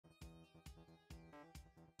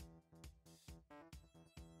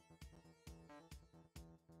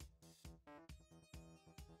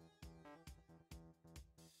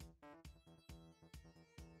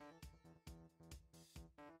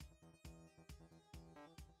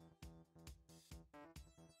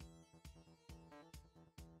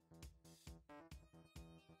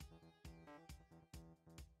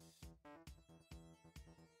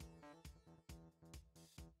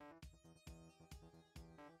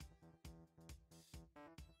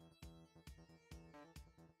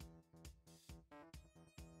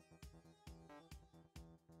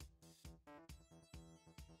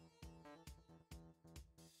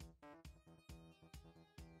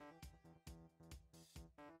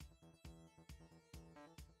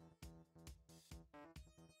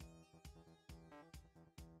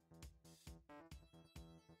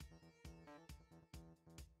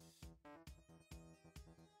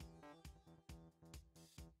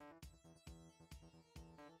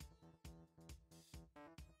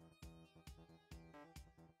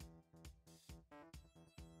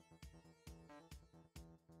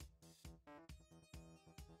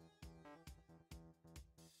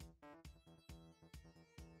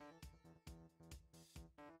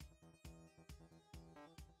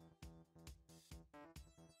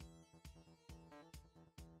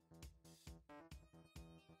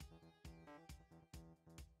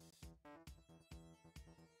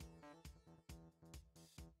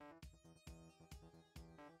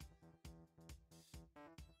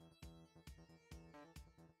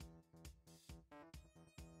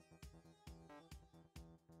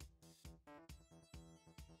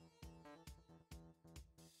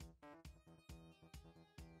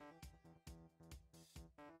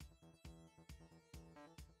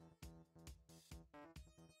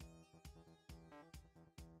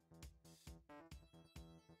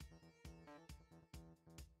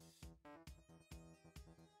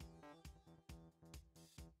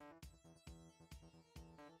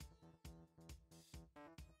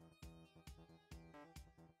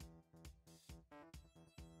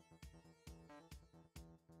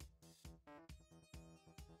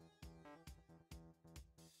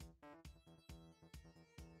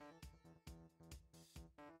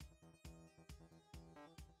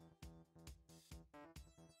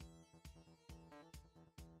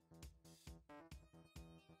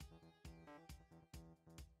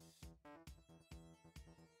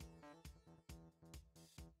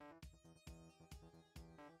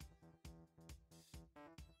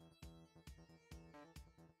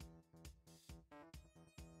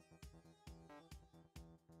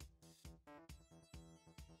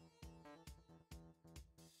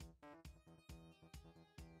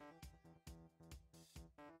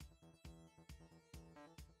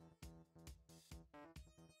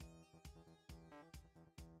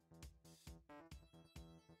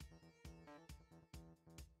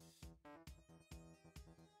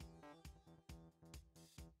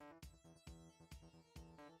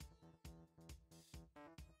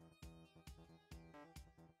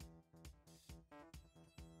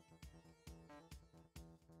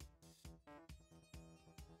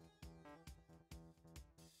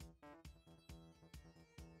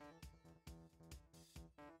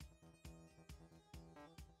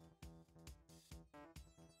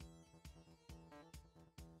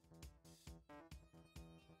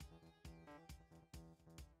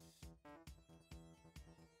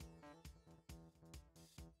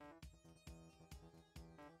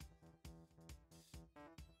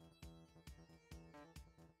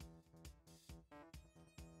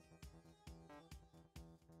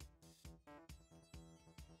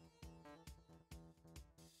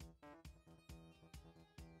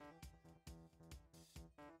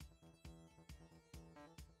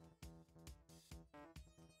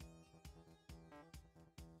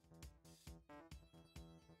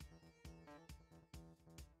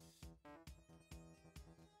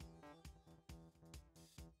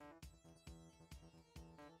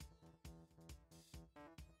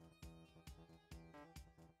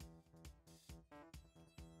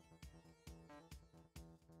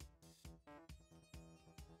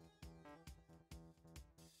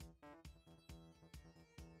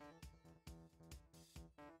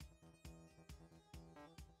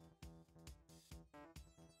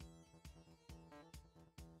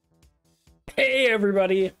Hey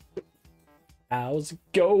everybody, how's it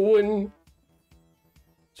going?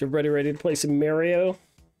 Is everybody ready to play some Mario?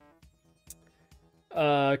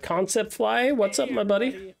 Concept Fly, what's up, my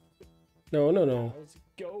buddy? No. How's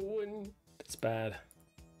it going? That's bad.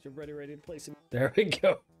 Is everybody ready to play some? There we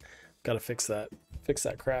go. Gotta fix that. Fix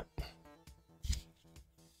that crap.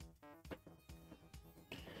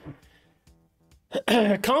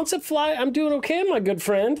 Concept Fly, I'm doing okay, my good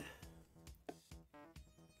friend.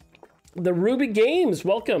 The Ruby Games,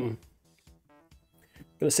 welcome. I'm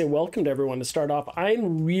gonna say welcome to everyone to start off.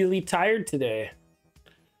 I'm really tired today.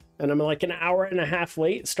 And I'm like an hour and a half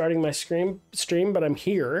late starting my stream, but I'm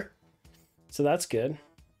here. So that's good.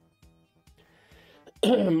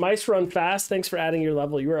 Mice Run Fast, thanks for adding your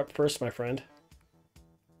level. You were up first, my friend.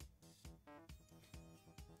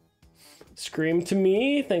 Scream to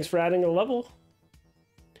Me, thanks for adding a level.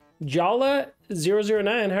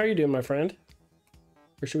 Jala009, how are you doing, my friend?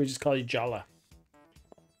 Or should we just call you Jala?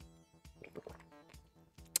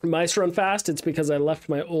 Mice Run Fast, it's because I left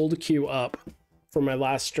my old queue up for my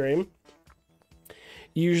last stream.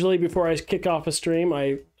 Usually before I kick off a stream,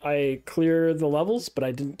 I clear the levels, but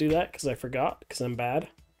I didn't do that because I forgot, because I'm bad.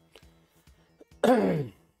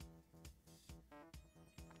 The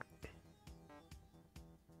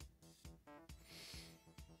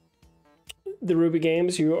Ruby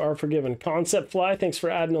Games, you are forgiven. Concept Fly, thanks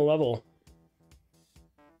for adding a level.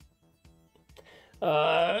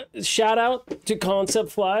 Shout out to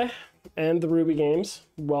Concept Fly and the Ruby Games.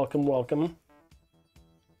 Welcome, welcome.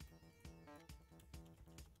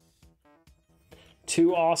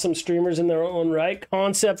 Two awesome streamers in their own right.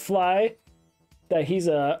 Concept Fly, that he's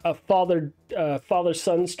a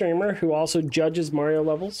father-son streamer who also judges Mario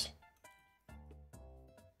levels.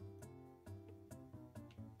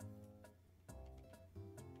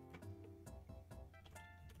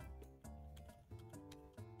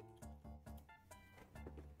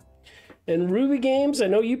 And Ruby Games, I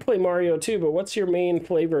know you play Mario too, but what's your main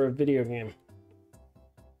flavor of video game?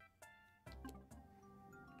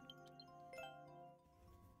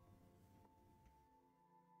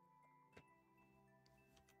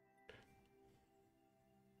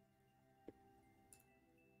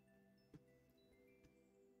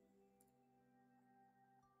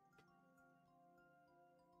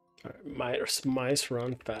 All right, Mice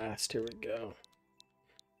Run Fast. Here we go.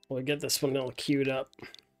 We'll get this one all queued up.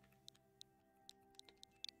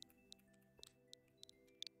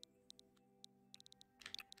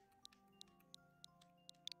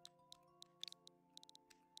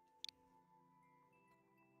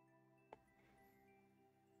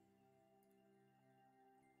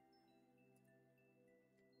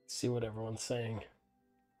 See what everyone's saying.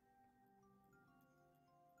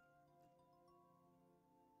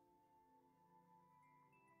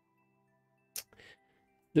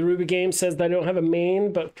 The Ruby Game says that I don't have a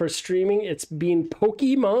main, but for streaming, it's been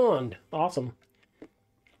Pokemon. Awesome.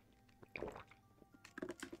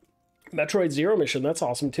 Metroid Zero Mission, that's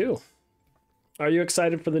awesome too. Are you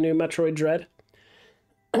excited for the new Metroid Dread?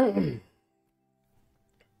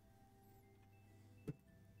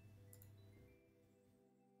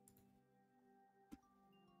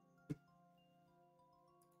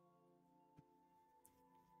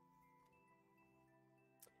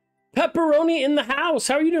 Pepperoni in the house.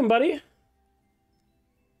 How are you doing, buddy?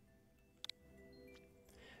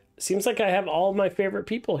 Seems like I have all my favorite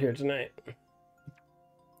people here tonight.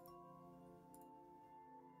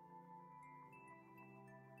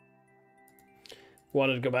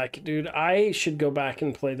 Wanted to go back. Dude, I should go back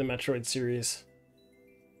and play the Metroid series.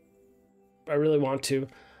 I really want to.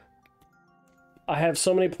 I have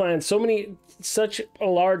so many plans, such a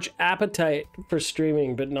large appetite for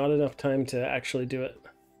streaming, but not enough time to actually do it.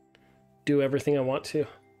 Do everything I want to.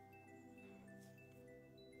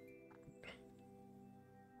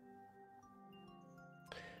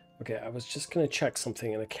 Okay, I was just gonna check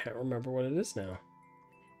something and I can't remember what it is now.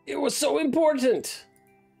 It was so important!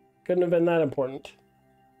 Couldn't have been that important.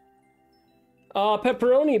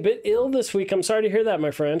 Pepperoni, a bit ill this week. I'm sorry to hear that,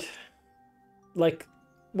 my friend. Like,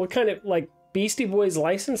 what kind of, like, Beastie Boys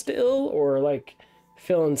licensed ill or, like,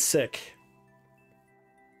 feeling sick?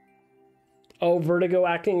 Oh, vertigo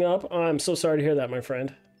acting up? Oh, I'm so sorry to hear that, my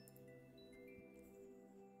friend.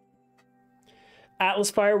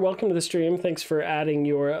 Atlas Fire, welcome to the stream. Thanks for adding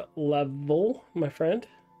your level, my friend.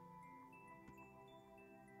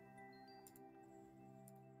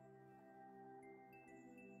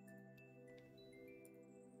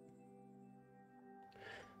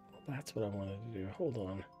 Well, that's what I wanted to do. Hold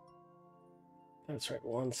on. That's right.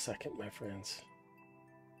 1 second, my friends.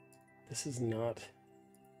 This is not...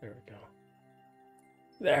 There we go.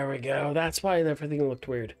 There we go. That's why everything looked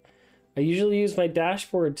weird. I usually use my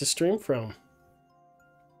dashboard to stream from.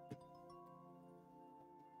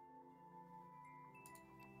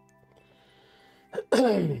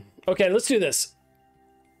 Okay, let's do this.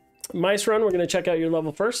 Mice Run, we're going to check out your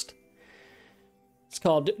level first. It's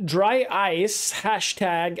called Dry Ice,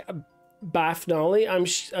 hashtag Bafnali. I'm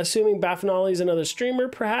assuming Bafnali is another streamer,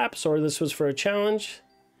 perhaps, or this was for a challenge.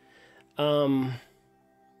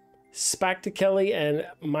 Spectakelly and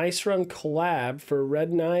Mice Run collab for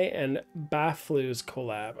Red Knight and Baflu's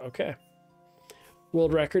collab. Okay.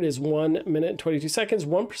 World record is 1 minute and 22 seconds,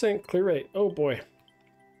 1% clear rate. Oh boy.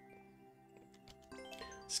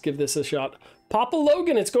 Let's give this a shot. Papa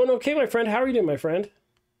Logan, it's going okay, my friend. How are you doing, my friend?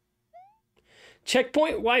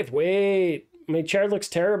 Checkpoint wife. Wait, my chair looks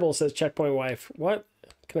terrible, says Checkpoint wife. What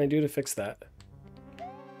can I do to fix that?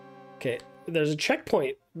 Okay, there's a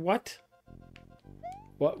checkpoint. What?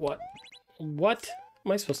 What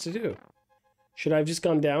am I supposed to do? Should I have just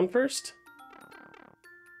gone down first?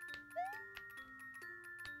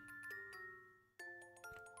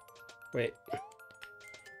 Wait.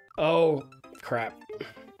 Oh, crap.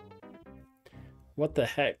 What the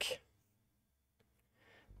heck?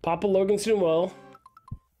 Papa Logan's doing well.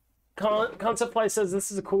 Concept Fly says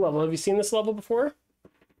this is a cool level. Have you seen this level before?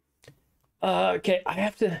 Okay, I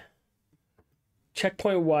have to...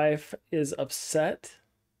 Checkpoint wife is upset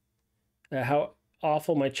at how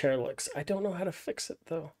awful my chair looks. I don't know how to fix it,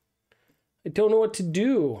 though. I don't know what to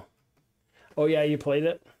do. Oh, yeah, you played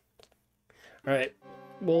it? All right,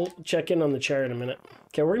 we'll check in on the chair in a minute.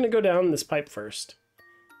 Okay, we're going to go down this pipe first.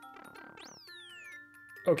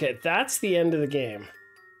 Okay, that's the end of the game.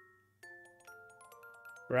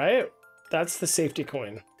 Right? That's the safety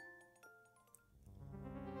coin.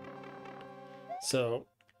 So,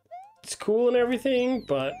 it's cool and everything,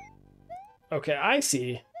 but... Okay, I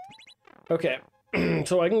see. Okay,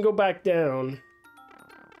 so I can go back down.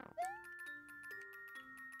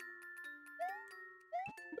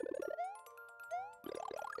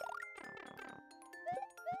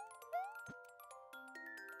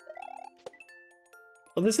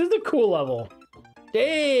 Oh, this is a cool level.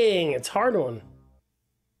 Dang, it's a hard one.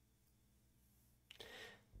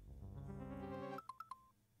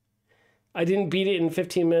 I didn't beat it in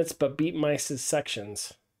 15 minutes, but beat Mice's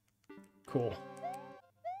sections. Cool.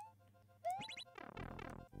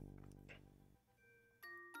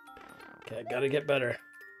 Okay, I gotta get better.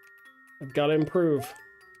 I've gotta improve.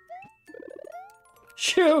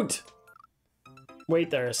 Shoot! Wait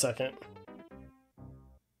there a second.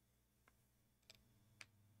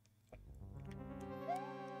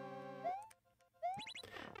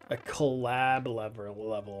 A collab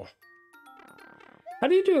level. How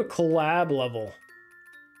do you do a collab level?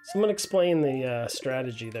 Someone explain the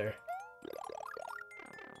strategy there.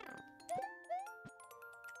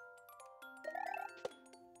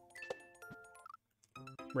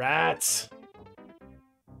 Rats.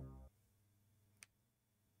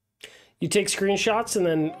 You take screenshots and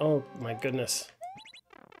then... Oh my goodness.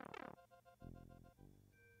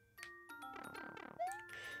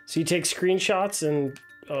 So you take screenshots and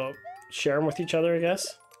share them with each other, I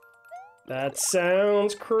guess? That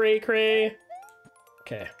sounds cray-cray.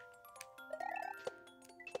 Okay.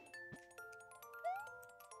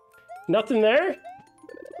 Nothing there?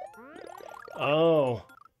 Oh.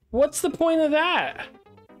 What's the point of that?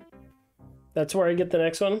 That's where I get the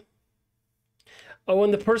next one? Oh,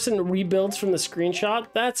 when the person rebuilds from the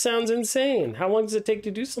screenshot? That sounds insane. How long does it take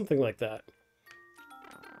to do something like that?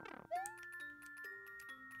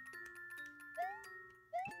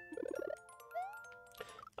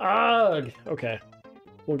 Ugh. Okay.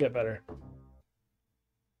 We'll get better.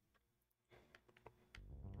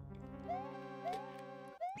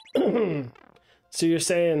 So you're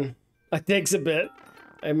saying it takes a bit?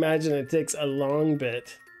 I imagine it takes a long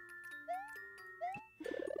bit.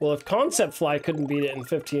 Well, if Concept Fly couldn't beat it in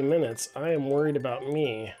 15 minutes, I am worried about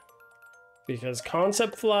me. Because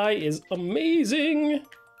Concept Fly is amazing!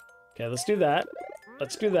 Okay, let's do that.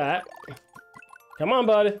 Let's do that. Come on,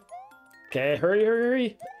 bud. Okay, hurry, hurry,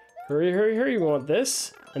 hurry. Hurry, hurry, hurry. We want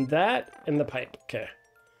this, and that, and the pipe. Okay.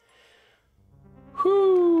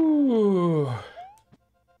 Whew.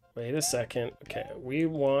 Wait a second. Okay, we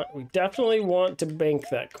definitely want to bank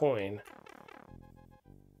that coin.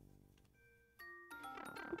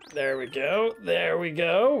 There we go. There we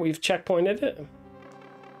go. We've checkpointed it.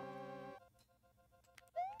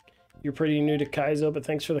 You're pretty new to Kaizo, but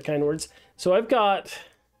thanks for the kind words. So I've got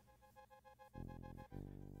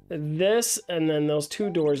this and then those two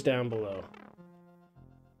doors down below.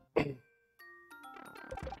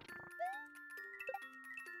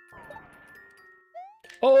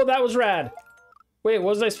 Oh, that was rad. Wait, what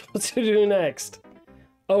was I supposed to do next?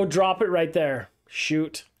 Oh, drop it right there.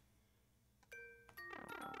 Shoot.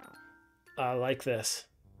 I like this.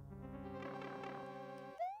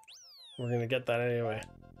 We're gonna get that anyway.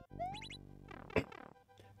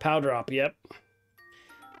 Pow drop, yep.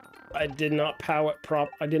 I did not pow it prop.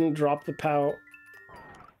 I didn't drop the pow.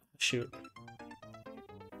 Shoot.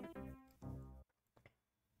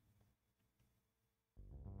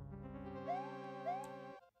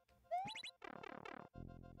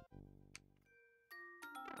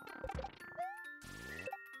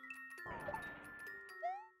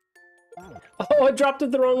 Oh, I dropped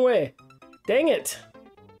it the wrong way. Dang it.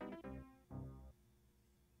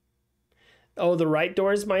 Oh, the right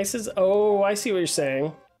door is mice's? Oh, I see what you're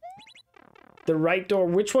saying. The right door.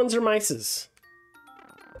 Which ones are mice's?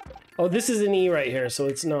 Oh, this is an E right here, so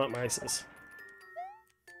it's not mice's.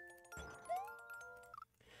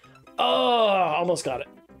 Oh, almost got it.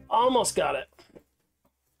 Almost got it.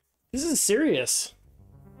 This is serious.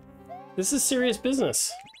 This is serious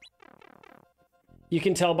business. You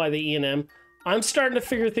can tell by the E and M. I'm starting to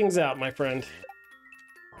figure things out, my friend.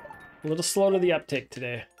 A little slow to the uptake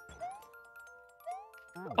today.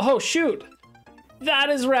 Oh, shoot!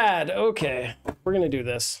 That is rad! Okay, we're gonna do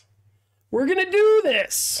this. We're gonna do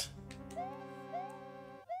this!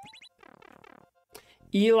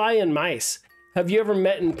 Eli and mice. Have you ever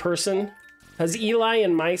met in person? Has Eli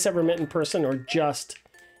and mice ever met in person or just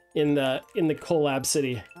in the collab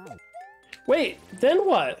city? Wait, then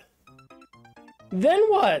what? Then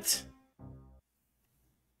what?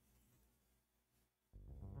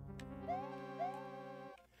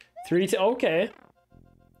 Okay.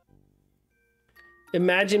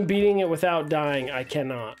 Imagine beating it without dying. I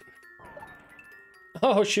cannot.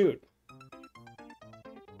 Oh, shoot.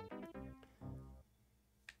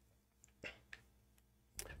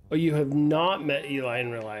 Oh, you have not met Eli in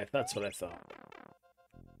real life. That's what I thought.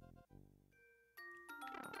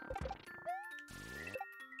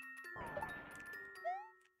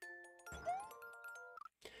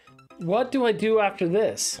 What do I do after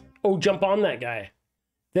this? Oh, jump on that guy.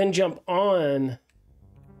 Then jump on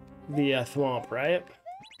the thwomp, right?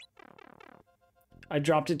 I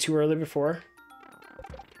dropped it too early before.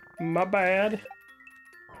 My bad.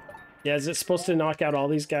 Yeah, is it supposed to knock out all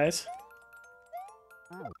these guys?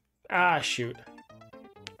 Ah, shoot.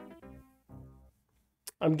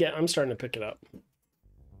 I'm starting to pick it up.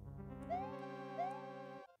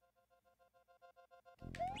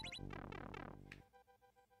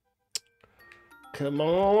 Come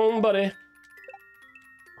on, buddy.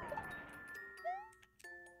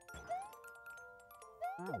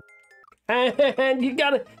 And you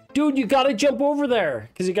gotta, dude, you gotta jump over there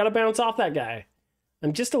because you gotta bounce off that guy.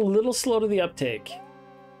 I'm just a little slow to the uptake.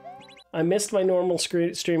 I missed my normal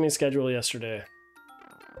streaming schedule yesterday.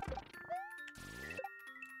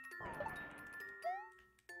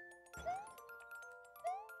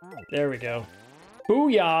 There we go.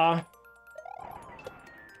 Booyah!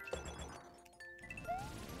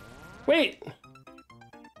 Wait!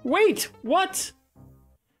 Wait! What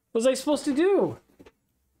was I supposed to do?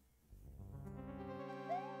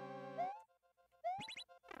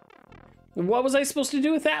 What was I supposed to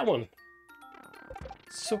do with that one?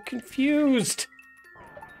 So confused.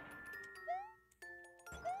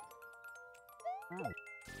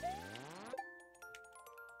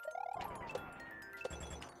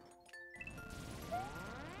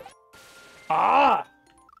 Ah!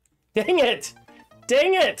 Dang it!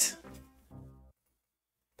 Dang it!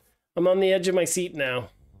 I'm on the edge of my seat now.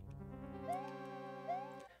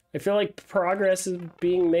 I feel like progress is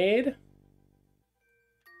being made.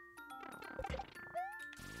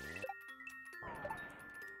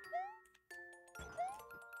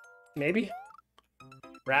 Maybe?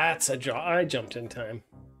 Rats, I jumped in time.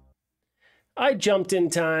 I jumped in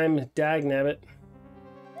time, dagnabbit.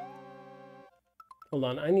 Hold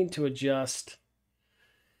on, I need to adjust.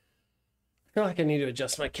 I feel like I need to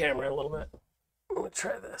adjust my camera a little bit. I'm gonna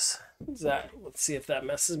try this. Let's see if that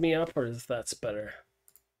messes me up or if that's better.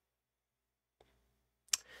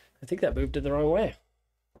 I think that moved it the wrong way.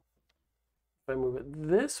 If I move it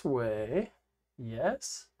this way,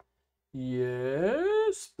 yes.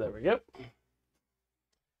 Yes, there we go.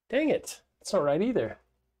 Dang it, it's not right either.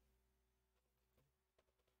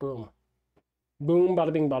 Boom. Boom,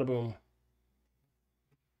 bada bing, bada boom.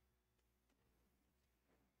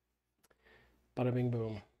 Bada bing,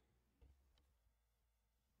 boom.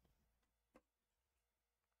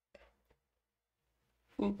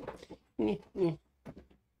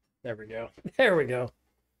 There we go. There we go.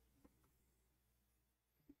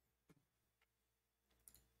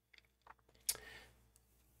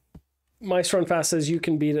 Mice Run Fast says you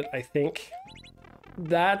can beat it, I think.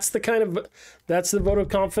 That's the vote of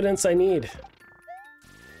confidence I need.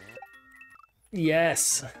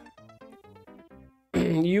 Yes.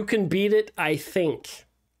 You can beat it, I think.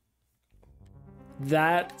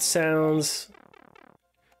 That sounds...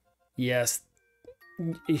 Yes.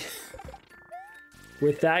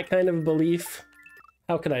 With that kind of belief,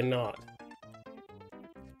 how could I not?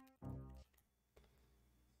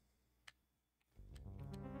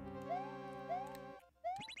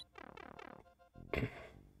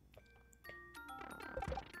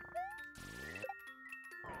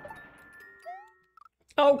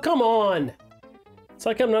 Oh, come on! It's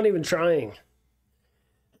like I'm not even trying.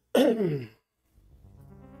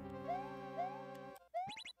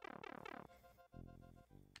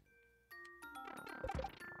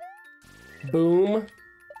 Boom.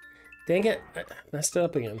 Dang it, I messed it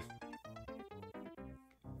up again.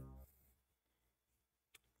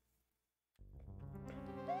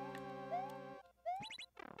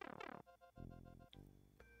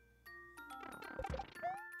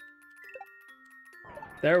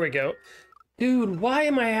 There we go. Dude, why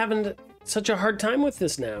am I having such a hard time with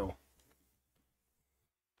this now?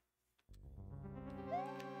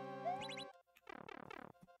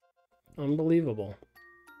 Unbelievable.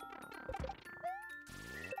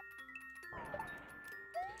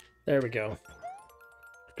 There we go.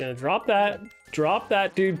 Gonna drop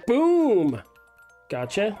that, dude. Boom!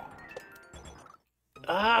 Gotcha.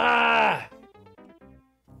 Ah!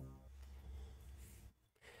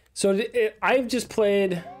 So I've just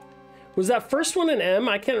played... Was that first one an M?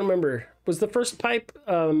 I can't remember. Was the first pipe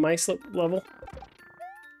mice level?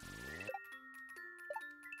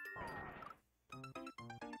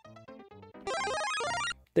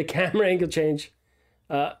 The camera angle change.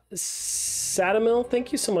 Sadamil,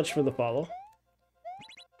 thank you so much for the follow.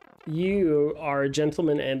 You are a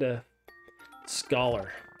gentleman and a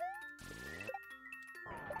scholar.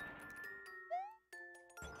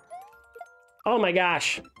 Oh my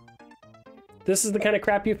gosh. This is the kind of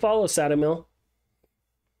crap you follow, Sadamil.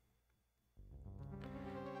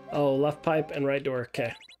 Oh, left pipe and right door.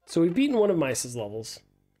 Okay. So we've beaten one of Mice's levels.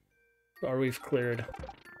 Or we've cleared.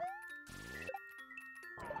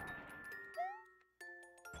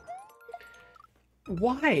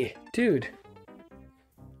 Why? Dude.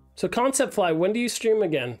 So Concept Fly, when do you stream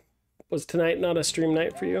again? Was tonight not a stream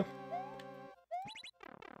night for you?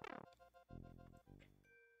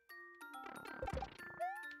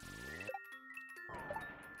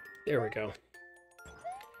 There we go.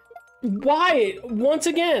 Why? Once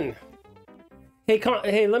again.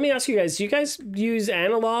 Hey, let me ask you guys. Do you guys use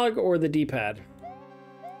analog or the D-pad?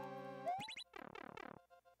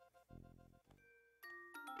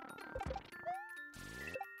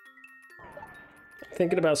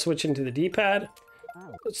 Thinking about switching to the D-pad.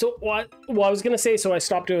 So what? Well, I was gonna say, so I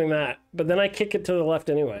stopped doing that, but then I kick it to the left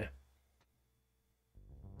anyway.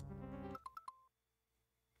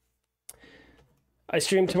 I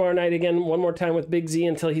stream tomorrow night again, one more time with Big Z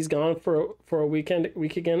until he's gone for a week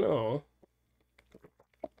again. Oh.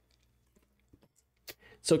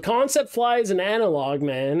 So Concept Fly is an analog,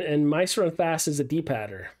 man, and Mice Run Fast is a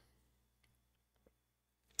D-padder.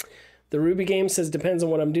 The Ruby game says depends on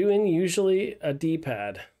what I'm doing, usually a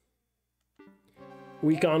D-pad.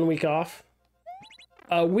 Week on, week off.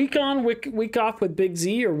 Week on, week off with Big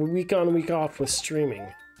Z, or week on, week off with streaming?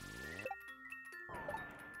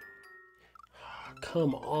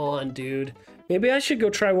 Come on, dude. Maybe I should go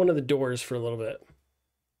try one of the doors for a little bit.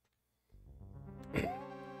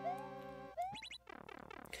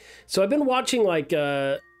 So I've been watching like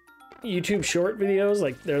YouTube short videos,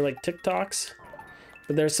 like they're like TikToks.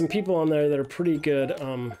 But there's some people on there that are pretty good,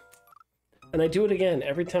 and I do it again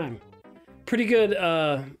every time. Pretty good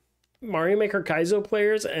Mario Maker Kaizo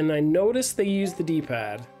players, and I noticed they use the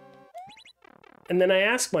D-pad. And then I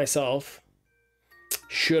ask myself,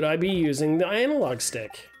 should I be using the analog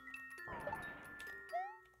stick?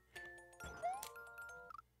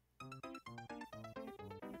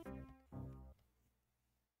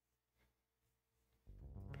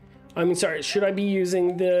 I mean, sorry, should I be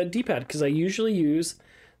using the D-pad? Because I usually use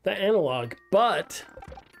the analog, but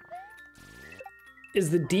is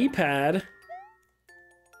the D-pad...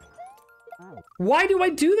 Why do I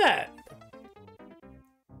do that?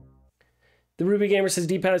 The Ruby Gamer says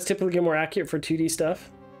D-pad is typically more accurate for 2D stuff.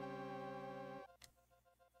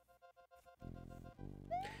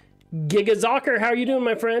 Gigazocker, how are you doing,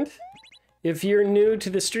 my friend? If you're new to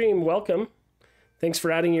the stream, welcome. Thanks for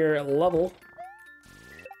adding your level.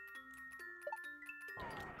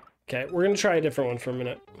 Okay, we're gonna try a different one for a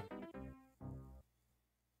minute.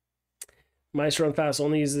 Mice Run Fast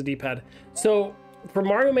only uses the D-pad. So for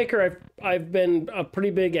Mario Maker, I've been a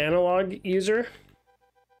pretty big analog user.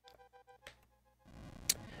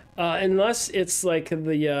 Unless it's like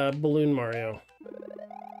the Balloon Mario.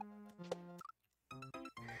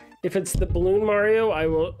 If it's the Balloon Mario, I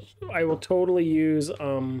will totally use this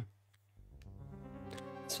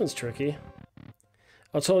one's tricky.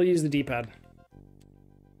 I'll totally use the D-pad.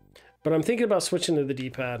 But I'm thinking about switching to the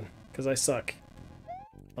D-pad because I suck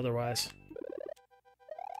otherwise.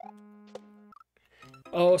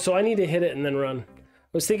 Oh, so I need to hit it and then run.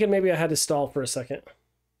 I was thinking maybe I had to stall for a second.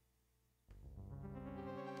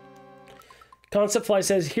 Conceptfly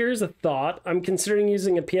says, here's a thought. I'm considering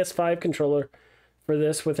using a PS5 controller for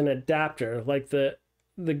this with an adapter, like the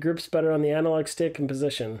grip's better on the analog stick and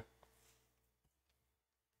position.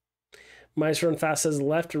 Mice Run Fast says,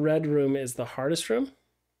 left red room is the hardest room.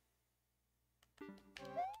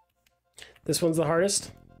 This one's the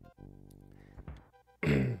hardest.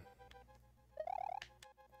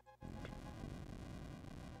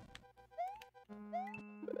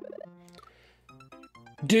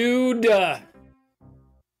 Dude!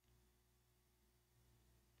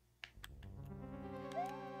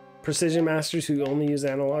 Precision masters who only use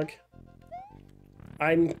analog.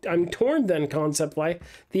 I'm torn then, Conceptfly.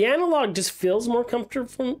 The analog just feels more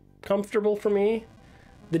comfortable for me.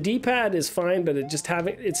 The D-pad is fine, but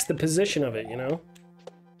it's the position of it, you know?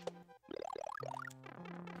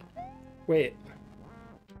 Wait.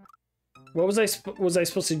 What was I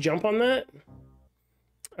supposed to jump on that?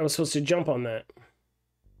 I was supposed to jump on that.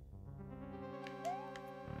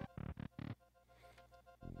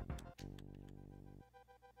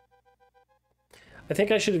 I think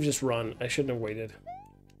I should have just run. I shouldn't have waited.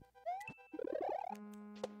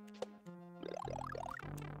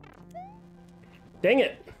 Dang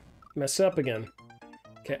it! Messed it up again.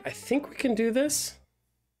 Okay, I think we can do this.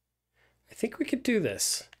 I think we could do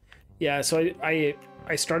this. Yeah, so I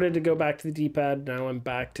started to go back to the D-pad. Now I'm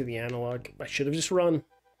back to the analog. I should have just run.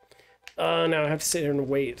 Now I have to sit here and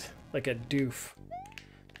wait like a doof.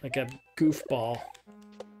 Like a goofball.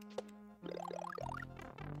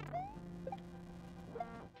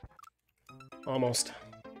 Almost.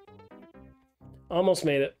 Almost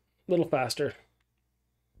made it. A little faster.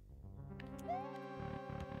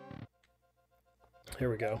 Here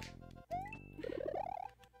we go.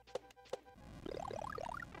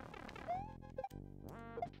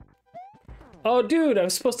 Oh, dude, I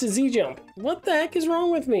was supposed to Z-jump. What the heck is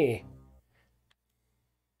wrong with me?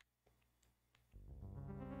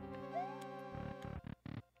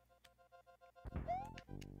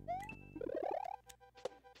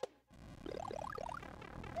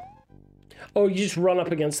 Oh, you just run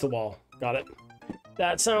up against the wall. Got it.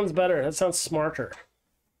 That sounds better. That sounds smarter.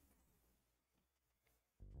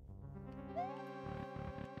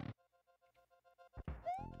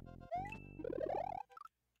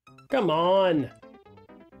 Come on.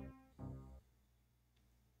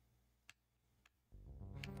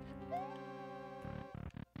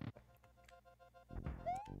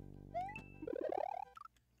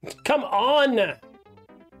 Come on.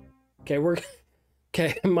 Okay,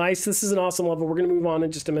 okay, mice, this is an awesome level. We're going to move on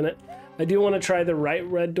in just a minute. I do want to try the right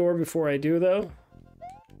red door before I do, though.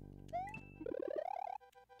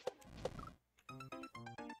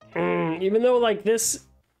 Even though, like, this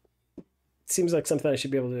seems like something I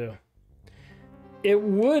should be able to do. It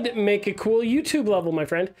would make a cool YouTube level, my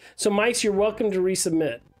friend. So, mice, you're welcome to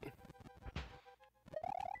resubmit.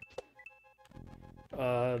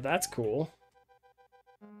 That's cool.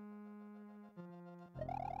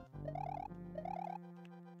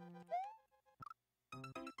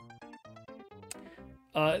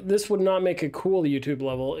 This would not make a cool YouTube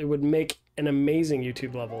level. It would make an amazing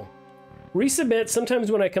YouTube level. Resubmit.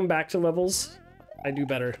 Sometimes when I come back to levels, I do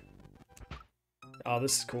better. Oh,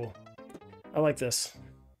 this is cool. I like this.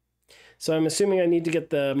 So I'm assuming I need to get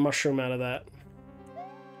the mushroom out of that.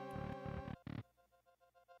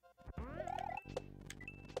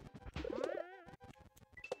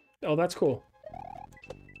 Oh, that's cool.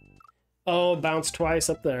 Oh, bounce twice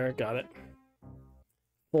up there. Got it.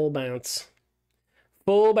 Full bounce.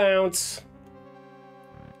 Full bounce.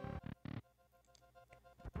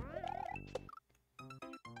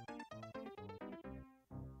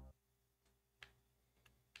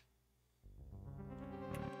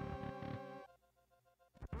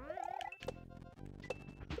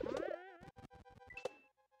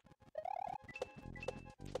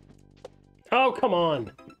 Oh, come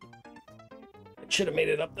on. I should have made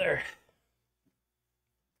it up there.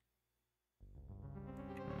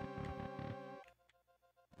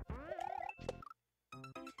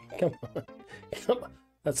 Come on. Come on.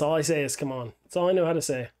 That's all I say is come on. That's all I know how to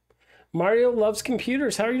say. Mario loves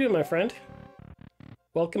computers. How are you doing, my friend?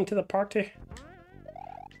 Welcome to the party.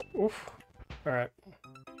 Oof. All right.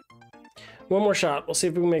 One more shot. We'll see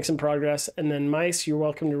if we can make some progress. And then Mice, you're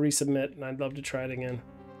welcome to resubmit, and I'd love to try it again.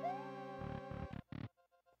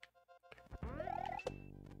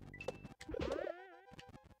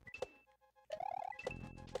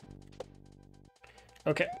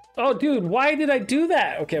 Okay. Oh, dude, why did I do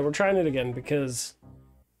that? Okay, we're trying it again because...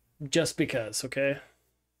 Just because, okay?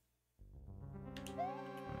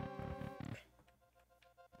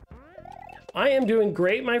 I am doing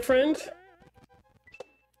great, my friend.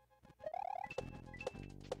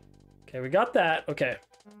 Okay, we got that. Okay.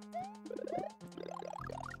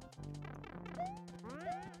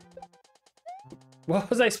 What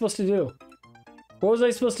was I supposed to do? What was I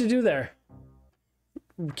supposed to do there?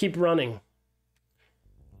 Keep running.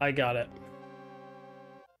 I got it.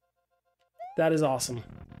 That is awesome.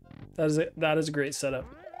 That is a great setup.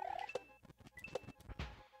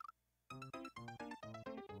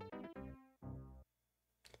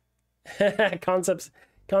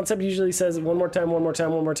 Concept usually says one more time, one more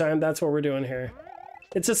time, one more time. That's what we're doing here.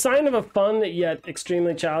 It's a sign of a fun yet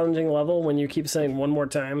extremely challenging level when you keep saying one more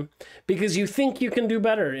time, because you think you can do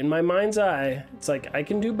better. In my mind's eye, it's like, I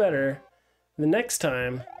can do better the next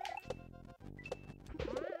time.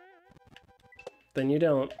 Then you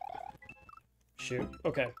don't. Shoot.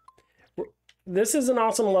 Okay. This is an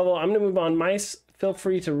awesome level. I'm going to move on. Mice, feel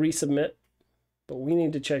free to resubmit, but we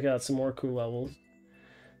need to check out some more cool levels.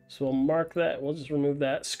 So we'll mark that. We'll just remove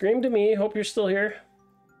that. Scream to me. Hope you're still here.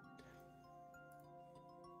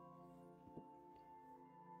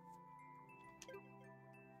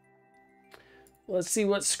 Let's see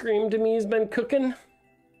what Scream to me has been cooking.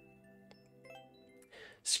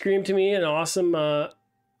 Scream to me, an awesome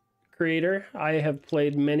creator. I have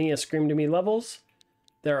played many a Scream to me levels.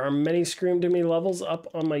 There are many Scream to me levels up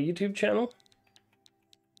on my YouTube channel.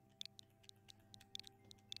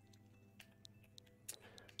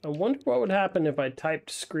 I wonder what would happen if I typed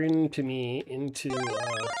Scream to me into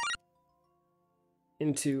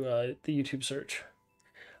the YouTube search.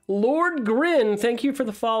 Lord Grin, thank you for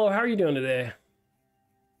the follow. How are you doing today?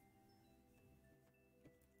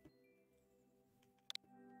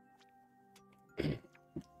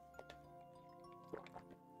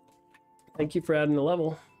 Thank you for adding the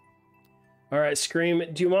level. All right, Scream,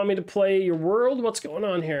 do you want me to play your world? What's going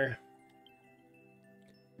on here?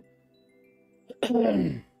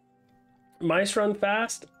 Mice run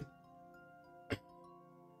fast?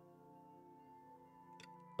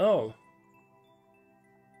 Oh.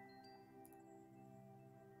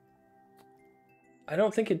 I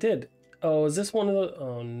don't think it did. Oh, is this one of the...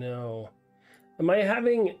 Oh, no. Am I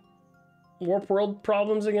having Warp World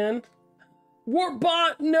problems again? Warp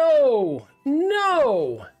Bot, no!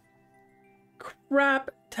 No!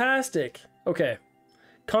 Crap-tastic. Okay.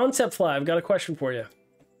 Concept Fly, I've got a question for you.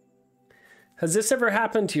 Has this ever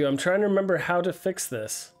happened to you? I'm trying to remember how to fix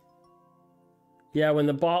this. Yeah, when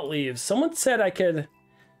the bot leaves. Someone said I could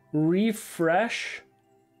refresh.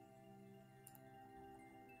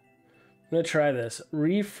 I'm gonna try this.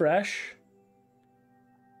 Refresh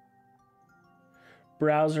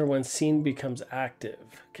browser when scene becomes active.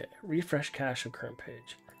 Okay, refresh cache of current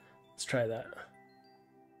page. Let's try that.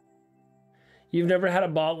 You've never had a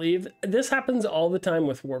bot leave? This happens all the time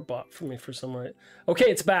with Warpbot for me for some reason.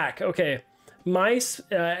 Okay, it's back. Okay. Mice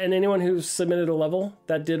and anyone who's submitted a level,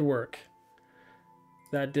 that did work.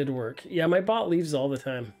 That did work. Yeah, my bot leaves all the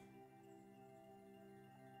time.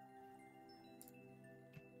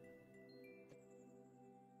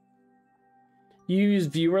 You use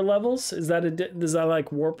viewer levels? Is that is that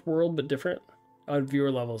like Warp World but different on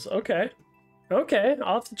viewer levels? Okay. Okay,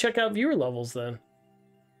 I'll have to check out viewer levels then.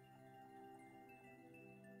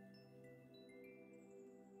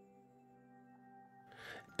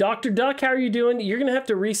 Dr. Duck, how are you doing? You're going to have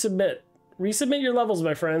to resubmit. Resubmit your levels,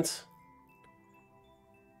 my friends.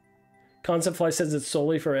 Concept Fly says it's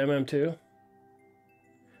solely for MM2.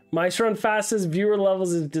 Mice run fast as viewer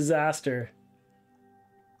levels is disaster.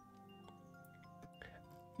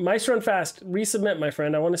 Mice run fast. Resubmit, my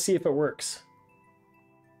friend. I want to see if it works.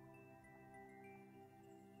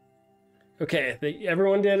 Okay,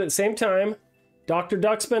 everyone did at the same time. Dr.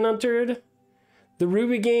 Duck's been entered. The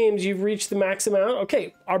Ruby Games, you've reached the max amount.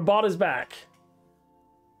 Okay, our bot is back.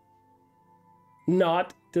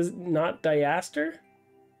 Not Diaster?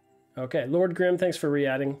 Okay, Lord Grim, thanks for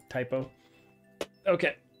re-adding. Typo.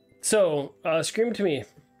 Okay, so Scream to me.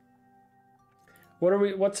 What are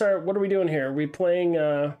we doing here? Are we playing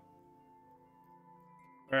all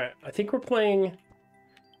right, I think we're playing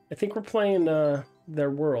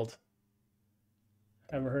their world.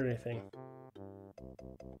 Haven't heard anything.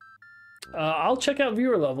 I'll check out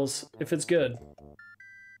viewer levels if it's good.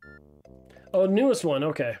 Oh, newest one.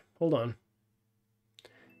 Okay, hold on.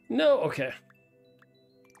 No, okay.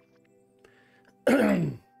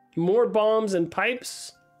 More bombs and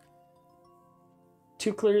pipes.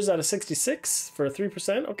 2 clears out of 66 for a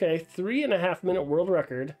 3%. Okay, 3.5 minute world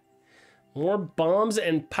record. More bombs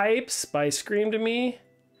and pipes by Scream to Me.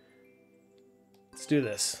 Let's do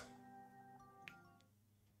this.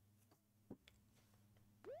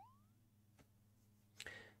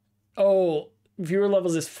 Oh, viewer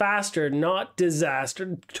levels is faster, not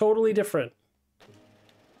disaster. Totally different.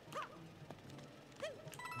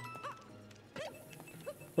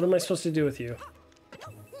 What am I supposed to do with you?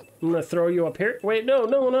 I'm gonna throw you up here. Wait, no,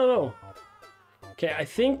 no, no, no. Okay, I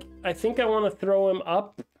think I want to throw him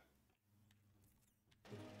up.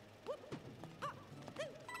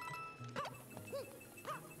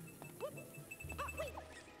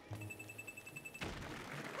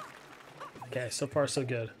 Okay, so far so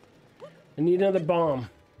good. I need another bomb.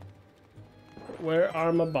 Where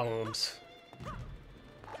are my bombs?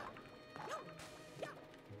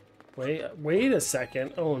 Wait a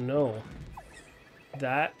second. Oh no.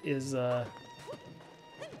 That is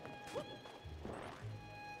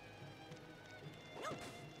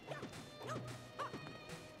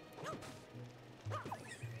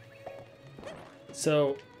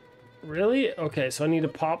So, really? Okay, so I need to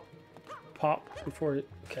pop before,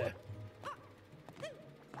 okay.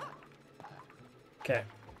 Okay.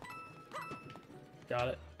 Got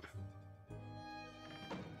it.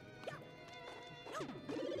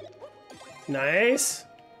 Nice.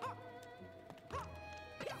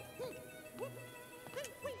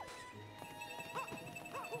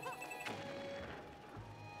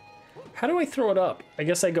 How do I throw it up? I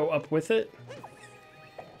guess I go up with it.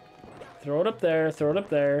 Throw it up there, throw it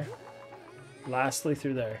up there. Lastly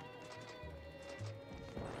through there.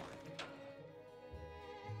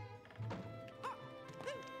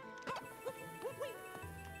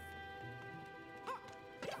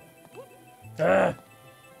 Ah!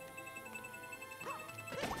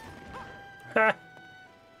 Ha!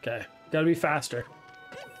 Okay, gotta be faster.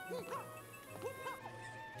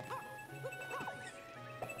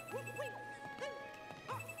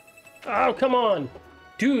 Oh, come on!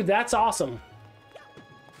 Dude, that's awesome.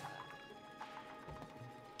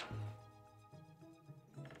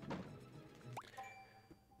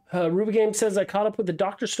 Ruby Game says, I caught up with the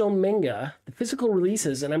Dr. Stone manga, the physical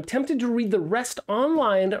releases, and I'm tempted to read the rest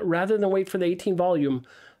online rather than wait for the 18 volume,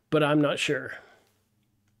 but I'm not sure.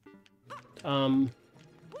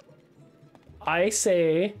 I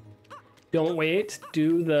say don't wait.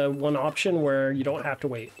 Do the one option where you don't have to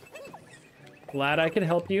wait. Glad I could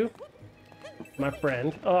help you, my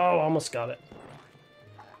friend. Oh, almost got it.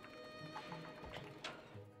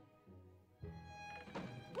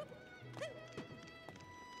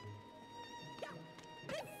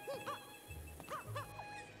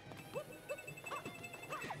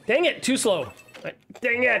 Dang it, too slow.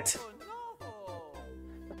 Dang it.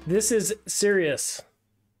 This is serious.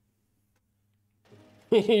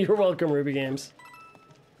 You're welcome, Ruby Games.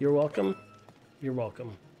 You're welcome. You're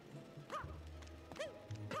welcome.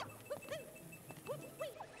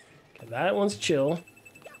 Okay, that one's chill.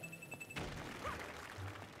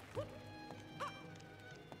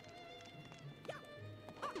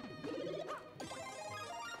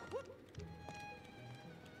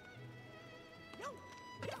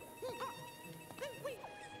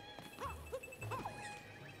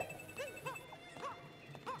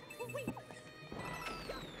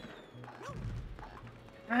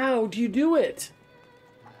 How do you do it?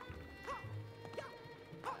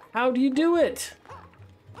 How do you do it?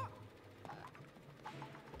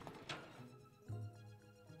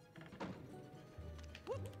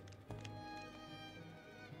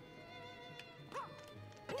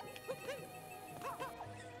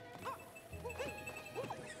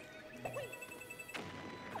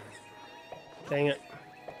 Dang it.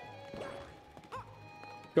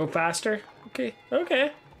 Go faster? Okay,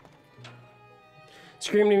 okay.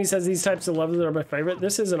 Scream to Me says these types of levels are my favorite.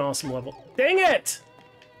 This is an awesome level. Dang it!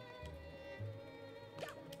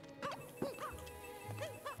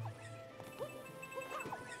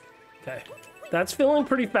 Okay. That's filling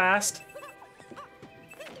pretty fast.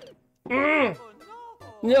 Mm.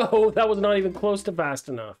 No, that was not even close to fast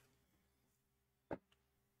enough.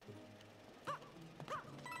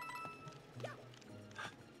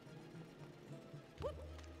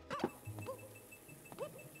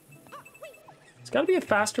 There's gotta be a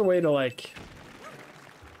faster way to, like,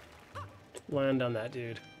 land on that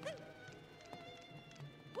dude.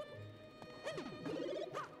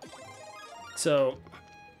 So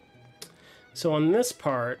on this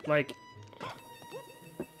part, like,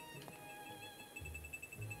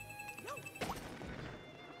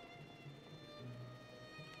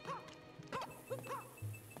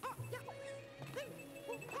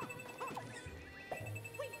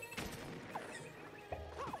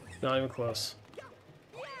 Not even close.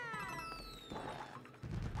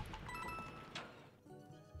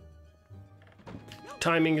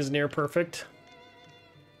 Timing is near perfect.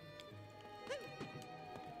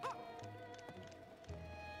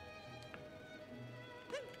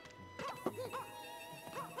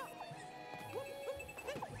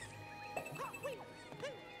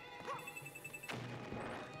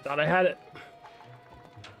 Thought I had it.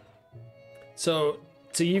 So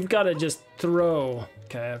you've got to just throw.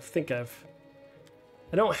 Okay,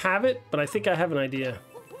 I don't have it, but I think I have an idea.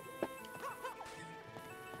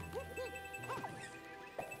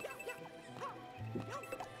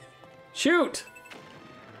 Shoot!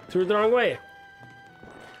 Threw it the wrong way.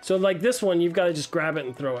 So like this one, you've got to just grab it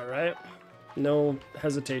and throw it, right? No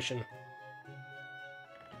hesitation.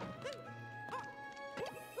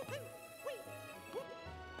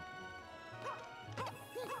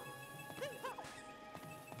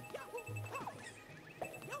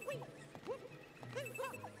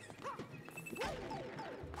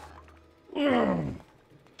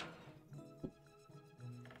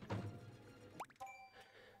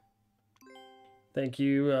 Thank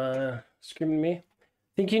you, screaming at me.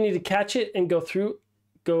 Think you need to catch it and go through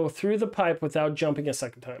the pipe without jumping a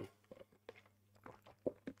second time.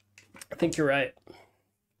 I think you're right.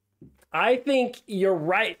 I think you're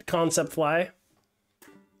right, Concept Fly.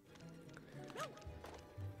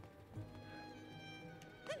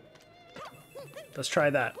 Let's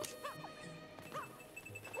try that.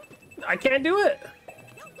 I can't do it.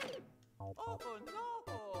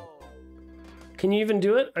 Can you even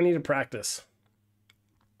do it? I need to practice.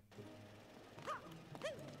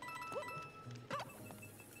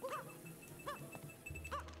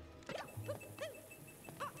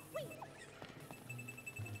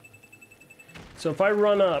 So if I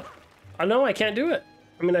run up, I know I can't do it.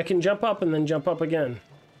 I mean, I can jump up and then jump up again.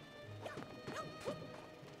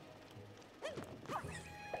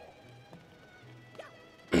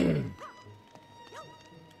 A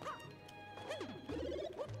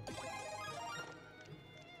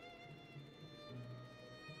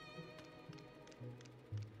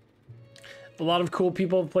lot of cool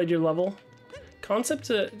people have played your level. Concept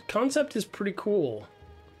is pretty cool.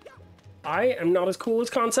 I am not as cool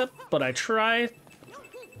as Concept, but I try.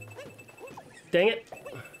 Dang it.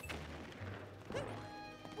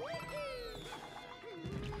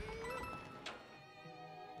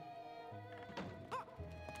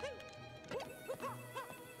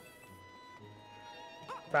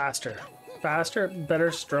 Faster. Faster,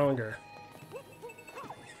 better, stronger.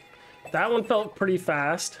 That one felt pretty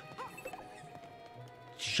fast.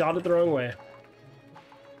 Shot it the wrong way.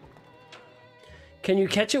 Can you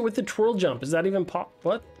catch it with the twirl jump? Is that even pop?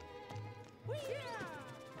 What?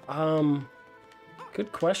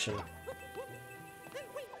 Good question.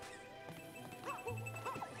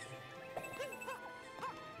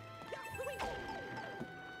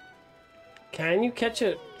 Can you catch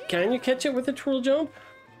it? Can you catch it with a twirl jump?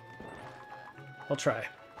 I'll try.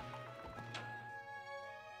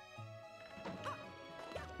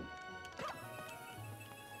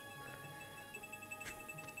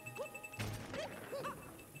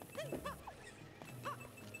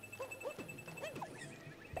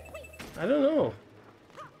 I don't know.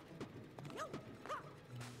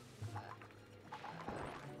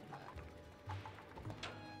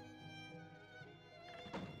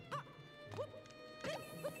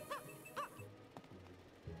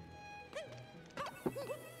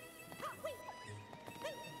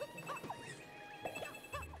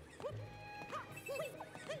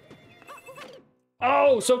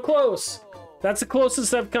 Oh, so close. That's the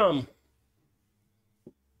closest I've come.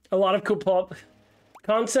 A lot of cool pop.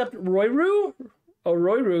 Concept Royru? Oh,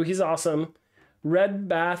 Royru, he's awesome. Red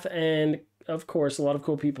Bath, and of course, a lot of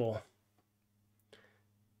cool people.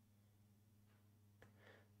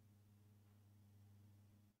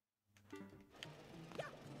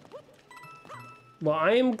 Well,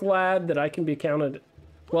 I am glad that I can be counted.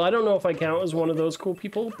 Well, I don't know if I count as one of those cool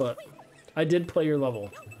people, but I did play your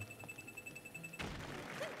level.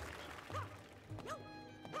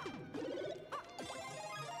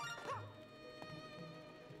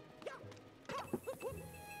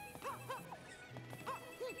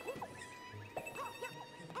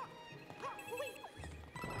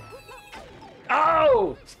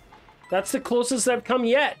 Oh! That's the closest I've come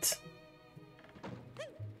yet.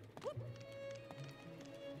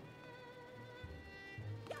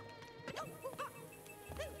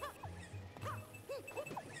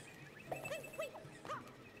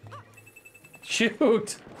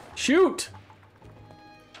 Shoot! Shoot!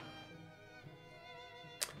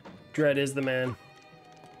 Dread is the man.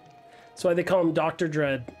 That's why they call him Dr.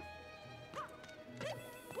 Dread.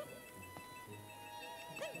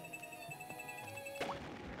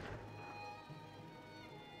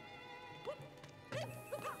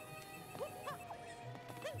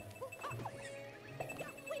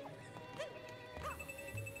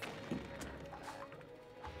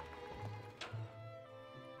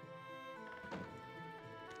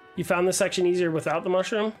 You found this section easier without the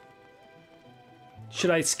mushroom?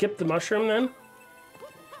 Should I skip the mushroom then?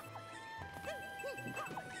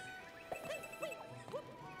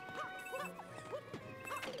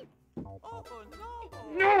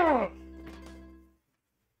 No!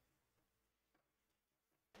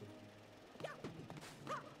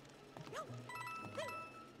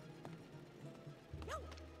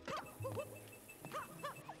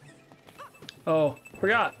 Oh,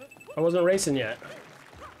 forgot. I wasn't racing yet.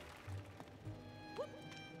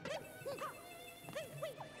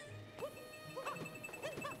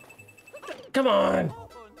 Come on!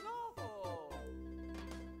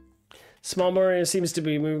 Small Mario seems to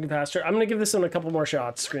be moving faster. I'm gonna give this one a couple more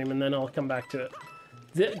shots, Scream, and then I'll come back to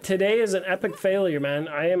it. Today is an epic failure, man.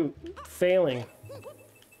 I am failing.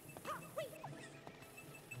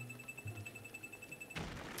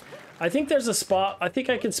 I think there's a spot. I think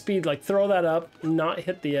I can speed, like, throw that up, not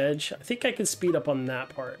hit the edge. I think I can speed up on that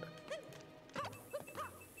part.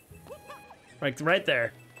 Like, right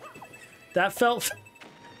there. That felt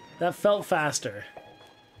faster.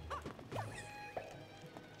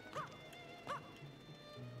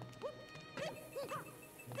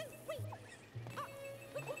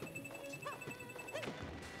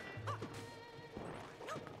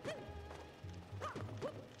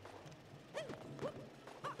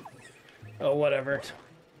 Oh, whatever.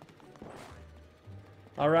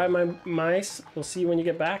 All right, my mice. We'll see you when you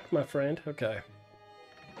get back, my friend. Okay.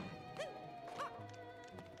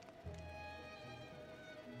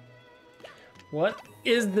 What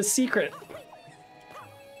is the secret?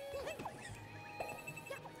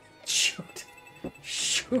 Shoot.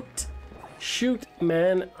 Shoot. Shoot,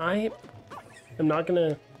 man. I am not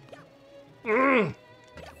gonna...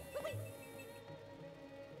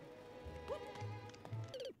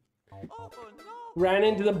 Ran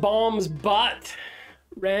into the bomb's butt.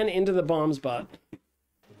 Ran into the bomb's butt.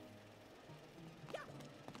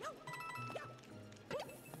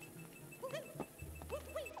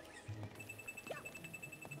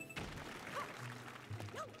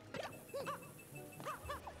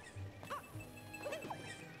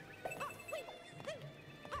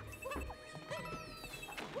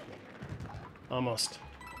 Almost.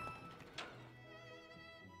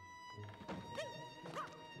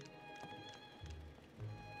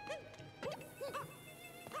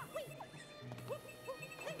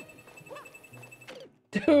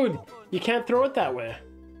 Dude, you can't throw it that way.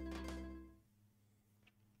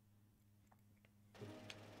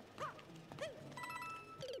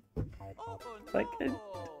 Like,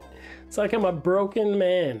 it's like I'm a broken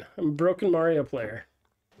man. I'm a broken Mario player.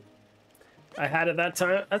 I had it that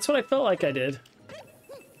time. That's what I felt like I did.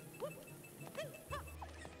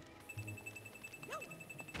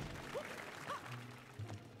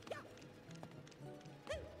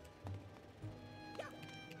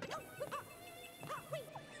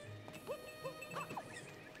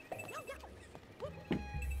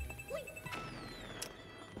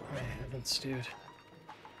 Dude,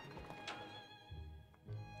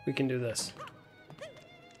 we can do this.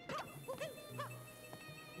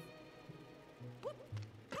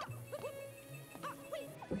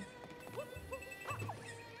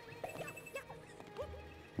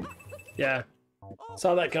 Yeah,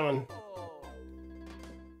 saw that coming.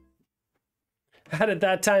 Had it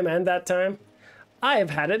that time and that time. I have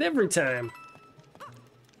had it every time.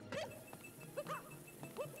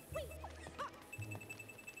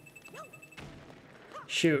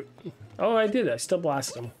 Shoot. Oh, I did. I still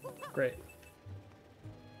blasted him. Great.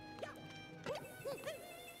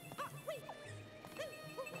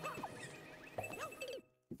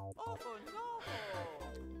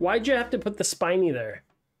 Why'd you have to put the spiny there?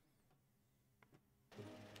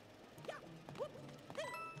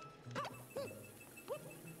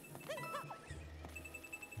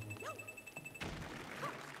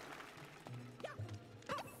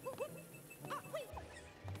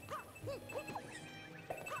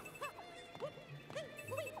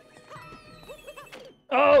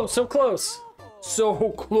 Oh, so close.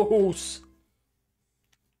 So close.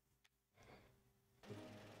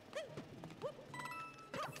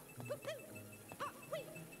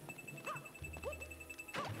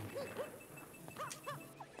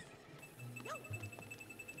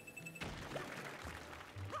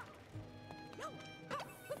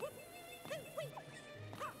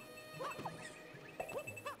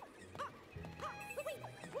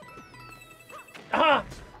 Ah!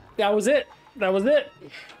 That was it. That was it.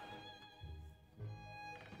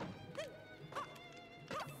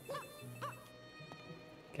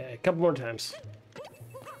 Okay, a couple more times.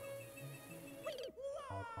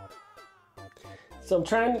 So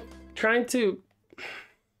I'm trying to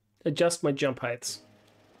adjust my jump heights.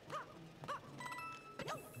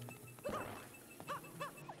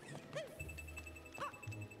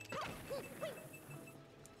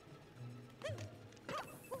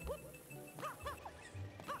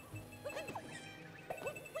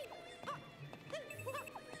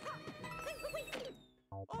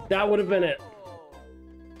 That would have been it.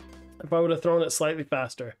 If I would have thrown it slightly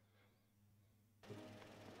faster.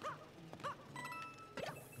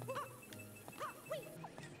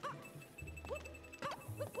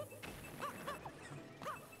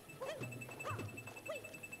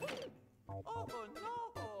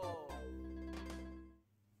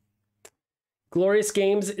 Glorious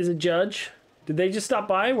Games is a judge. Did they just stop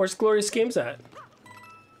by? Where's Glorious Games at?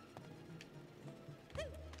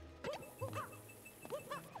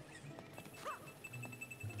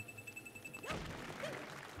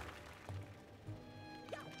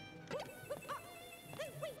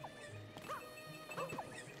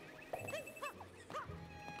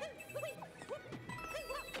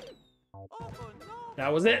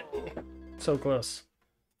 That was it. So close.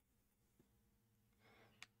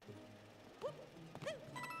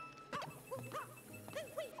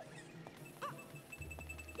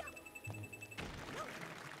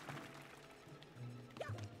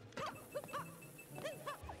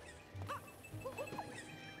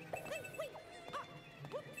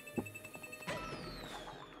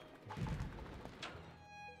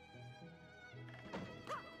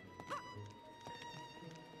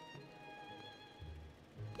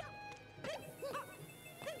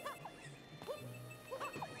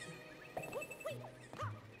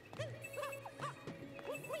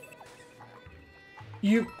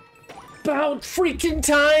 You about freaking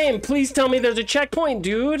time! Please tell me there's a checkpoint,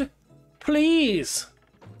 dude! Please!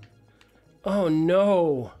 Oh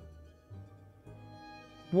no.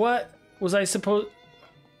 What was I supposed...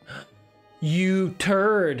 You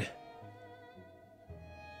turd!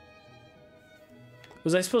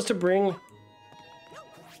 Was I supposed to bring...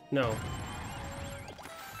 No.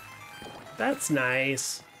 That's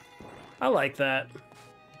nice. I like that.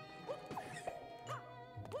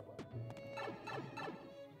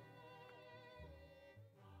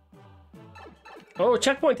 Oh,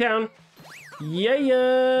 checkpoint town.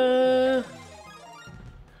 Yeah.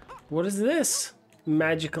 What is this?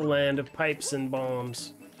 Magical land of pipes and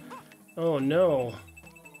bombs. Oh no.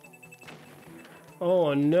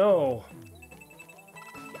 Oh no.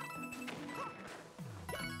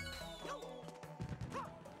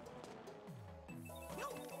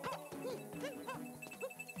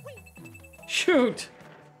 Shoot.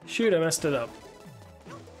 Shoot, I messed it up.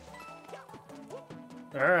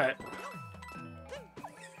 All right.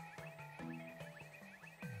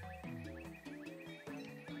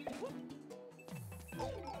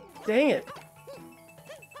 Dang it.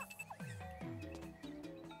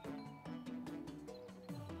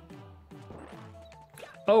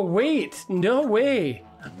 Oh, wait. No way.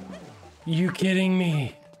 You kidding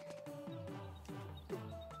me?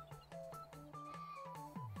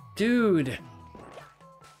 Dude.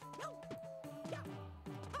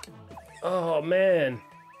 Oh, man.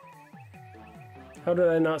 How did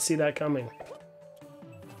I not see that coming?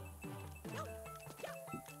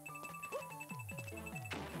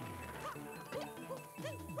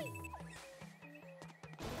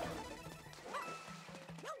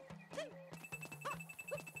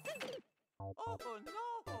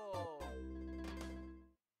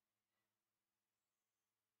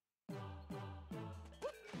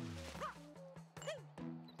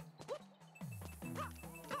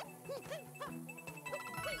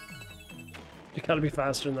 You gotta be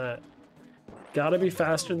faster than that. Gotta be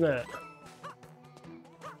faster than that.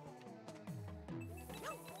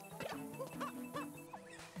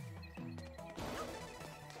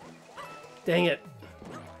 Dang it.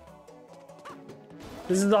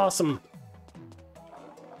 This is awesome.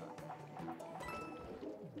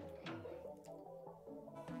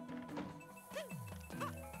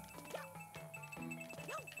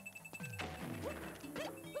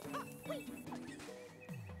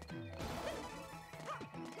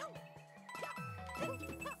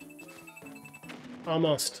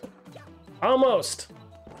 Almost. Almost!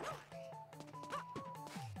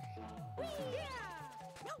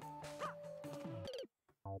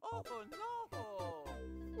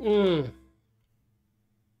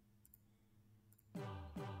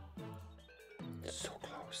 So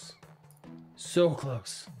close. So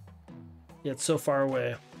close. Yet so far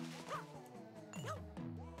away.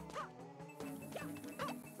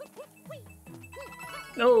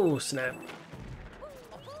 Oh, snap.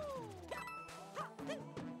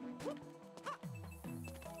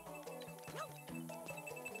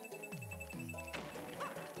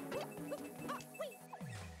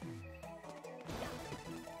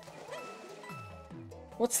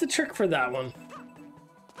 What's the trick for that one?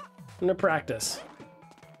 I'm gonna practice.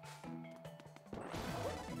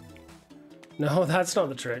 No, that's not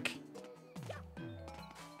the trick.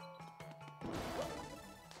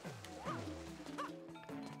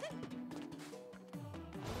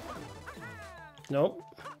 Nope.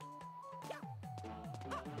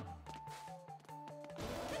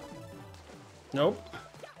 Nope.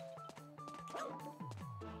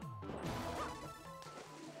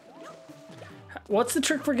 What's the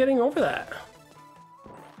trick for getting over that?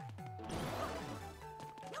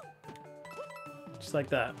 Just like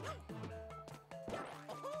that.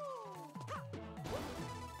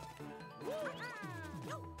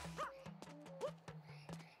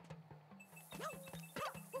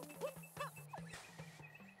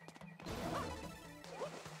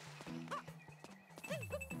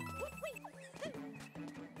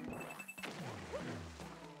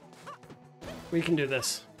 We can do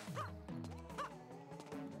this.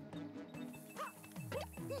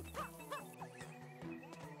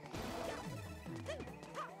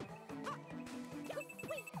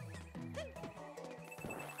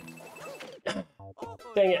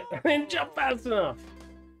 Dang it, I didn't jump fast enough.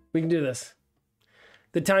 We can do this.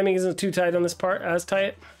 The timing isn't too tight on this part, as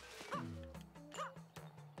tight.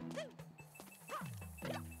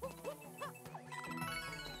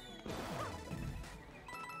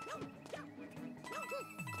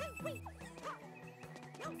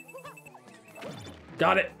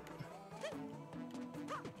 Got it.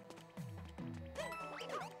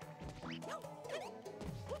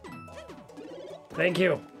 Thank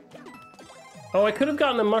you. Oh, I could have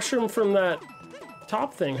gotten a mushroom from that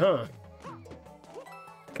top thing, huh?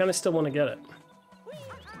 Kind of still want to get it.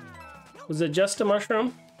 Was it just a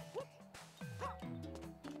mushroom?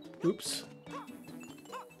 Oops.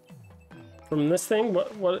 From this thing?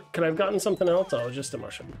 What could I have gotten something else? Oh, just a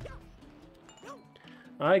mushroom.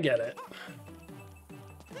 I get it.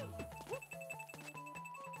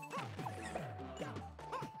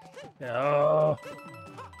 Oh.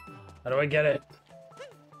 How do I get it?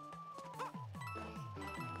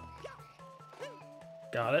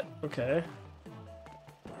 Got it. Okay.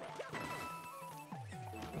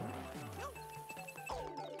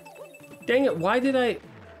 Dang it, why did I...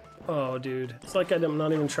 Oh, dude. It's like I'm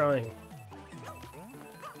not even trying.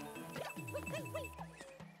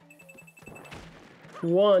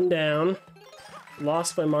 One down.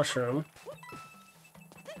 Lost my mushroom.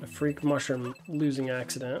 A freak mushroom losing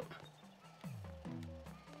accident.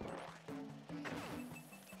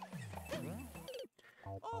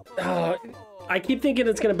 I keep thinking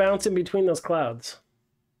it's going to bounce in between those clouds.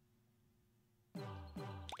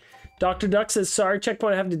 Dr. Duck says, sorry,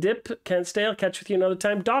 checkpoint, I have to dip. Can't stay, I'll catch with you another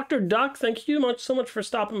time. Dr. Duck, thank you so much for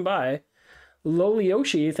stopping by.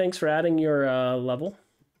 Lolioshi, thanks for adding your level.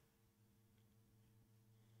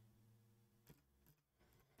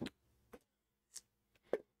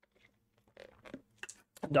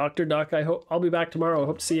 Dr. Duck, I'll be back tomorrow. I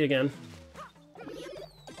hope to see you again.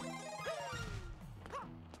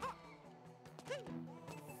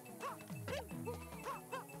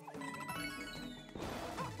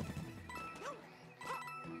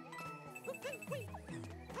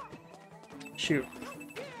 Shoot.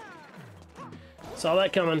 Saw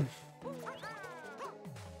that coming.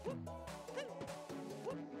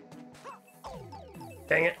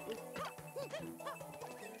 Dang it.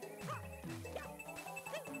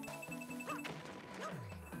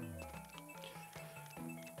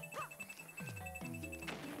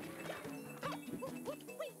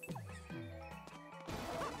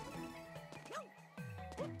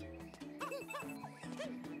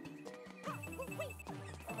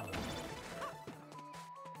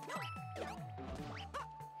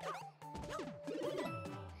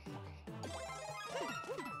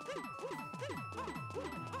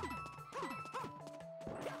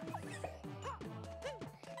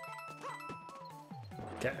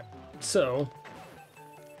 Okay, so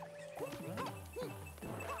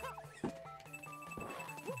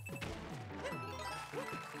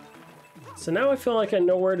now I feel like I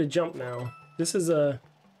know where to jump now. This is a...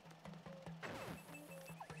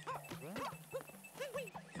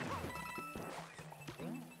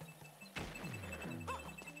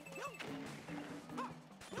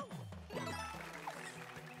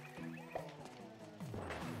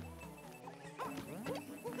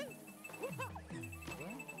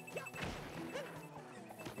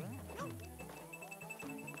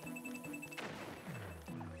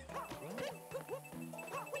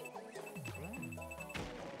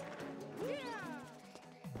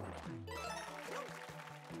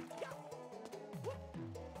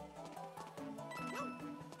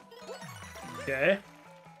 Okay.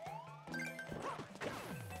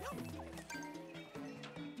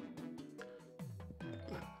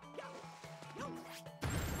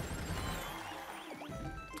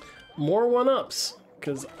 More one-ups,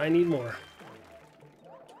 because I need more.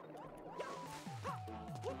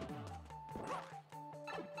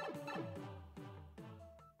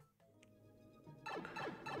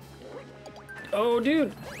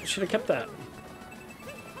 dude, should have kept that.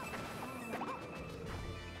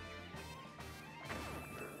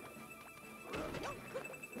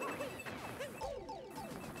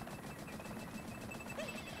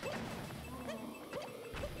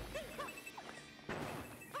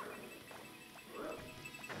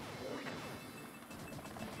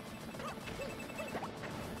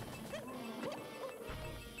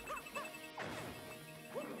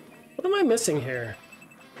 What am I missing here?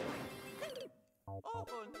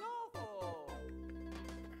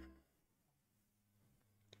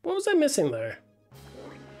 What was I missing there?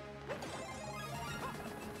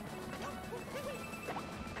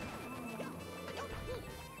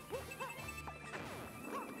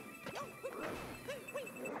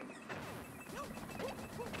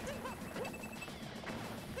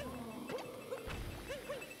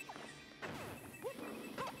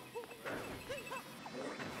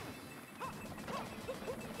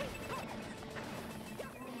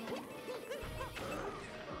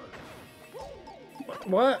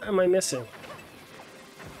 What am I missing?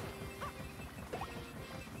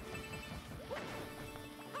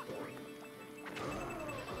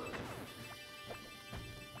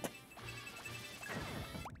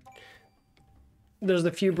 There's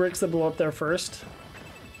the few bricks that blow up there first.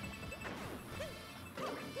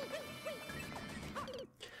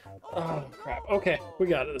 Oh, crap. Okay, we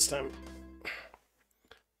got it this time.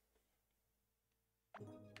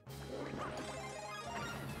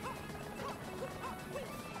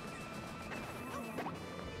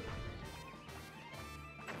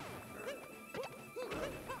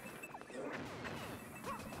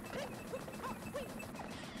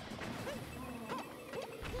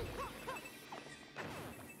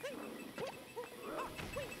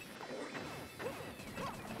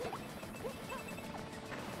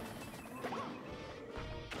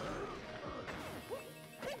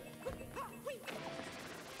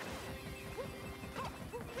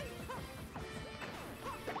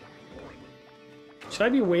 Should I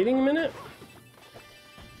be waiting a minute?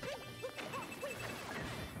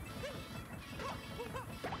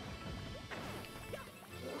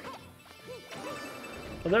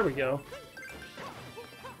 Oh, there we go.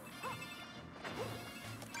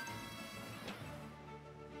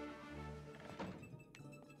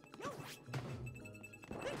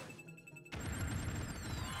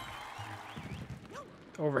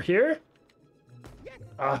 Over here?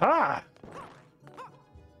 Aha!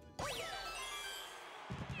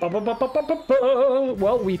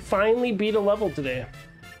 Well, we finally beat a level today.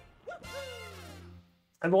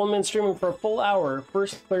 I've only been streaming for a full hour.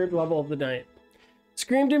 First cleared level of the night.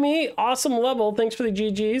 Scream to me. Awesome level. Thanks for the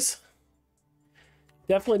GGs.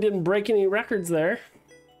 Definitely didn't break any records there.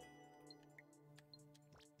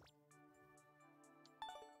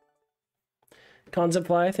 Concept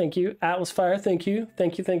Fly, thank you. Atlas Fire, thank you.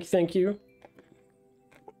 Thank you, thank you, thank you.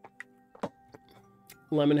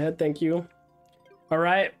 Lemonhead, thank you. All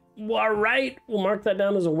right. We'll mark that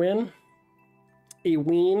down as a win. A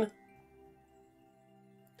win.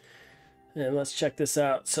 And let's check this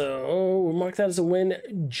out. So we'll mark that as a win.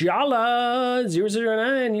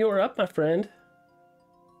 Jala009, you're up, my friend.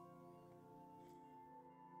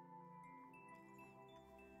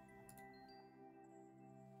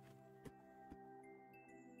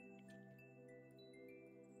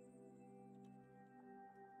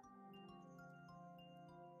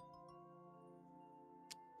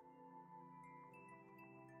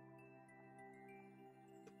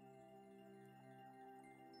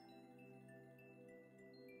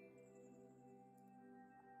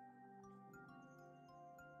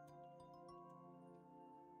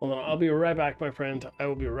 Hold on, I'll be right back, my friend. I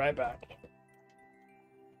will be right back.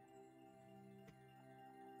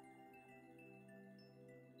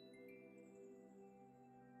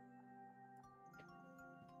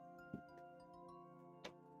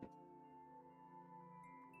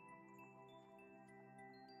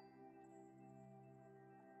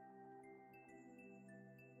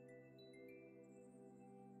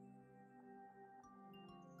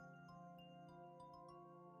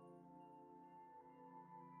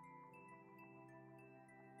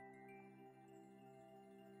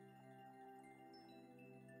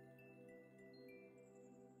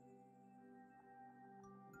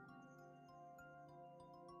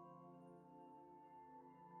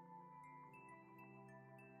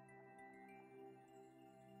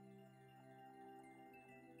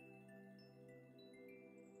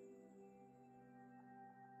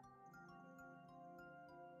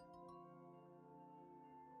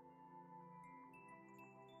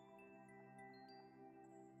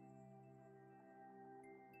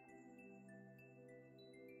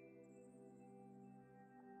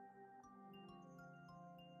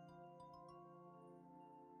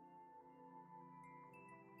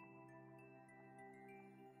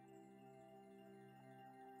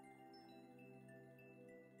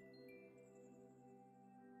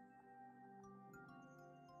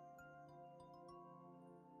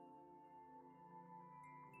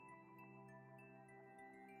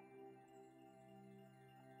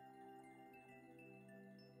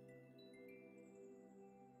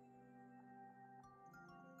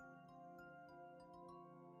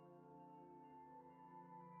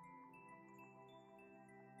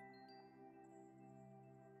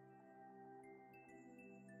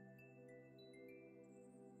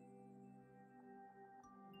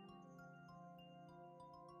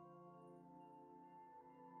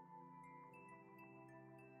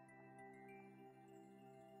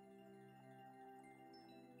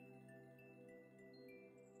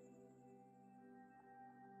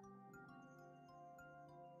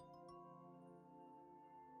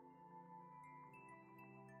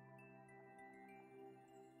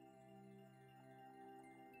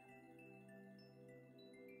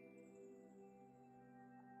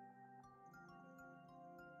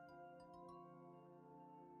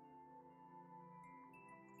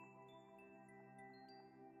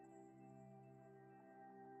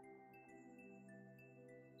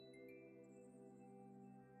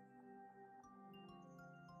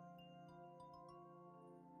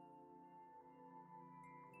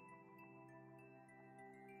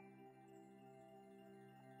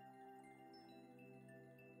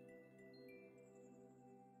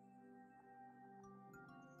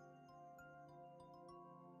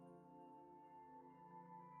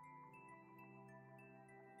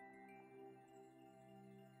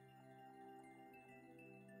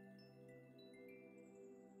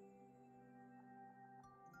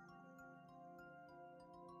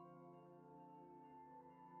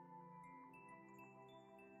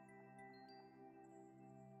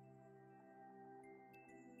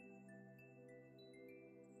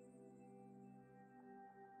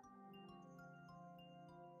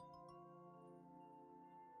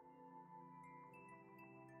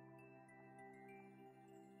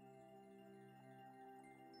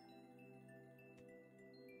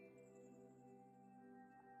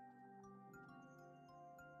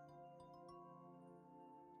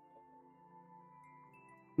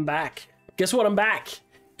 I'm back. Guess what? I'm back.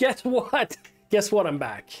 Guess what? Guess what? I'm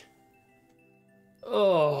back.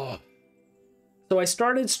 Oh. So I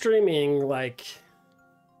started streaming like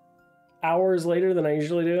hours later than I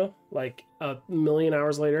usually do. Like a million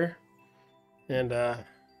hours later. And I'm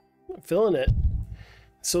feeling it.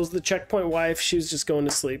 So's the checkpoint wife. She was just going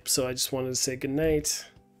to sleep. So I just wanted to say goodnight.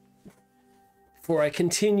 Before I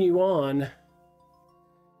continue on.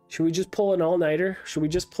 Should we just pull an all-nighter? Should we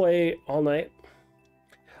just play all night?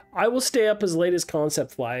 I will stay up as late as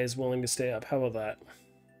Concept Fly is willing to stay up. How about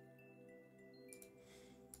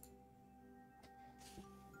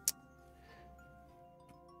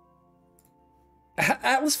that?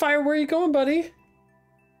 Atlas Fire, where are you going, buddy?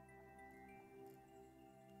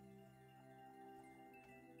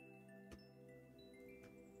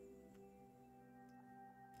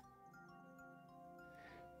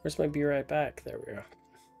 Where's my be right back? There we go.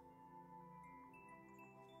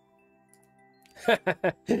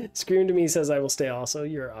 Scream to me says I will stay also.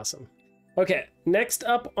 You're awesome. Okay, next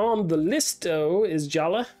up on the listo is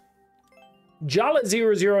Jala.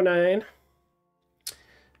 Jala009.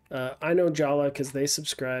 I know Jala because they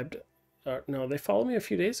subscribed. No, they followed me a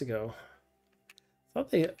few days ago. Thought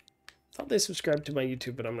they subscribed to my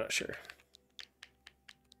YouTube, but I'm not sure.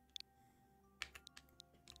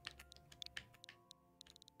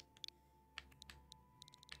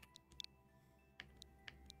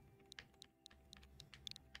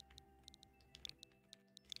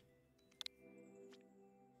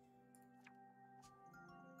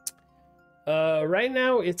 Right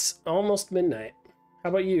now it's almost midnight. How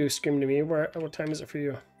about you, Scream to me? What time is it for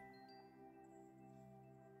you?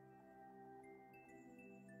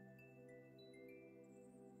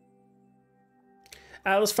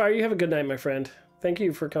 Atlas Fire, you have a good night, my friend. Thank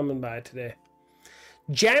you for coming by today.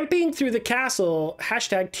 Jamping through the castle,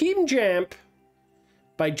 hashtag Team Jamp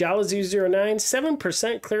by Jala009,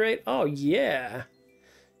 7% clear rate. Oh yeah.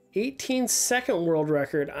 18-second world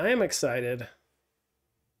record. I am excited.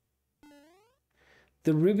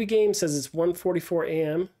 The Ruby game says it's 1:44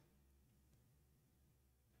 a.m.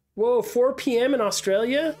 Whoa, 4 p.m. in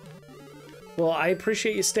Australia? Well, I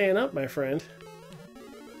appreciate you staying up, my friend.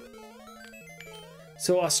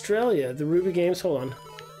 So Australia, the Ruby games, hold on.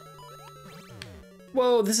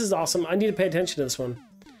 Whoa, this is awesome. I need to pay attention to this one.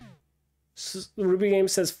 So the Ruby game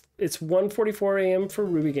says it's 1:44 a.m. for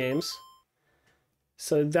Ruby games.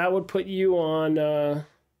 So that would put you on...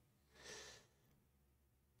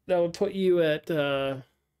 that would put you at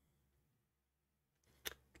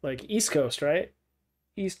like East Coast, right?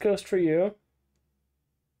 East Coast for you.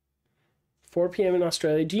 4 p.m. in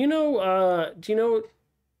Australia. Do you know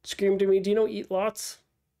Scream to me, do you know Eat Lots?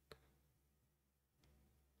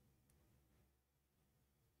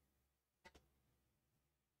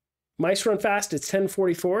 Mice Run Fast, it's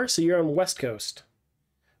 10:44, so you're on West Coast.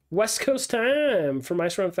 West Coast time for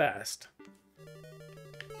Mice Run Fast.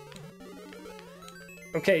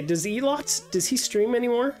 Okay, does Elots, does he stream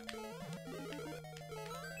anymore?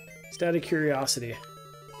 Just out of curiosity.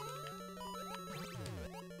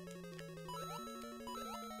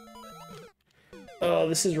 Oh,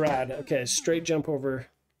 this is rad. Okay, straight jump over.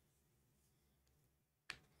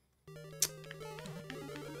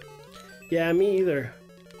 Yeah, me either.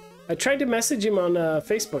 I tried to message him on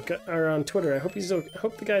Facebook or on Twitter. I hope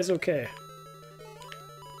hope the guy's okay.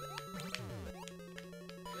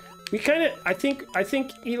 We kind of, I think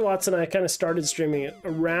Elots and I kind of started streaming it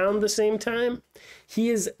around the same time.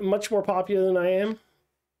 He is much more popular than I am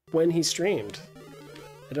when he streamed.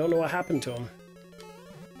 I don't know what happened to him.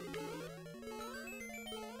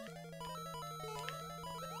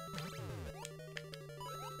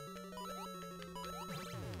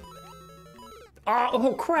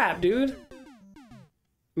 Oh crap, dude.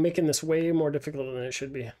 I'm making this way more difficult than it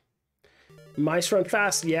should be. Mice Run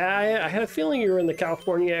Fast. Yeah, I had a feeling you were in the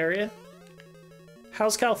California area.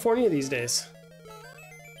 How's California these days?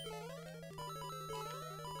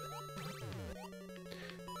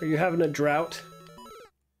 Are you having a drought?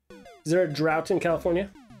 Is there a drought in California?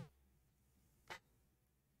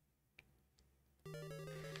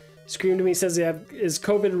 Scream to me says, is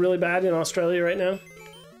COVID really bad in Australia right now?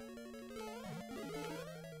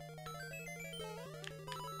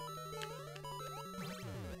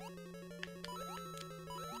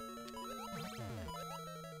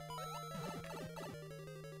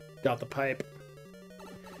 Got the pipe.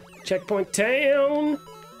 Checkpoint town!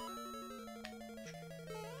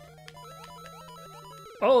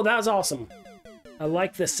 Oh, that was awesome. I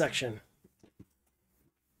like this section.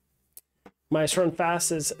 Mice Run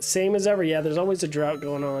Fast is same as ever. Yeah, there's always a drought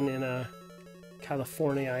going on in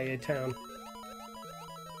California, IA town.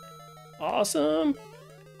 Awesome!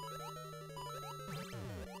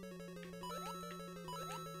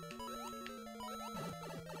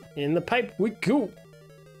 In the pipe we go.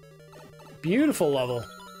 Beautiful level.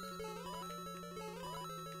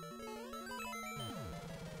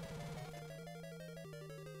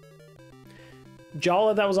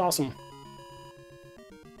 Jala, that was awesome.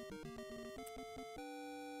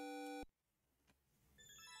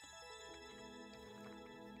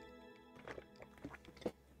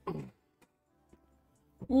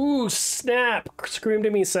 Ooh, snap! Scream to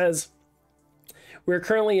Me says, we're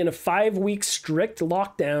currently in a 5-week strict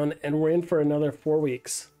lockdown and we're in for another 4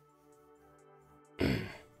 weeks.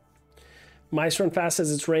 Mice Run Fast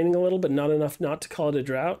says it's raining a little, but not enough not to call it a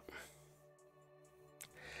drought.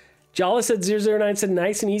 Jala said 009 said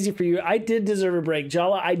nice and easy for you. I did deserve a break.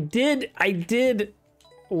 Jala, I did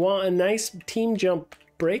want a nice team jump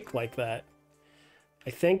break like that.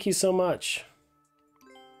 I thank you so much.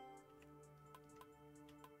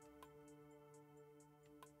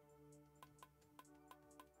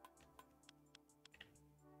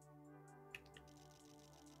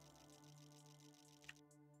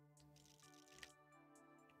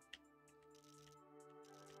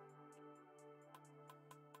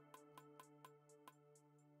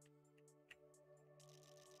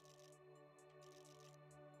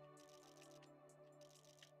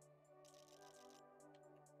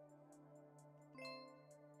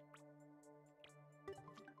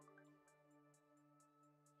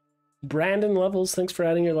 Brandon Levels, thanks for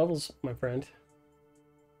adding your levels, my friend.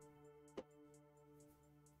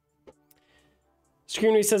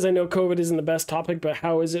 Screamery says, I know COVID isn't the best topic, but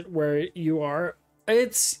how is it where you are?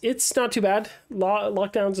 It's not too bad.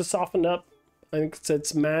 Lockdowns have softened up. I think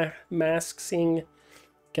it's masking.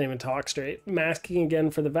 Can't even talk straight. Masking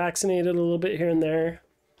again for the vaccinated a little bit here and there.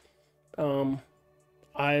 I'm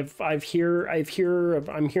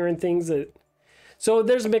hearing things that, so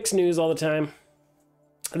there's mixed news all the time.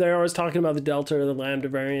 They're always talking about the Delta or the Lambda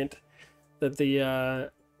variant, that the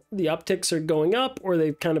upticks are going up, or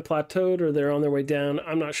they've kind of plateaued, or they're on their way down.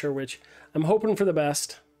 I'm not sure which. I'm hoping for the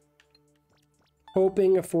best.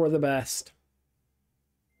 Hoping for the best.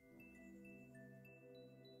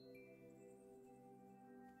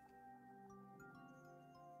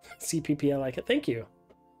 CPP, I like it. Thank you.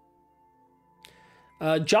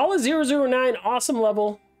 Jala009, awesome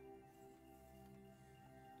level.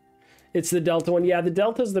 It's the Delta one. Yeah, the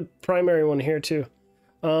Delta is the primary one here too.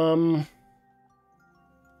 By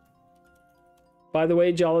the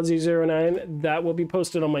way, Jala009, that will be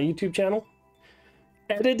posted on my YouTube channel.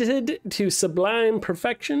 Edited to sublime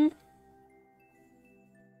perfection.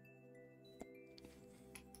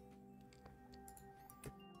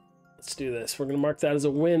 Let's do this. We're going to mark that as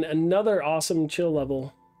a win. Another awesome chill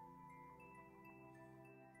level.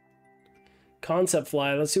 Concept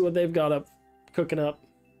Fly. Let's see what they've got up, cooking up.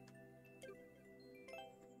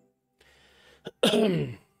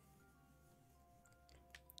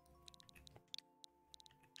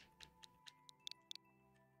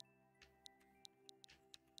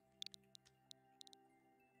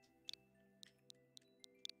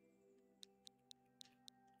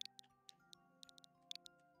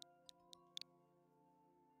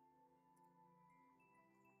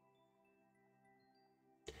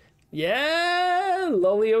 Yeah,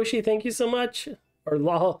 Lol Yoshi, thank you so much. Or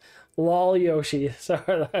lol Yoshi.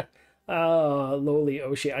 Sorry. Loli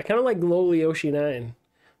Yoshi. I kind of like Loli Yoshi 9,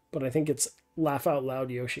 but I think it's Laugh Out Loud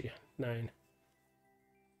Yoshi 9.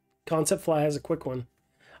 Concept Fly has a quick one.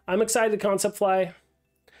 I'm excited, Concept Fly.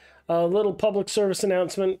 A little public service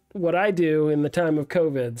announcement. What I do in the time of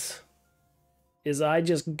COVIDs is I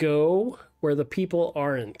just go where the people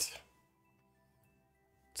aren't.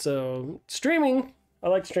 So, streaming. I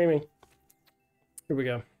like streaming. Here we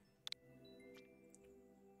go.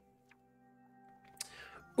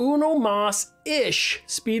 Uno Mas-ish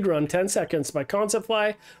speedrun 10 seconds by Concept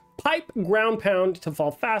Fly. Pipe ground pound to fall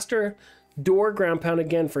faster. Door ground pound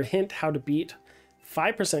again for hint how to beat.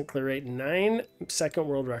 5% clear rate, 9-second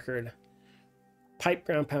world record. Pipe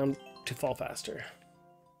ground pound to fall faster.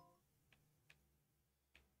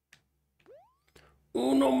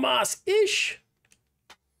 Uno Mas-ish.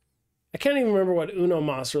 I can't even remember what Uno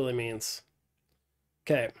Mas really means.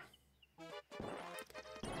 Okay.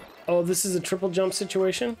 Oh, this is a triple jump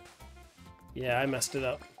situation? Yeah, I messed it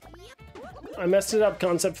up. I messed it up,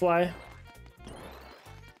 Concept Fly.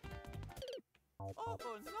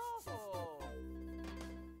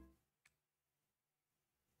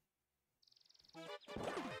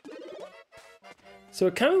 So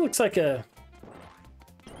it kind of looks like a...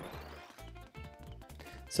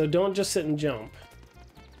 So don't just sit and jump.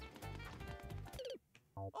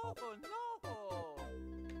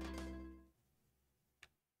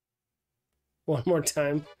 One more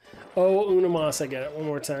time. Oh, Unamas, I get it. One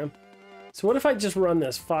more time. So what if I just run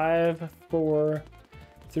this? 5, 4,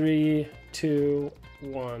 3, 2,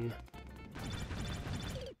 1.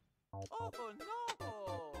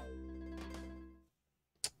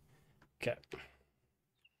 Okay.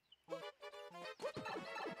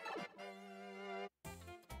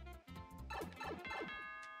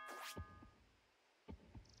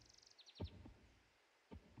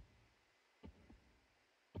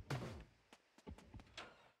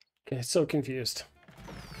 Okay, so confused.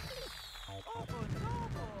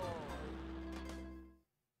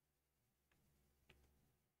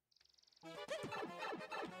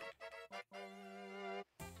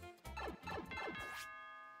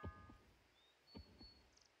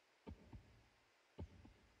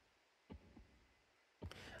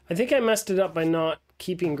 I think I messed it up by not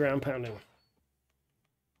keeping ground pounding.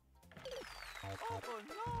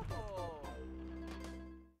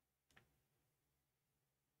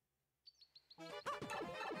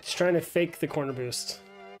 Just trying to fake the corner boost.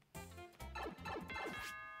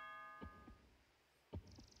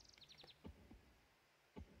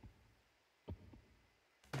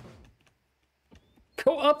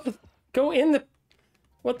 Go up, go in the...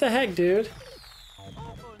 What the heck, dude?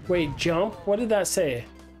 Wait, jump? What did that say?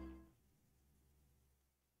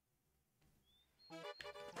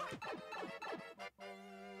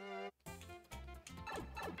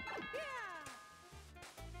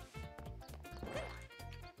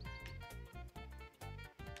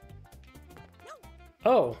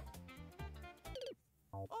 Oh.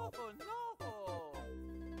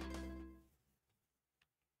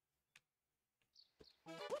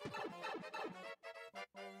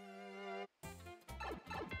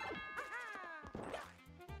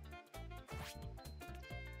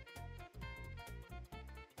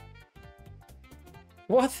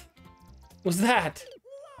 What was that?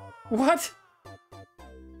 What?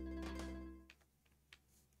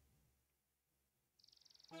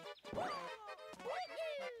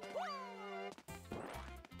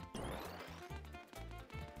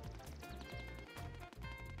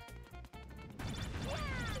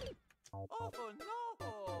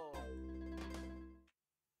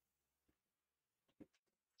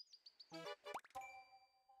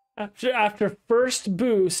 After first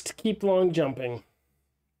boost, keep long jumping.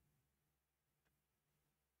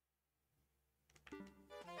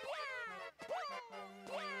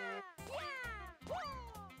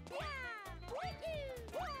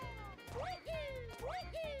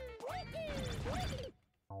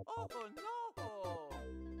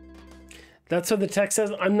 That's what the text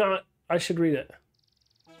says. I'm not. I should read it.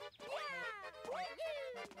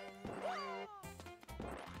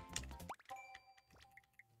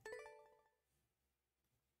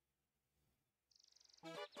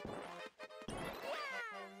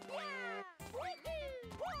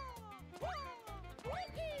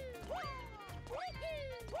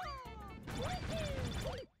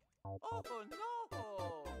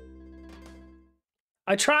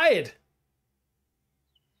 I tried.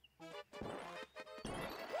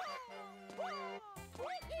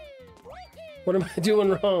 What am I doing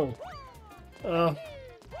wrong?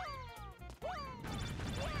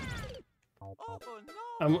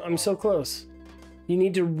 I'm so close. You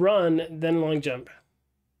need to run, then long jump.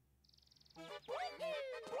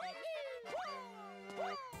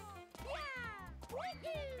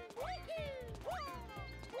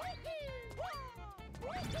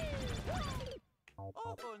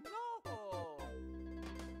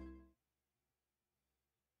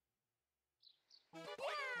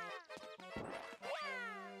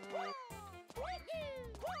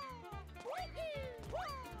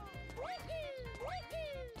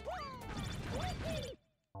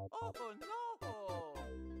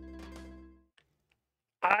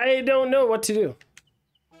 I don't know what to do.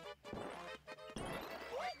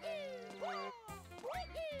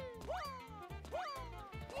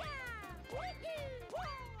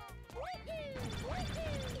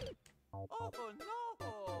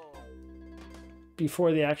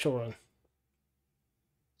 Before the actual run.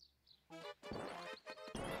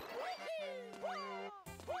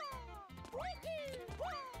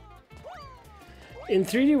 In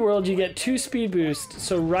 3D World, you get 2 speed boosts,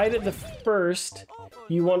 so right at the first,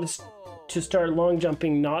 you want to start long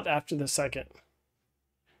jumping, not after the second.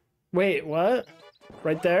 Wait, what?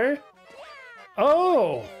 Right there?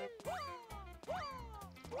 Oh!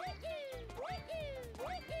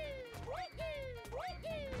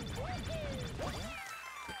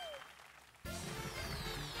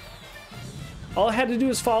 All I had to do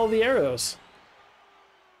was follow the arrows.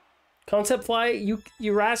 Concept Fly,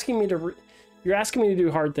 you're asking me to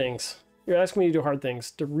do hard things. You're asking me to do hard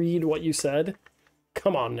things. To read what you said.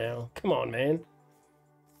 Come on now. Come on, man.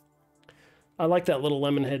 I like that little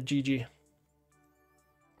lemon head, GG.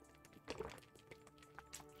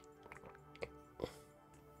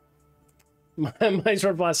 My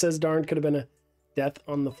short blast says, darn, could have been a death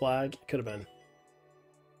on the flag. Could have been.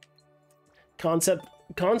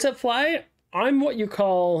 Concept fly, I'm what you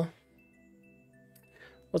call...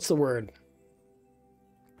 What's the word?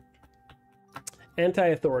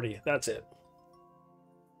 Anti-authority, that's it.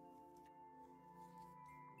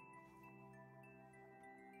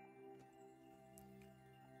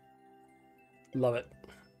 Love it.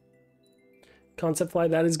 Concept fly,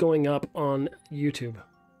 that is going up on YouTube.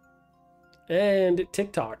 And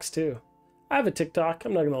TikToks too. I have a TikTok,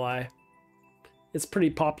 I'm not gonna lie. It's pretty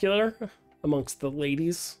popular amongst the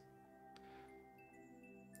ladies.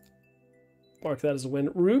 Mark that as a win.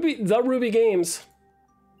 The Ruby Games.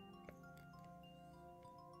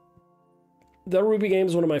 The Ruby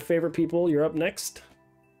Games, one of my favorite people. You're up next.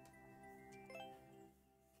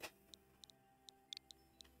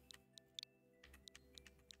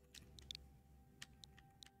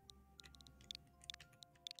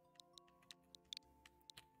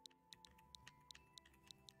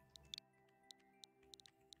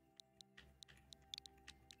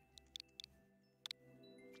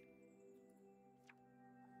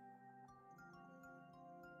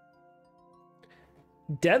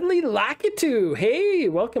 Deadly Lakitu! Hey,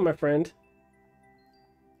 welcome, my friend.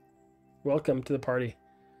 Welcome to the party.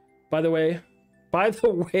 By the way,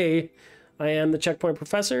 I am the Checkpoint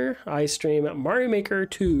Professor. I stream Mario Maker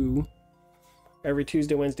 2 every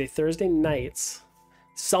Tuesday, Wednesday, Thursday nights.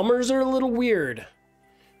 Summers are a little weird.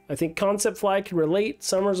 I think Concept Fly can relate.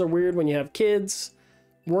 Summers are weird when you have kids,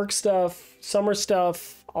 work stuff, summer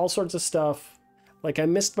stuff, all sorts of stuff. Like, I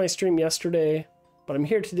missed my stream yesterday, but I'm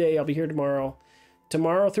here today. I'll be here tomorrow.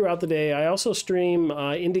 Tomorrow throughout the day, I also stream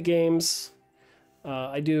indie games.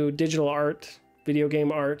 I do digital art, video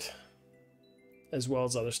game art, as well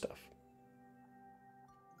as other stuff.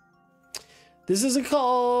 This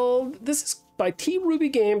is by T Ruby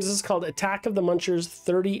Games. This is called Attack of the Munchers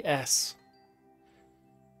 30S.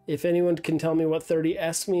 If anyone can tell me what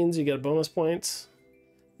 30S means, you get bonus points.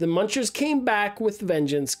 The Munchers came back with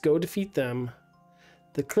vengeance. Go defeat them.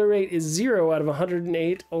 The clear rate is 0 out of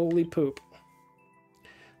 108. Holy poop.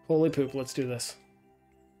 Holy poop, let's do this.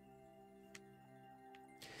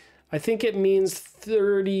 I think it means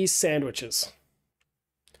 30 sandwiches.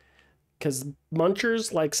 Because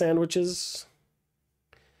munchers like sandwiches.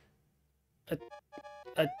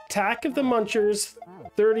 Attack of the Munchers,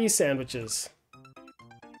 30 sandwiches.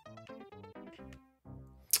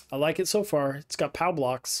 I like it so far. It's got POW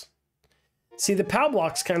blocks. See, the POW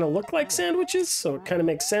blocks kind of look like sandwiches, so it kind of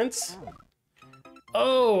makes sense.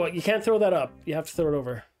 Oh, you can't throw that up. You have to throw it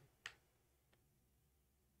over.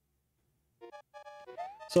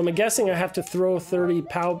 So I'm guessing I have to throw 30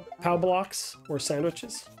 POW blocks or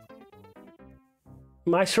sandwiches.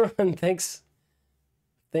 My Sherman, thanks.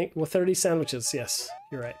 Well, 30 sandwiches. Yes,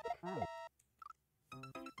 you're right.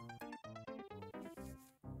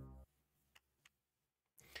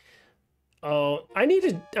 Oh, I need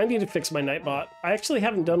to fix my Nightbot. I actually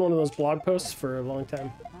haven't done one of those blog posts for a long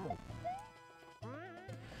time.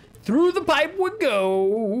 Through the pipe would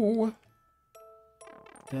go.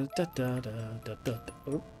 Da, da, da, da, da, da.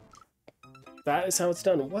 Oh. That is how it's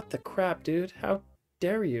done. What the crap, dude? How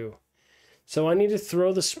dare you? So I need to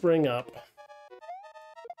throw the spring up.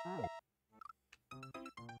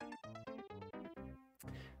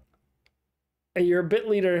 And you're a bit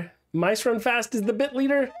leader. Mice Run Fast is the bit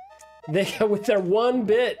leader. They with their 1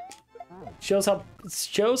 bit shows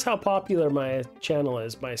how popular my channel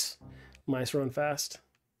is. Mice Run Fast.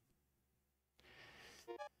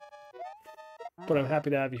 But I'm happy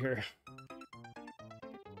to have you here.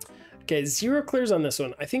 Okay, 0 clears on this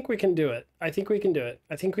one. I think we can do it. I think we can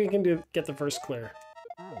get the first clear.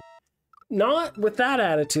 Not with that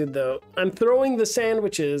attitude, though. I'm throwing the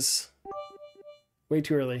sandwiches way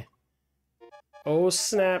too early. Oh,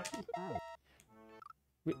 snap.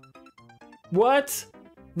 What?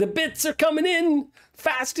 The bits are coming in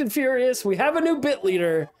fast and furious. We have a new bit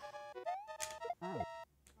leader.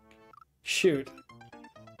 Shoot.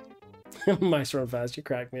 Mice Run Fast, you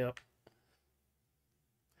crack me up.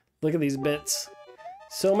 Look at these bits.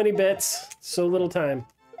 So many bits, so little time.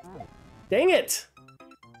 Dang it!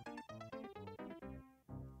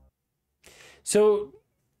 So,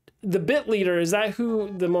 the bit leader, is that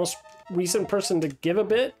who the most recent person to give a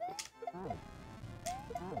bit?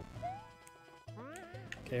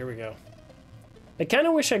 Okay, here we go. I kind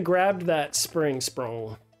of wish I grabbed that spring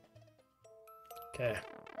sprung. Okay.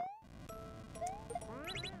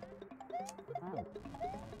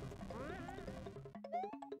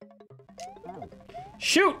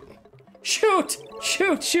 Shoot! Shoot!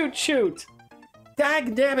 Shoot, shoot, shoot!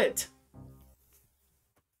 Dag damn it!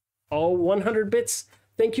 Oh, 100 bits.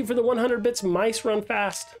 Thank you for the 100 bits. Mice run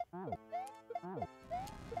fast.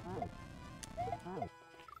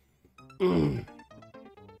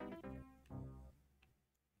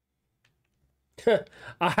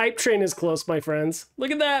 A hype train is close, my friends.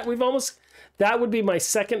 Look at that. We've almost... That would be my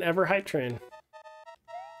second ever hype train.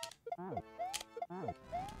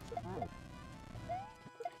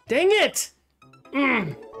 Dang it!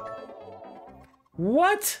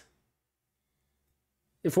 What?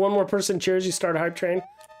 If one more person cheers, you start a hype train?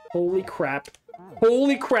 Holy crap.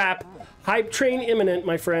 Holy crap. Hype train imminent,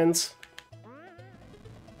 my friends.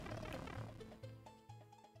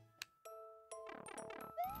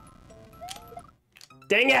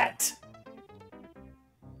 Dang it!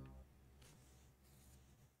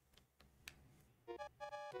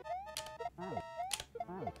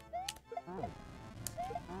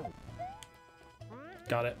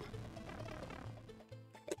 Got it.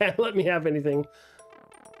 Can't let me have anything.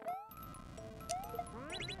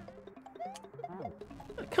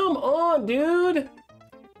 Come on, dude!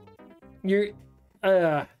 You're...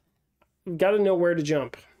 gotta know where to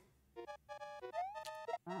jump.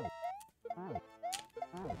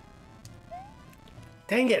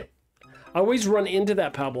 Dang it! I always run into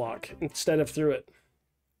that POW block instead of through it.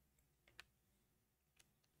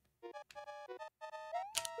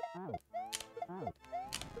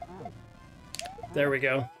 There we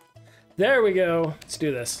go. There we go. Let's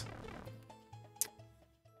do this.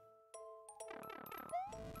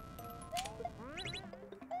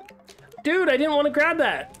 Dude, I didn't want to grab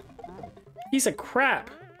that. Piece of crap.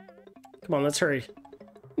 Come on, let's hurry.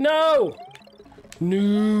 No!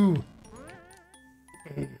 No!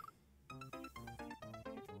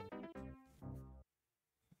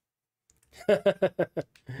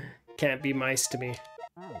 Can't be mice to me.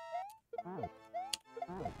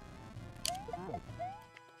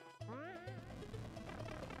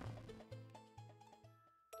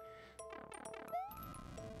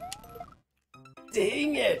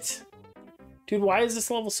 Dang it! Dude, why is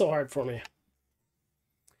this level so hard for me?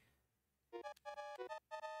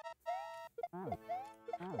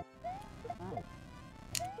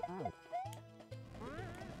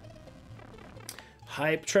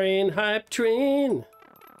 Hype train, hype train!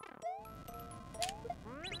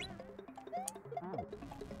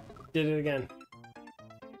 Did it again.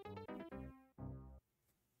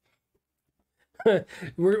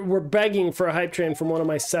 We're begging for a hype train from one of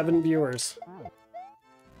my 7 viewers.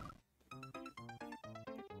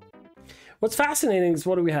 What's fascinating is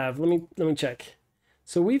what do we have? Let me check.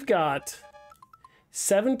 So we've got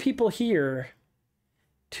 7 people here.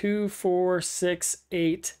 2, 4, 6,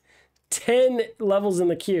 8, 10 levels in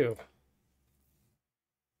the queue.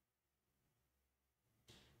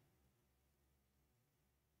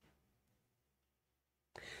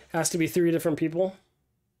 Has to be 3 different people.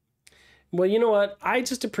 Well, you know what? I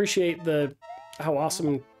just appreciate how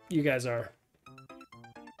awesome you guys are.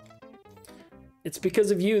 It's because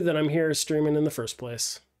of you that I'm here streaming in the first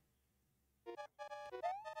place.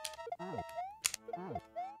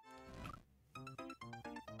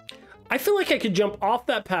 I feel like I could jump off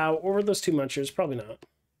that POW over those 2 munchers. Probably not.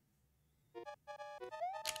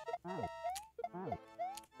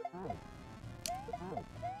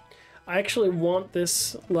 I actually want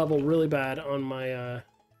this level really bad on my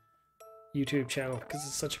YouTube channel because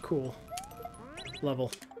it's such a cool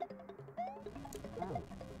level.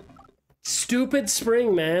 Stupid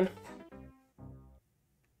spring, man.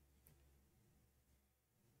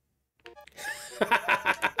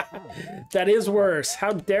 That is worse.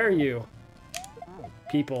 How dare you,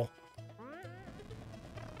 people.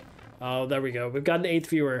 Oh, there we go. We've got an 8th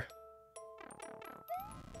viewer.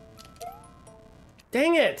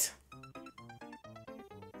 Dang it!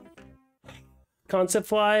 Concept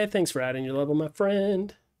Fly, thanks for adding your level, my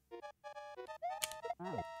friend.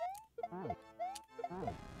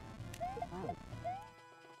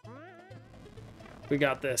 We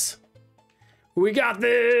got this. We got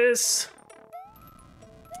this!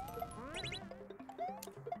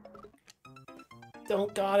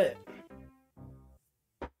 Don't got it.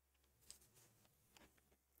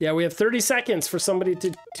 Yeah, we have 30 seconds for somebody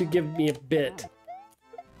to give me a bit.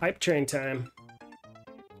 Hype train time.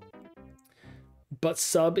 But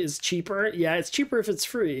sub is cheaper? Yeah, it's cheaper if it's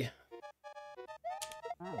free.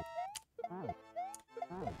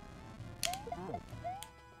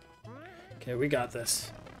 Okay, we got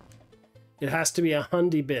this. It has to be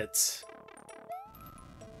 100 bits.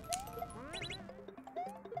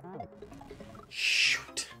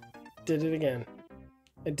 Shoot. Did it again.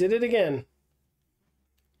 I did it again.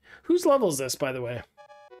 Whose level is this, by the way?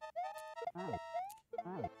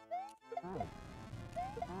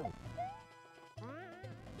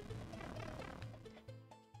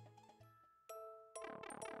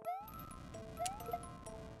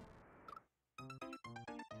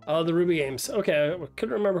 Oh, the Ruby Games. Okay, I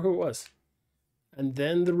couldn't remember who it was. And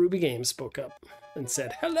then the Ruby Games spoke up and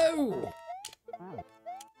said, hello!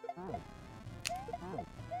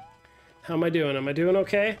 How am I doing? Am I doing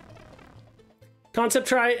okay? Concept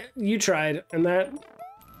try, you tried, and that,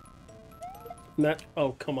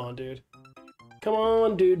 oh, come on, dude. Come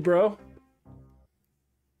on, dude, bro.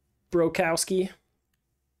 Brokowski.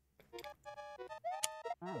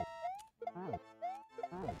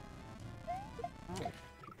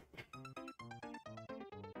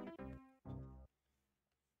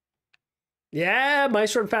 Yeah,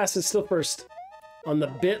 Maestro Fast is still first on the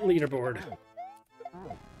bit leaderboard.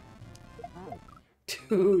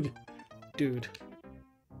 Dude. Dude.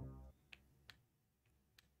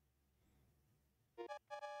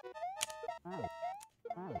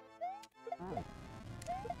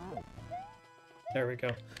 There we go.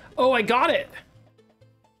 Oh, I got it!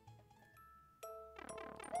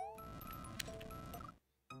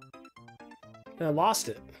 And I lost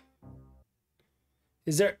it.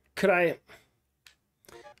 Is there... Could I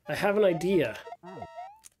have an idea.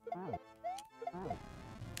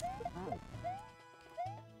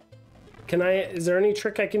 Can I... Is there any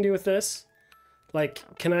trick I can do with this? Like,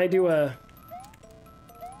 can I do a...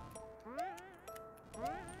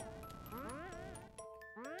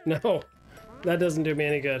 No. That doesn't do me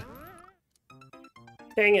any good.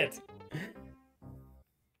 Dang it.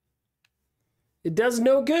 It does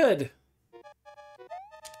no good.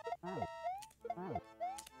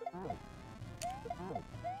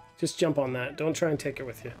 Just jump on that. Don't try and take it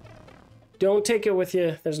with you. Don't take it with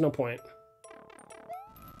you. There's no point.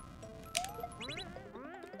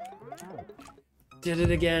 Did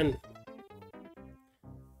it again.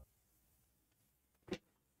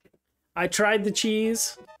 I tried the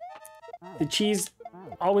cheese. The cheese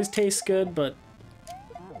always tastes good, but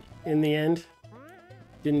in the end,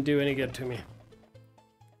 didn't do any good to me.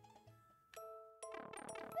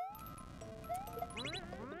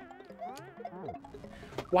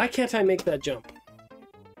 Why can't I make that jump?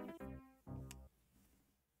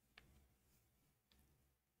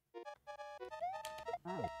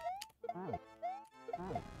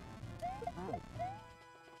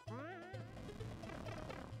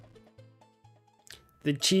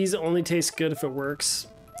 The cheese only tastes good if it works.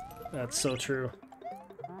 That's so true.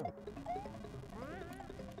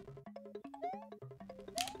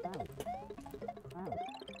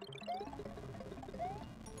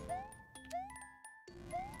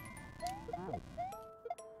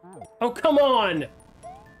 Oh, come on!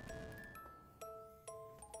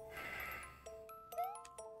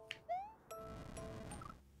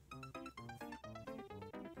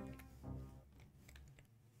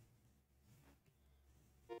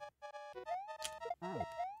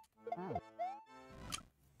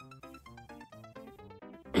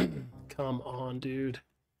 Come on, dude.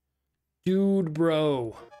 Dude,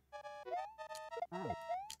 bro.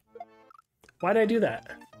 Why'd I do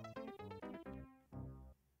that?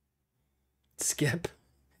 Skip.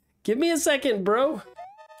 Give me a second, bro.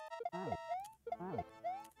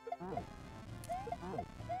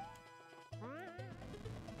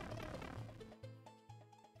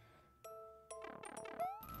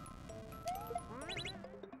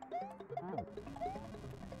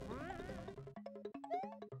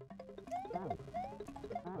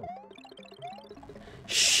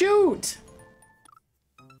 Shoot!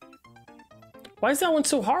 Why is that one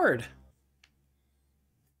so hard?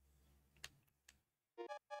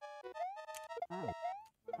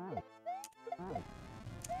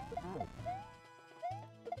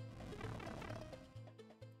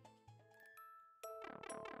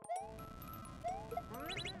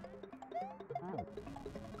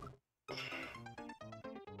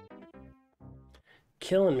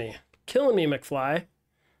 Killing me. Killing me, McFly.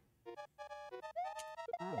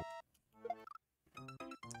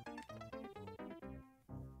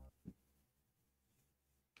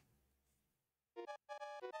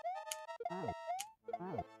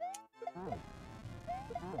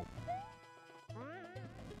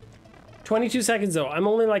 "22 seconds though. I'm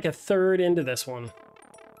only like a third into this one.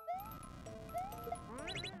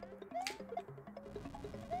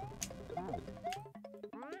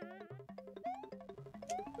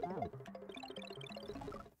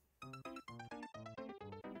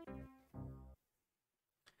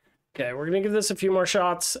 Okay, we're gonna give this a few more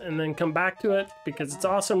shots and then come back to it because it's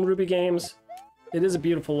awesome. Ruby Games. It is a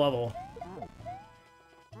beautiful level.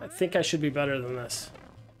 I think I should be better than this.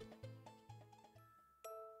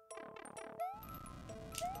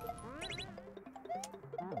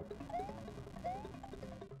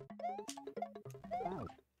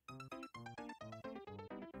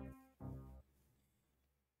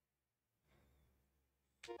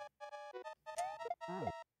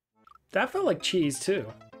 That felt like cheese too.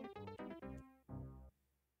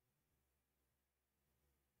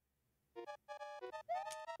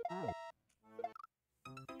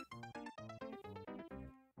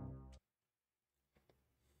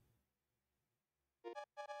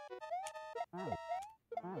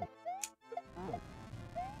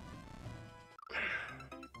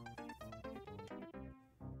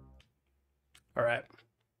 All right.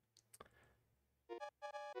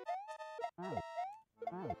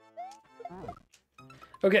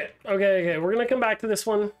 Okay. We're gonna come back to this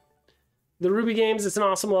one. The Ruby games, it's an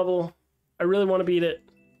awesome level. I really want to beat it.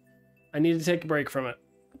 I need to take a break from it.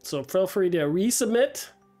 So feel free to resubmit.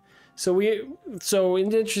 So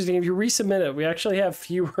interesting, if you resubmit it, we actually have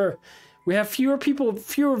fewer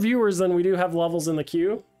viewers than we do have levels in the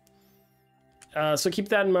queue. So keep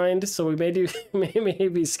that in mind. So we may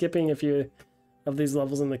be skipping a few of these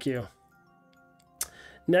levels in the queue.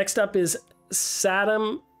 Next up is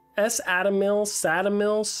Sadamil.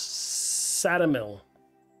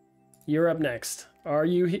 You're up next. Are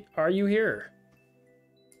you here?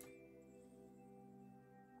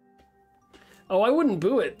 Oh, I wouldn't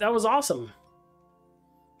boo it. That was awesome.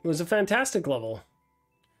 It was a fantastic level.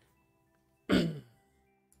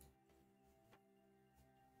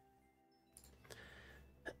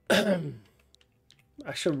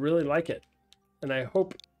 I should really like it, and I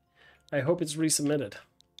hope it's resubmitted.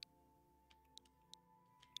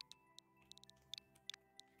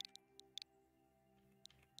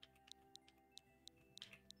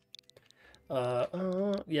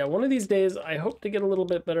 Yeah, one of these days I hope to get a little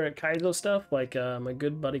bit better at Kaizo stuff, like my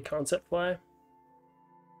good buddy Concept Fly.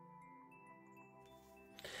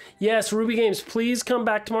 Yes, Ruby Games, please come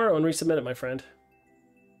back tomorrow and resubmit it, my friend.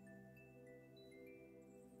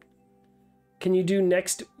 Can you do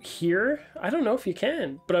next here? I don't know if you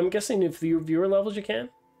can, but I'm guessing if the viewer levels you can.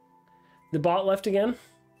 The bot left again?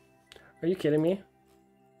 Are you kidding me?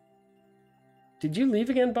 Did you leave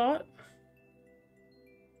again, bot?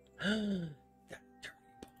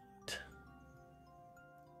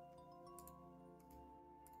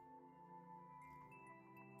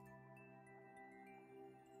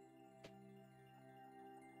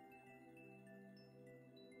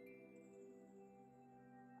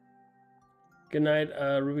 Good night,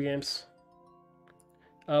 Ruby Games.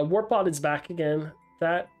 Warpbot is back again.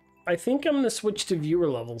 I think I'm gonna switch to viewer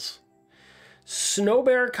levels.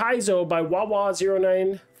 Snowbear Kaizo by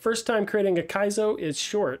Wawa09. First time creating a Kaizo is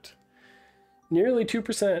short. Nearly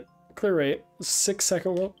 2% clear rate.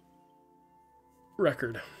 6-second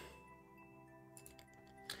record.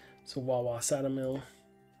 So Wawa Sadamil.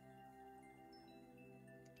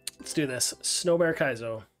 Let's do this. Snowbear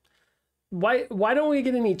Kaizo. Why don't we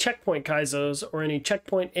get any checkpoint Kaizos or any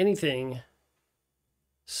checkpoint anything?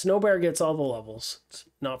 Snowbear gets all the levels. It's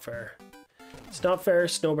not fair. It's not fair,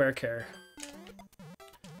 Snowbear care.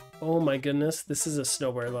 Oh my goodness, this is a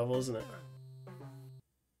Snowbear level, isn't it?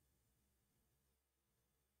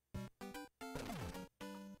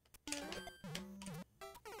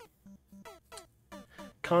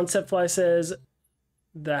 Concept Fly says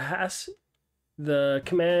the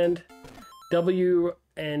command W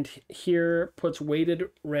and here puts weighted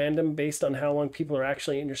random based on how long people are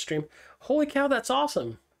actually in your stream. Holy cow, that's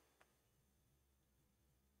awesome.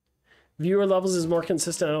 Viewer levels is more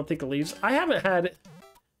consistent. I don't think it leaves. I haven't had...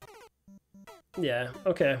 Yeah,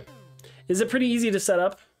 okay. Is it pretty easy to set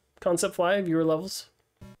up Concept Fly, viewer levels?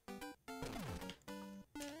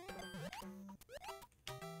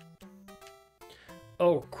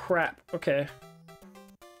 Oh, crap. Okay.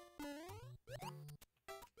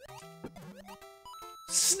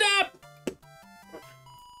 Snap!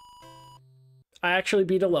 I actually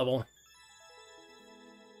beat a level.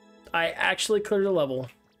 I actually cleared a level.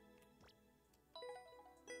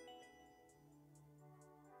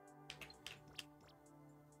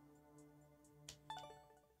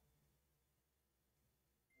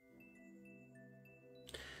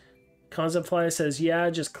 Concept Fly says, yeah,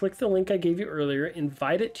 just click the link I gave you earlier,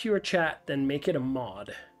 invite it to your chat, then make it a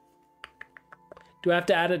mod. Do I have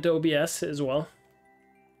to add it to OBS as well?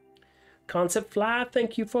 Concept Fly,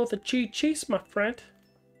 thank you for the cheese, my friend.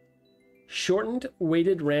 Shortened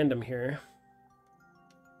weighted random here.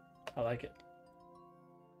 I like it.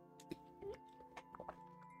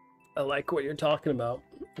 I like what you're talking about.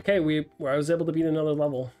 Okay, I was able to beat another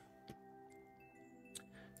level.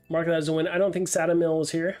 Mark that as a win. I don't think Sadamil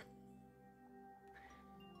is here.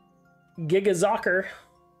 Gigazocker,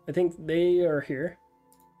 I think they are here.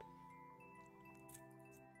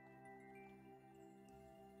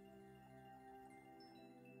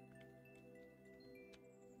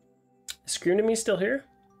 Scream to Me still here?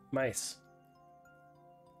 Nice.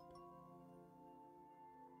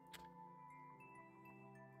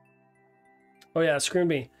 Oh yeah, screen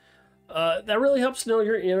me. That really helps to know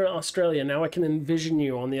you're in Australia. Now I can envision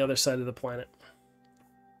you on the other side of the planet.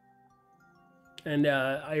 And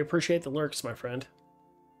I appreciate the lurks, my friend.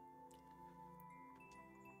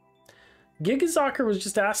 Gigazocker was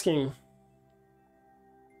just asking.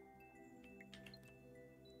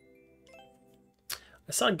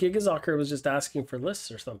 I saw Gigazocker was just asking for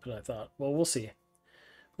lists or something, I thought. Well, we'll see.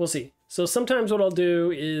 We'll see. So sometimes what I'll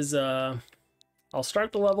do is I'll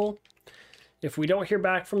start the level. If we don't hear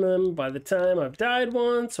back from them by the time I've died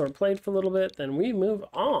once or played for a little bit, then we move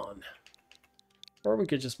on. Or we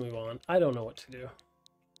could just move on. I don't know what to do.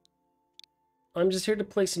 I'm just here to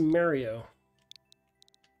play some Mario.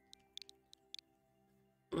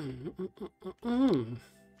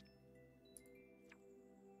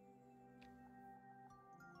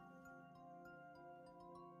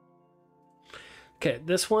 Okay,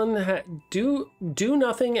 this one, do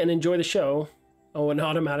nothing and enjoy the show. Oh, an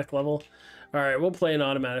automatic level. All right, we'll play an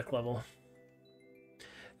automatic level.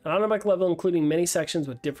 An automatic level including many sections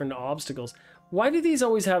with different obstacles. Why do these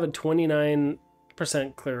always have a 29%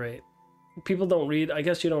 clear rate? People don't read. I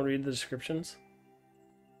guess you don't read the descriptions.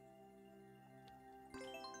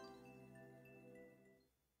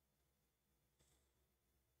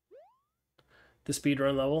 The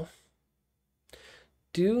speedrun level.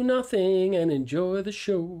 Do nothing and enjoy the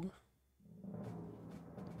show.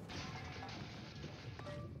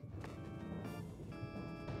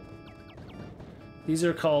 These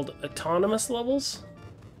are called autonomous levels.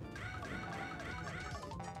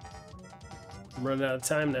 I'm running out of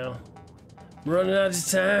time now. I'm running out of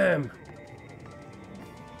time.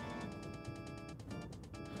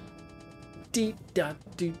 Dee da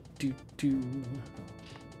do do do.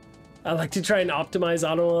 I like to try and optimize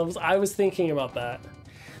auto levels. I was thinking about that.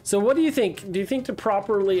 So what do you think? Do you think to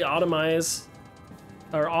properly optimize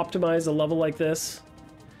a level like this,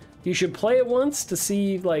 you should play it once to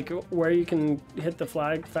see like where you can hit the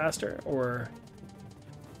flag faster, or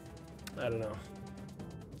I don't know.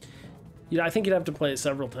 I think you'd have to play it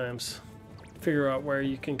several times. Figure out where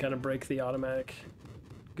you can kind of break the automatic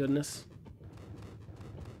goodness.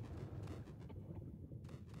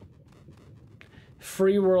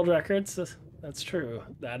 Free world records. That's true.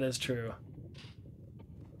 That is true.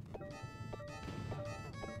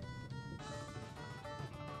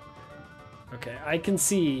 Okay, I can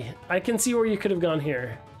see where you could have gone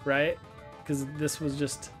here, right? Because this was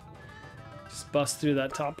just bust through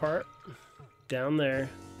that top part. Down there.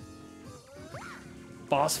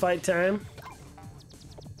 Boss fight time.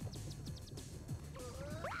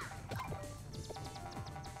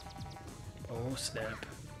 Oh, snap.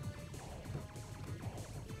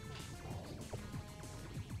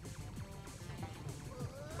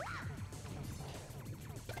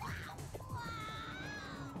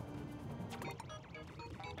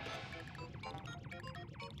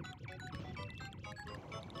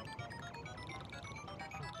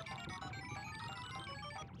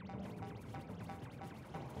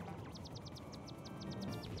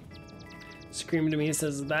 Screaming to me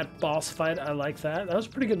says that boss fight, I like that. That was a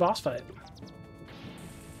pretty good boss fight.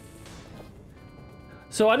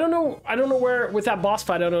 So I don't know where with that boss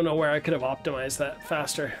fight, I don't know where I could have optimized that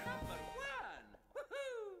faster.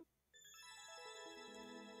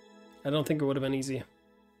 I don't think it would have been easy.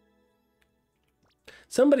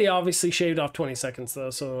 Somebody obviously shaved off 20 seconds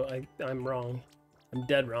though, so I'm wrong. I'm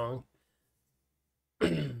dead wrong.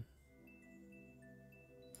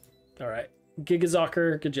 Alright.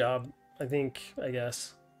 Gigazocker, good job. I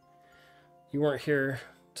guess. You weren't here,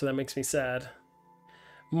 so that makes me sad.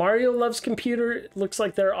 Mario Loves Computer, it looks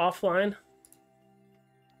like they're offline.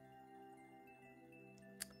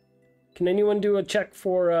 Can anyone do a check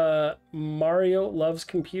for Mario Loves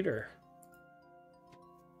Computer?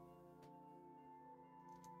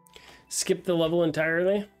 Skip the level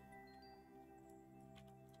entirely?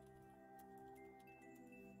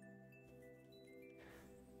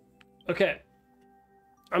 Okay.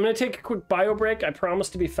 I'm gonna take a quick bio break. I promise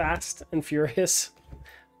to be fast and furious,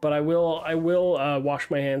 but I will wash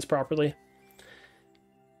my hands properly.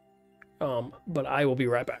 But I will be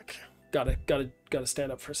right back. Gotta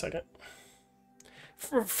stand up for a second.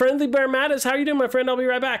 Friendly Bear Mattis, how you doing, my friend? I'll be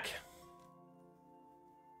right back.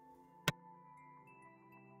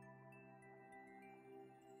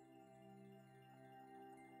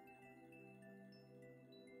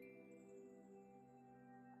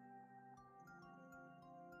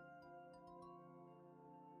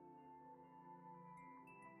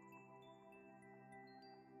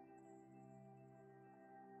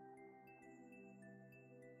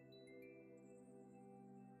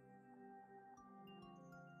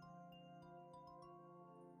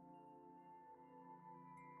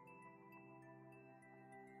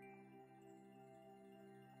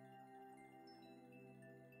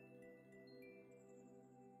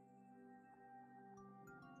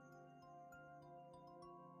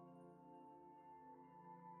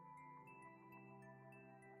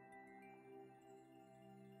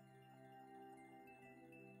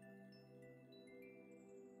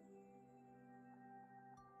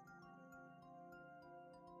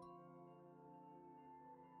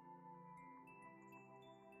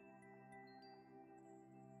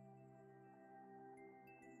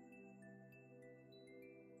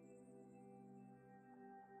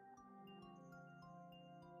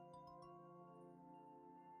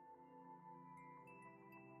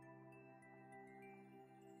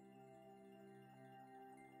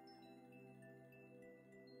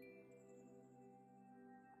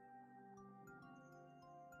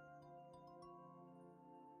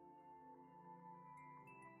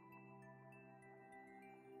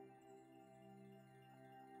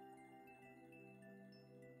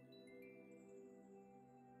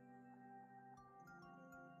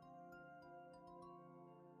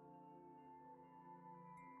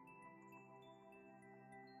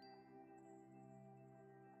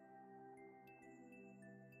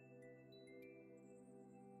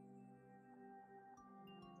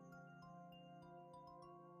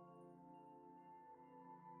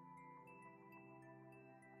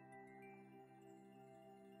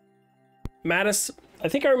 Mattis, I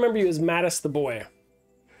think I remember you as Mattis the boy.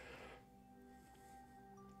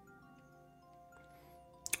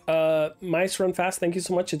 Mice Run Fast, thank you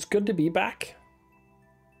so much. It's good to be back.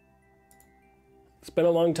 It's been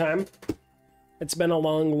a long time. It's been a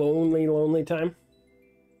long, lonely time.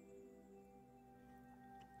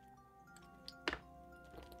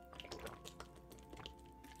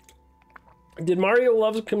 Did Mario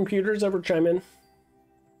Loves Computers ever chime in?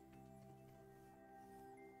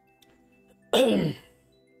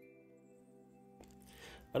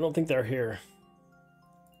 I don't think they're here.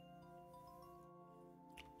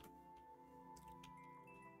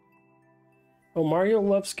 Oh, Mario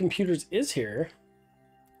Loves Computers is here.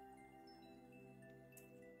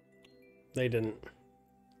 They didn't.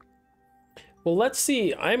 Well, let's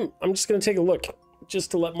see. I'm just gonna take a look just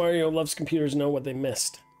to let Mario Loves Computers know what they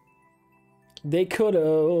missed. They could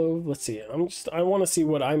have. Let's see. I want to see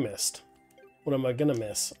what I missed. What am I gonna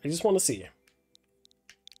miss? I just want to see.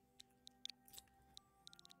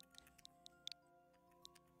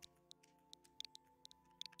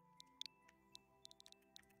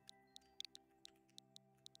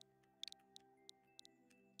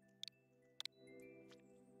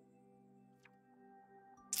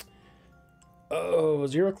 Oh,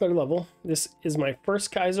 0 clear level. This is my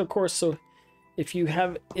first Kaizo course, so if you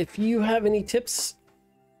have any tips,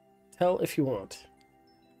 tell if you want.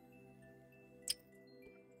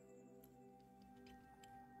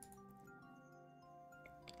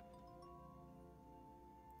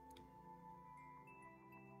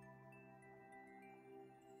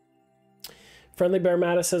 Friendly Bear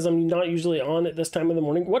Matta says I'm not usually on at this time of the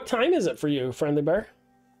morning. What time is it for you, Friendly Bear?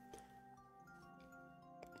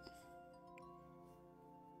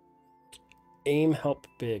 Aim help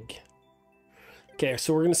big. Okay,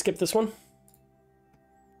 so we're gonna skip this one.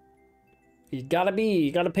 You gotta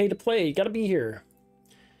pay to play, you gotta be here.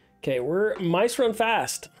 Okay, we're Mice Run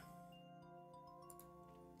Fast.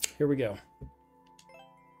 Here we go.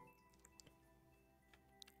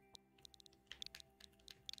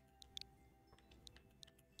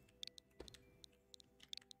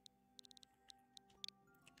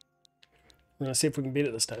 We're gonna see if we can beat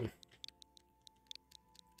it this time.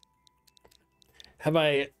 Have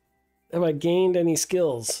I gained any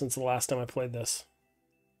skills since the last time I played this?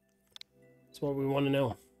 That's what we want to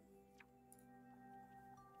know.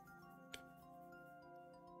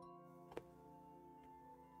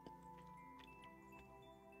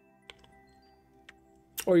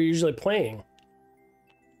 Or you're usually playing.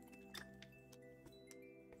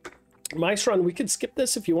 Mice Run, we could skip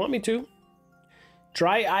this if you want me to.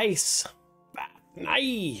 Dry ice.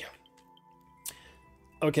 Nice.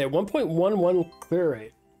 Okay, 1.11 clear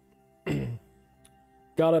rate.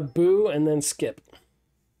 Gotta boo and then skip.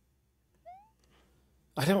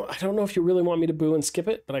 I don't know if you really want me to boo and skip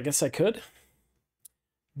it, but I guess I could.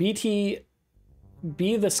 BT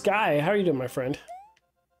Be the Sky, how are you doing, my friend?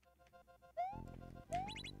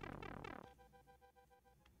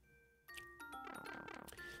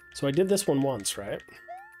 So I did this one once, right?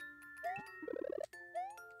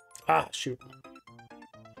 Ah, shoot.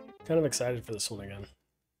 Kind of excited for this one again.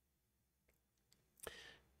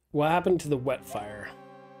 What happened to the wet fire?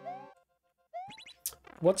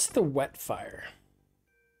 What's the wet fire?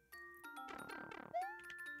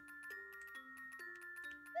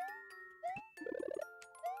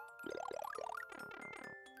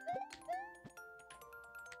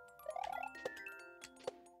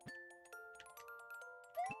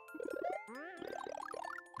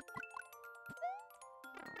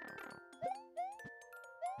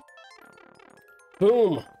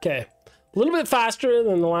 Boom. Okay. A little bit faster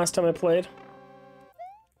than the last time I played.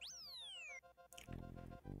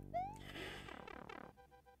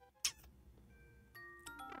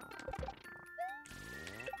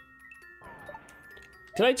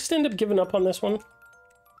 Did I just end up giving up on this one?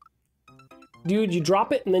 Dude, you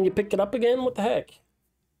drop it and then you pick it up again? What the heck?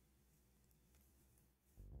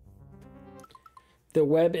 The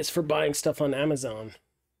web is for buying stuff on Amazon.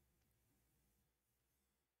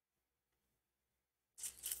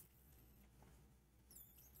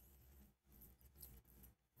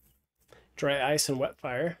 Dry ice and wet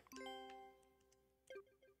fire.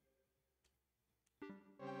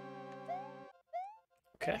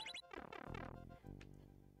 Okay.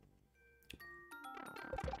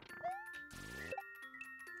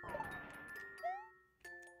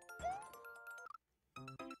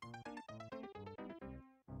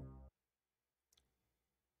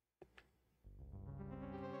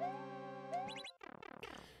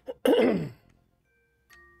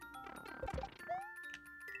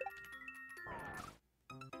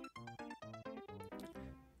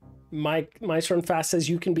 Mike Mice Run Fast says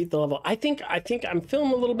you can beat the level. I think I'm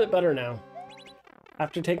feeling a little bit better now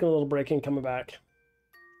after taking a little break and coming back.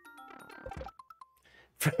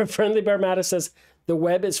 Friendly Bear Matta says the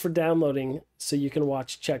web is for downloading so you can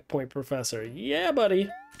watch Checkpoint Professor. Yeah, buddy.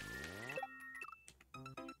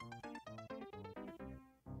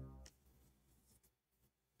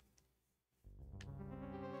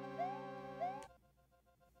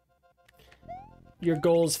 Your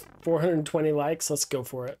goal is 420 likes. Let's go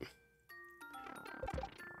for it.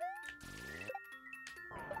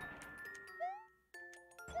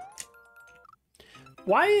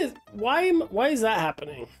 Why is that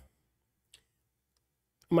happening?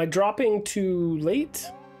 Am I dropping too late?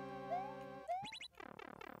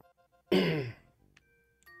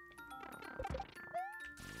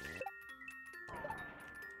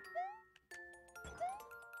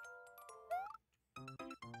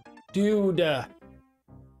 Dude.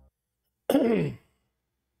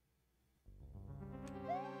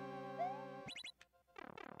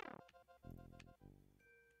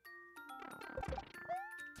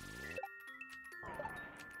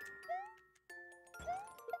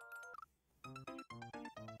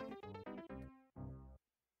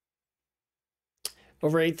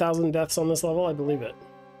 Over 8,000 deaths on this level, I believe it.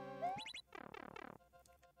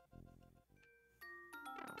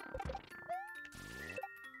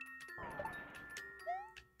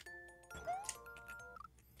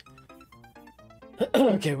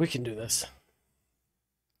 Okay, we can do this.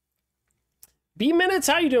 B-Minutes,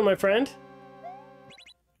 how you doing, my friend?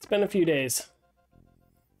 It's been a few days.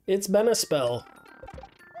 It's been a spell.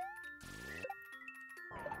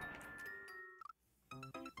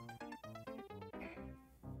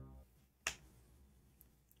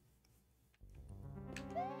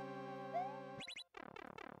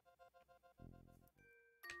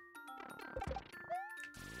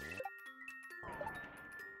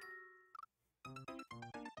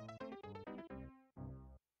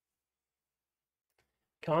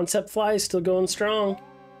 Concept Fly is still going strong.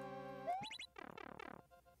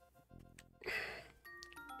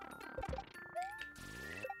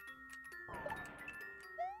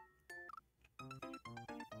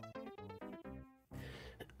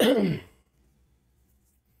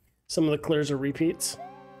 Some of the clears are repeats.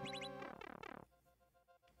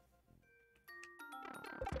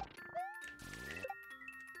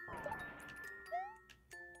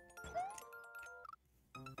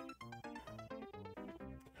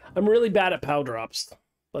 I'm really bad at POW drops.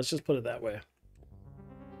 Let's just put it that way.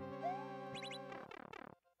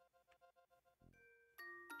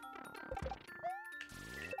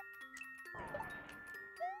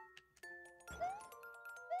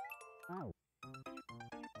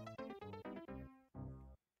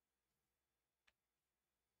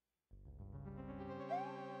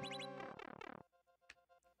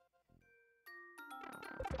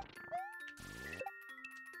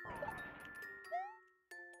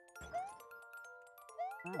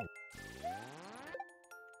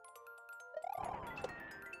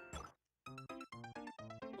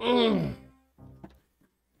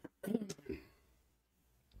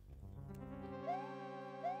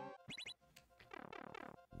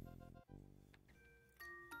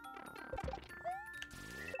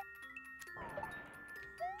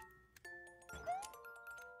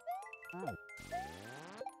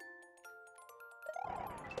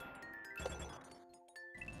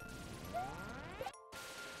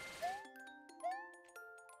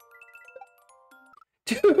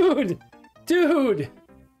 Dude!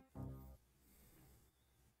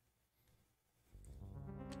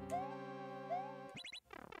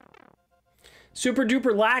 Super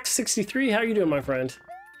Duper Lax 63, how you doing, my friend?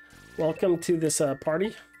 Welcome to this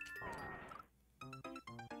party.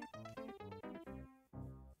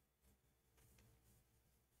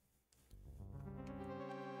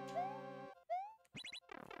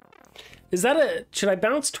 Is that a... Should I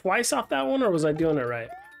bounce twice off that one, or was I doing it right?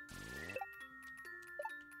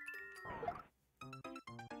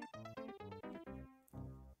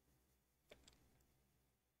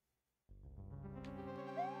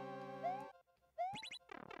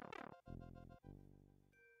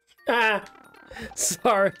 Ah!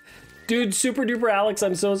 Sorry. Dude, Super Duper Alex,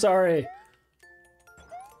 I'm so sorry.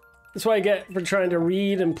 That's what I get for trying to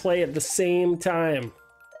read and play at the same time.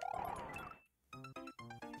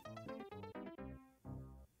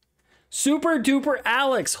 Super Duper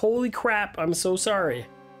Alex, holy crap, I'm so sorry.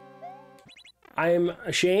 I'm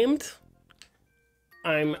ashamed.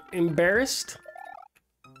 I'm embarrassed.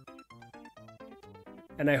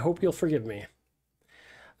 And I hope you'll forgive me.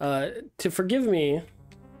 To forgive me,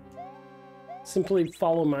 simply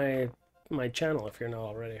follow my channel if you're not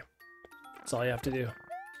already. That's all you have to do.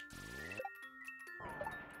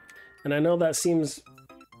 And I know that seems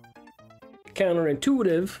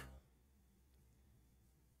counterintuitive.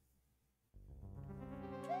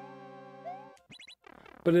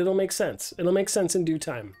 But it'll make sense. It'll make sense in due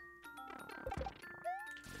time.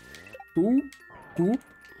 Boop, boop.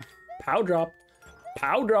 Pow drop.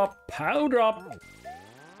 Pow drop. Pow drop.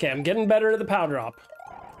 Okay, I'm getting better at the pow drop.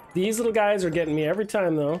 These little guys are getting me every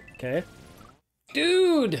time, though. Okay.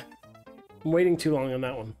 Dude! I'm waiting too long on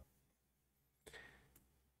that one.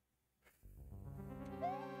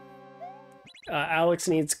 Alex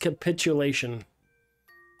needs capitulation.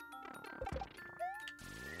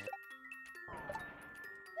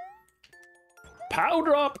 Pow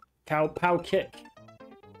drop! Pow kick.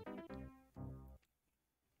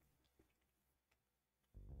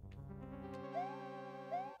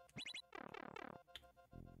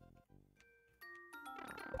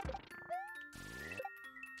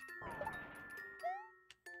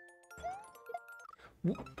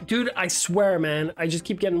 Dude, I swear, man, I just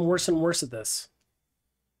keep getting worse and worse at this.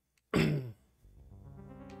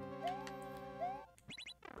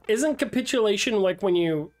 Isn't capitulation like when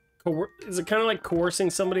you... Is it kind of like coercing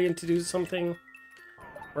somebody into do something?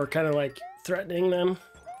 Or kind of like threatening them?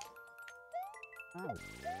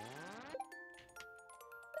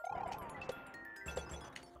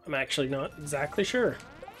 I'm actually not exactly sure.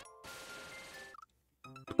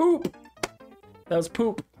 Poop! That was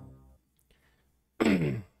poop.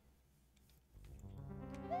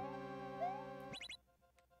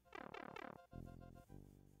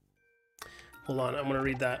 Hold on, I'm gonna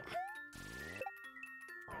read that.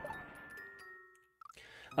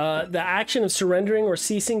 The action of surrendering or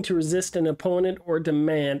ceasing to resist an opponent or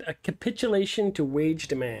demand, a capitulation to wage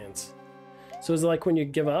demands. So is it like when you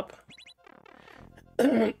give up?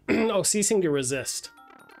 Oh, ceasing to resist.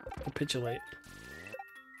 Capitulate.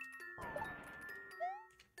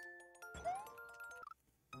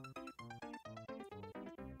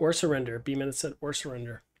 Or surrender. B-minute said or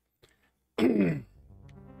surrender.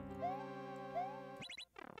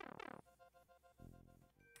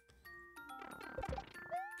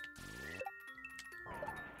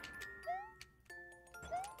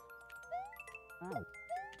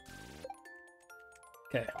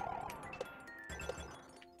 Okay.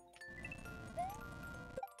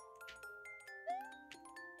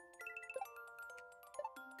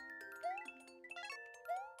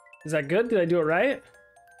 Is that good? Did I do it right?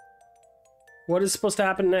 What is supposed to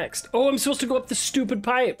happen next? Oh, I'm supposed to go up the stupid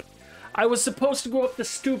pipe. I was supposed to go up the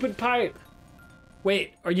stupid pipe.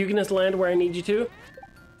 Wait, are you gonna land where I need you to?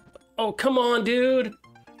 Oh, come on, dude.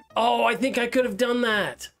 Oh, I think I could have done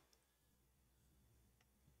that.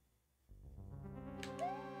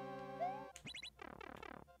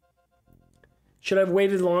 Should I have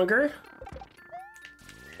waited longer?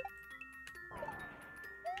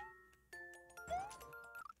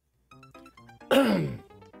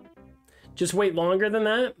 Just wait longer than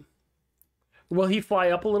that? Will he fly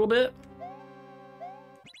up a little bit?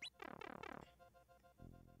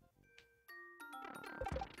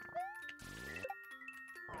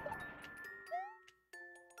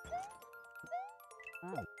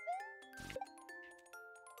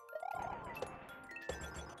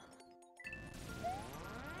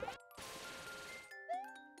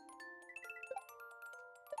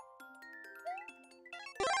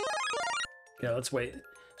 Yeah, let's wait.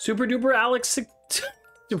 Super duper Alex.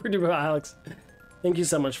 Super duper Alex. Thank you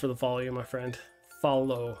so much for the follow, you my friend.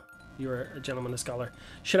 Follow. You're a gentleman, a scholar.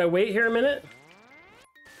 Should I wait here a minute?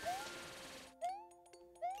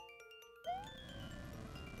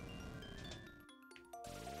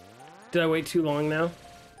 Did I wait too long now?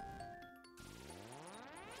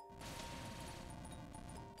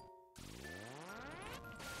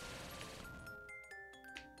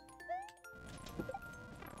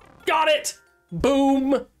 Got it!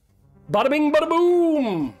 Boom! Bada bing, bada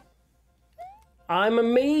boom! I'm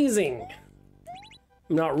amazing.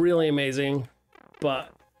 I'm not really amazing,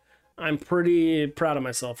 but I'm pretty proud of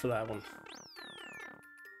myself for that one.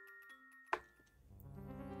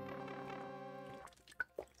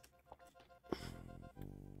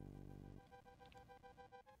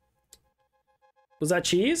 Was that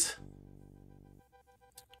cheese?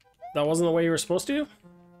 That wasn't the way you were supposed to?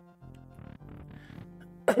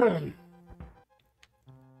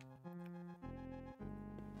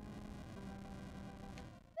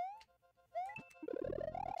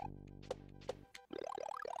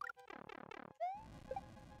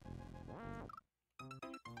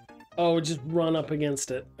 Oh, just run up against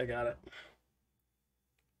it. I got it.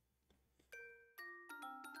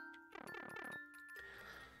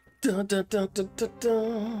 Dun, dun, dun, dun, dun,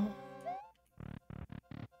 dun.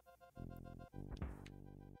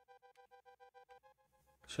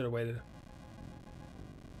 Should have waited.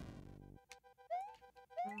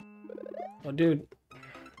 Oh, dude.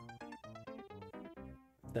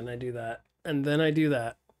 Then I do that. And then I do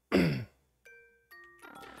that.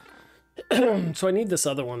 So I need this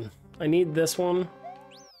other one. I need this one.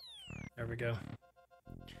 There we go.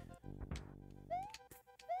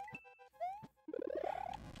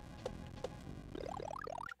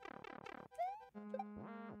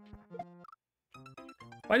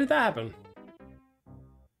 Why did that happen?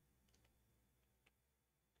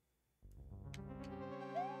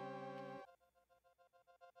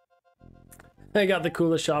 I got the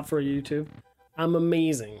coolest shot for YouTube. I'm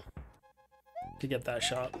amazing to get that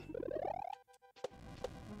shot.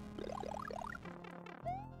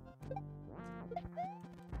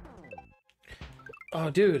 Oh,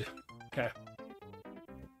 dude. Okay.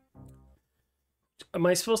 Am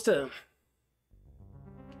I supposed to...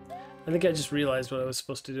 I think I just realized what I was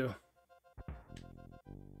supposed to do.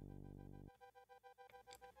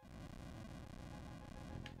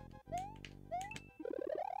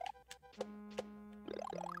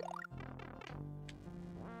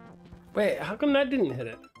 Wait, how come that didn't hit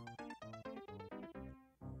it?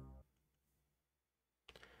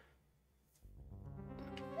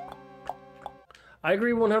 I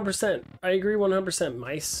agree 100%. I agree 100%.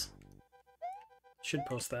 Mice. Should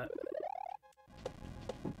post that.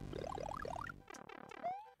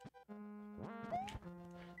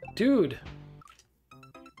 Dude.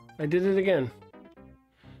 I did it again.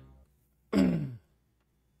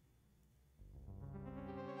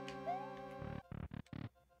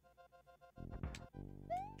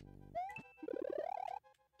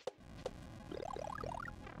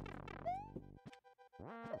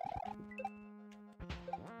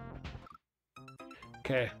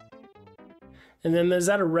 Okay. And then is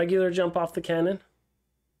that a regular jump off the cannon?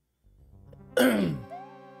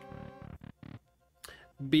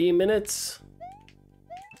 B minutes.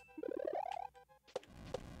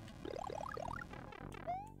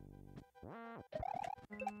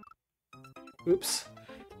 Oops.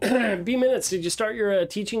 B minutes, did you start your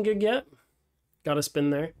teaching gig yet? Gotta spin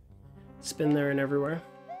there. Spin there and everywhere.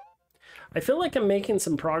 I feel like I'm making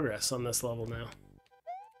some progress on this level now.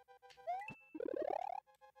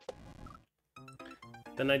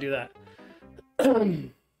 Then I do that.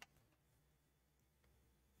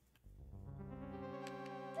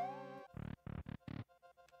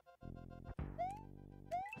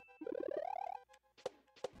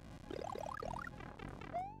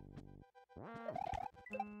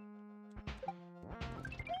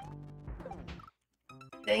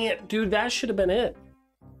 Dang it, dude, that should have been it.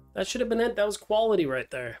 That should have been it. That was quality right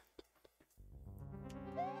there.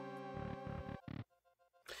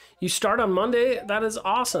 You start on Monday? That is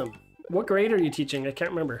awesome. What grade are you teaching? I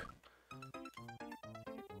can't remember.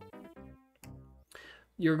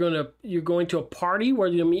 You're going to a party where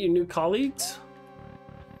you'll meet your new colleagues?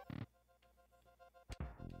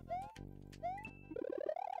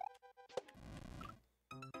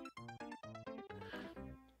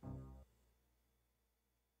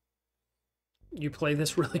 You play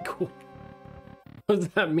this really cool. What does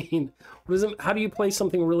that mean? What does it, how do you play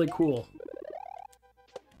something really cool?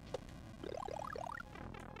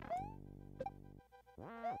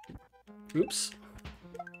 Oops.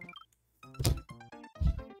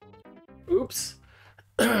 Oops.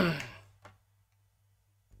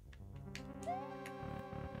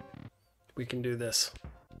 We can do this.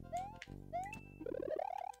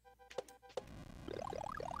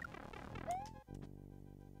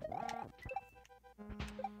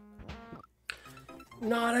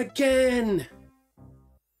 Not again!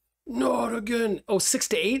 Not again! Oh, 6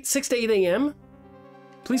 to 8? 6 to 8 a.m.?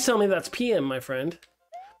 Please tell me that's p.m., my friend.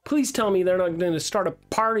 Please tell me they're not going to start a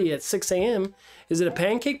party at 6 a.m. Is it a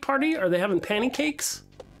pancake party? Are they having pancakes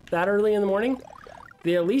that early in the morning?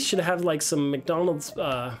 They at least should have like some McDonald's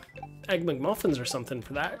Egg McMuffins or something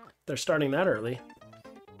for that. They're starting that early.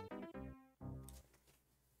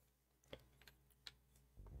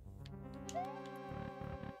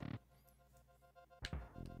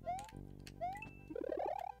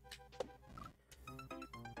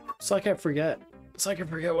 It's like I forget. It's like I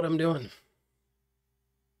forget what I'm doing.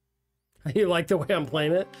 You like the way I'm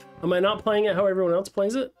playing it? Am I not playing it how everyone else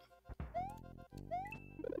plays it?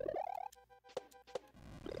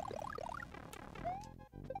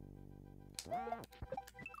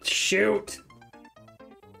 Shoot!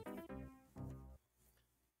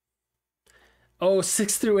 Oh,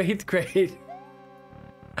 6th through 8th grade.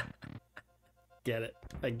 Get it.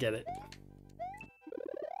 I get it.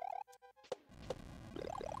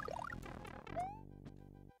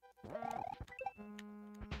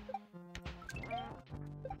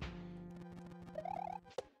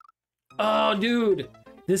 Oh, dude.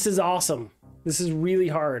 This is awesome. This is really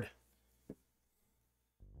hard.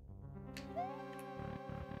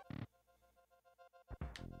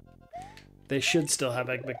 They should still have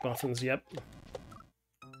Egg McMuffins, yep.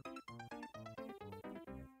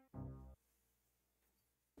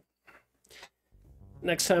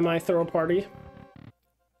 Next time I throw a party.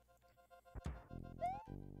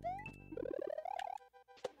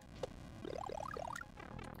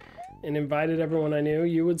 And invited everyone I knew,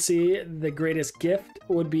 you would see the greatest gift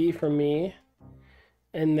would be from me.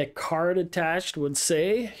 And the card attached would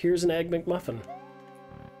say, here's an Egg McMuffin.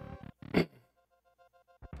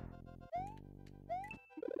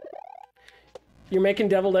 You're making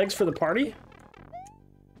deviled eggs for the party?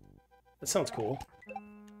 That sounds cool.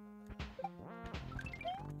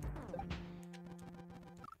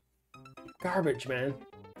 Garbage, man.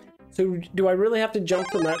 So do I really have to jump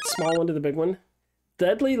from that small one to the big one?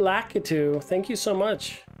 Deadly Lakitu, thank you so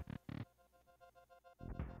much.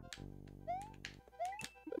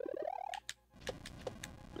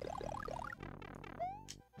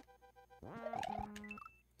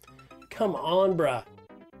 Come on, bruh.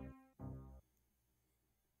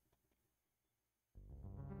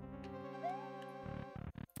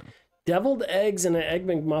 Deviled eggs and an Egg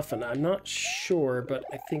McMuffin. I'm not sure, but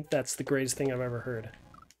I think that's the greatest thing I've ever heard.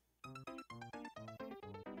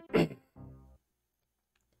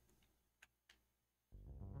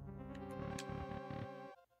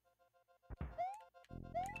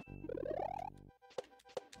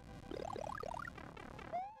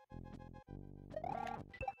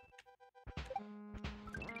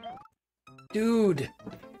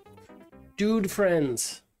 Dude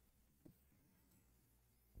friends.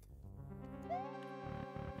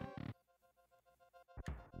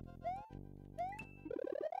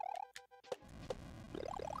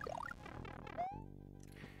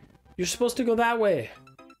 You're supposed to go that way.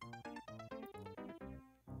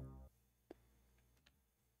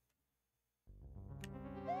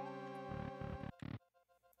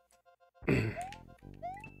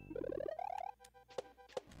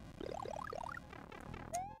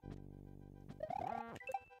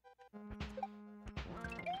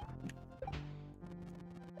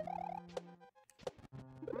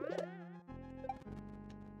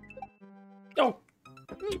 Oh.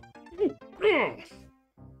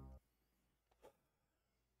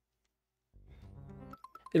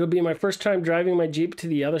 It'll be my first time driving my Jeep to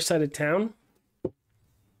the other side of town.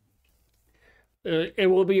 It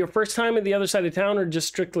will be your first time at the other side of town or just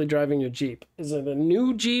strictly driving your Jeep? Is it a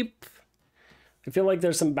new Jeep? I feel like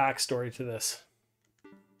there's some backstory to this.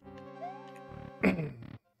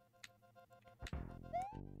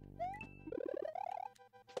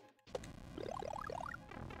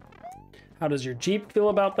 How does your Jeep feel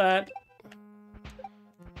about that?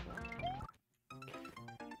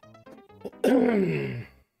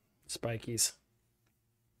 Spikies.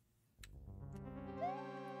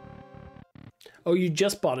 Oh, you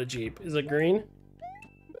just bought a Jeep. Is it green?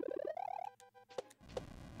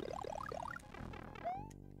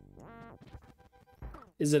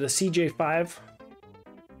 Is it a CJ5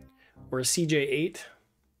 or a CJ8?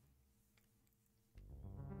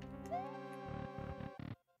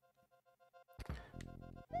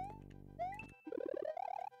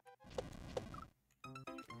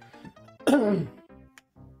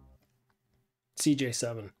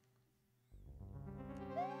 CJ7.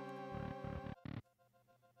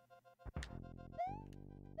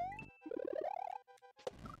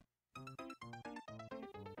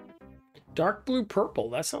 Dark blue purple.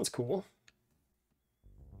 That sounds cool.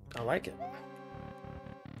 I like it.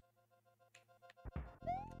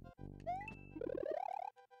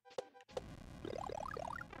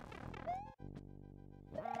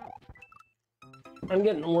 I'm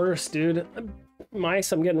getting worse, dude.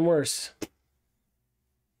 Mice, I'm getting worse.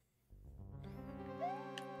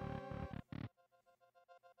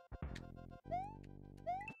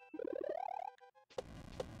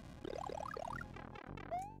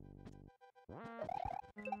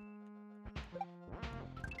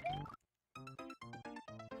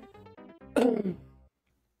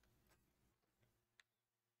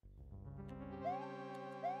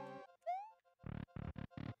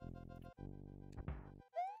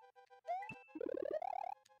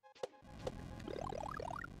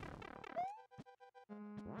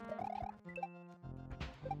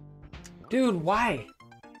 Dude, why?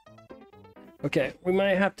 Okay, we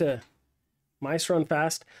might have to... Mice run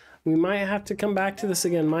fast. We might have to come back to this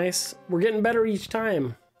again, mice. We're getting better each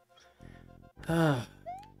time. Then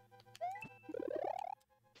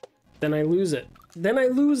I lose it. Then I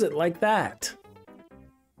lose it like that.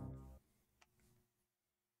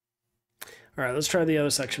 All right, let's try the other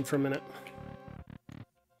section for a minute.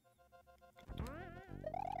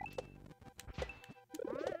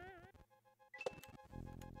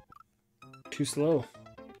 Too slow.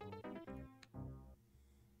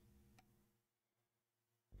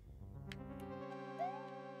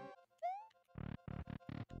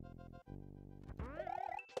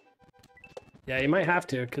 Yeah, you might have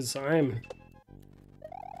to, because I'm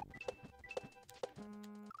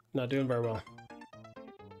not doing very well.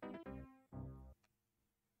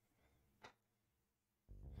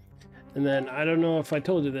 And then, I don't know if I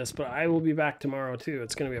told you this, but I will be back tomorrow too.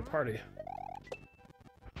 It's going to be a party.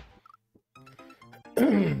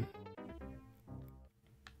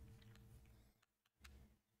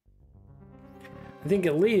 I think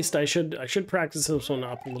at least I should practice this one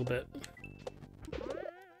up a little bit.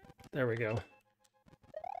 There we go.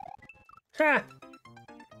 Ha!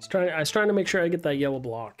 I was trying to make sure I get that yellow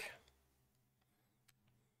block.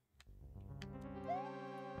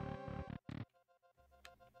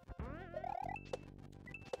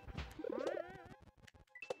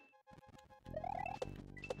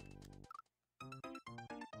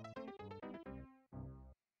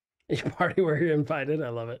 You party where you're invited. I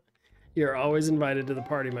love it. You're always invited to the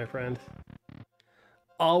party, my friend.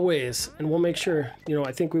 Always. And we'll make sure, you know,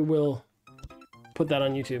 I think we will put that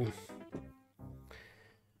on YouTube.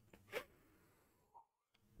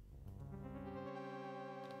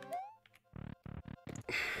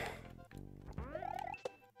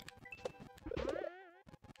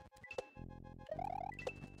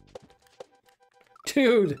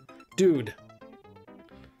 Dude.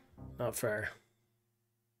 Not fair.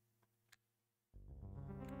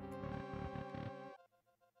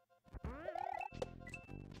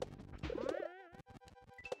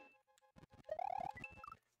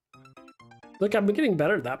 Look, I'm getting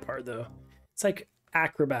better at that part, though. It's like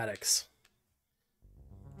acrobatics.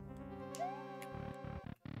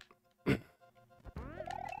 Then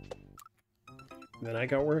I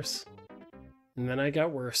got worse. And then I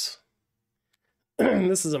got worse.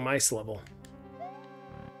 This is a mice level.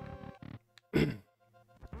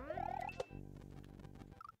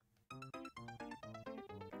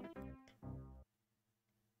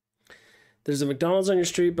 There's a McDonald's on your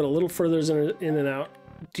street, but a little further is in and out.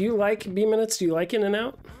 Do you like B-Minutes? Do you like In and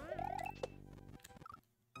Out?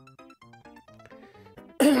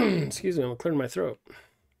 Excuse me, I'm clearing my throat.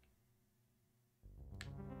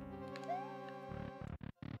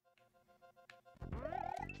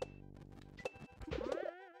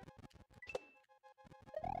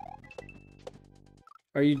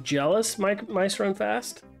 Are you jealous mice run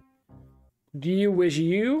fast? Do you wish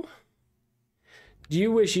you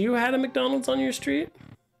had a McDonald's on your street?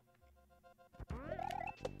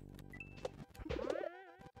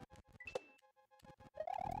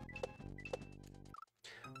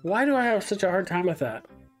 Why do I have such a hard time with that?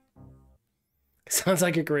 Sounds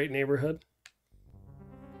like a great neighborhood.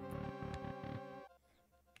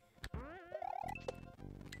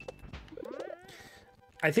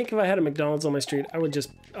 I think if I had a McDonald's on my street, I would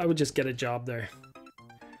just get a job there.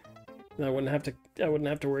 And I wouldn't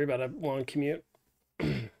have to worry about a long commute.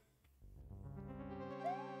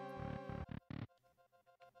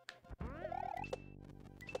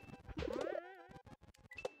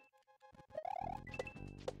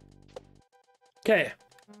 Okay.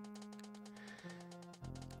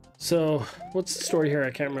 So, what's the story here?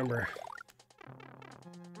 I can't remember.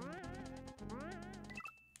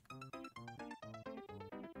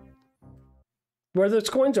 Where those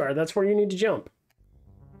coins are, that's where you need to jump.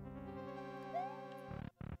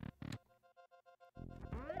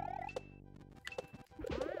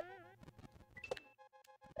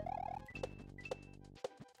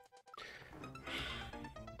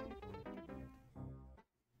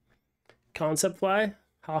 Concept fly?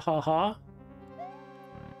 Ha ha ha.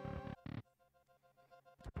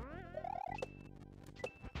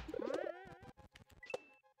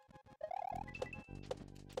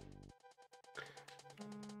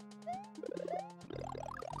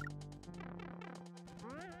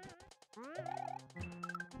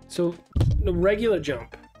 So, the regular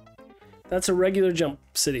jump. That's a regular jump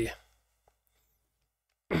city.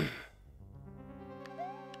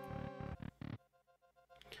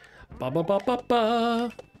 Ba ba ba ba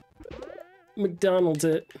ba. McDonald's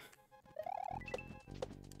it.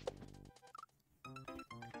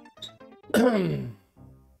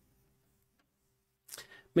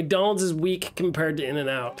 McDonald's is weak compared to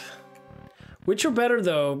In-N-Out. Which are better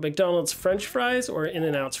though, McDonald's French fries or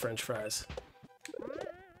In-N-Out's French fries?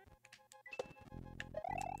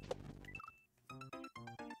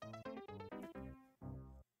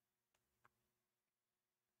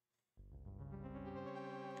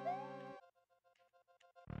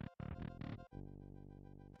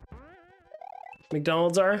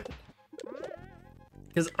 McDonald's are?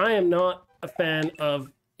 Because I am not a fan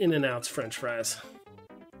of In-N-Out's French fries.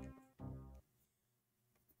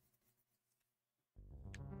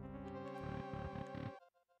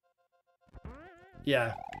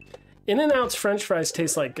 Yeah. In-N-Out's French fries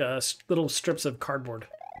taste like little strips of cardboard.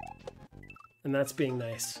 And that's being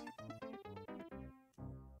nice.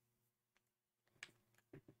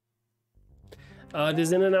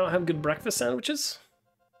 Does In-N-Out have good breakfast sandwiches?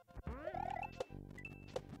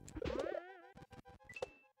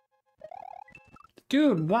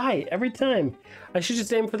 Dude, why? Every time. I should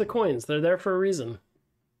just aim for the coins. They're there for a reason.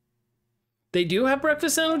 They do have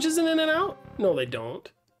breakfast sandwiches in In-N-Out? No, they don't.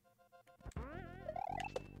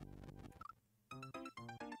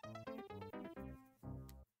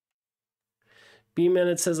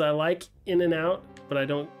 B-Minute says, I like In-N-Out, but I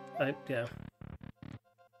don't... yeah.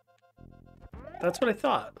 That's what I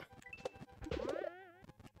thought.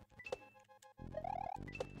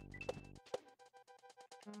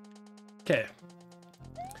 Okay.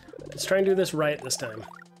 Let's try and do this right this time.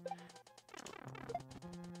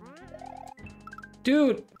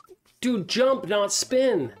 Dude! Dude, jump, not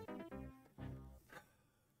spin!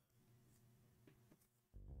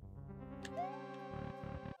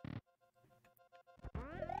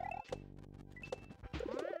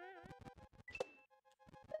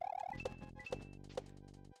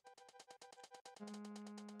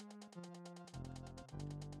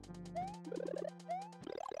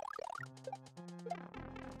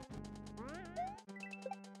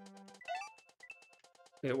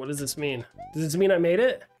 Wait, what does this mean? Does this mean I made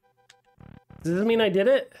it? Does this mean I did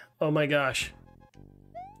it? Oh my gosh.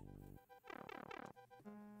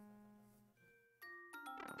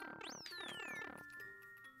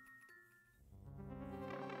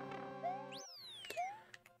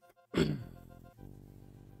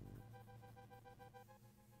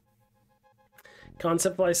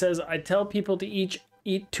 Conceptfly says, I tell people to eat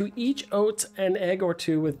oats and egg or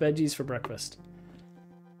two with veggies for breakfast.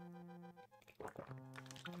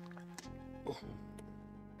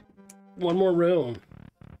 One more room.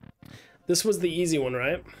 This was the easy one,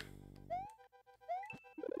 right?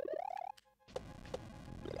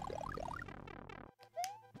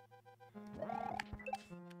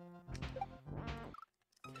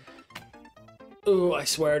 Ooh, I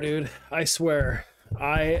swear, dude. I swear.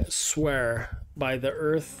 I swear by the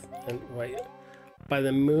earth and wait, by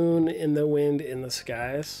the moon in the wind in the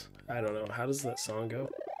skies. I don't know. How does that song go?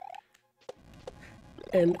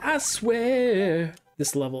 And I swear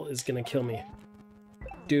this level is gonna kill me.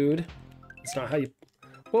 Dude, it's not how you...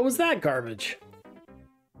 What was that garbage?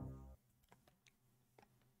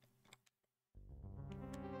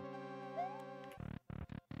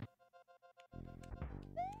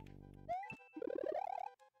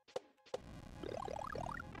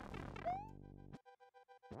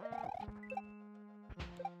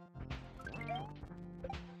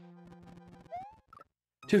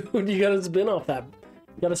 Dude, you gotta spin off that.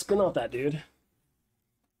 You gotta spin off that, dude.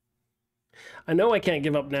 I know I can't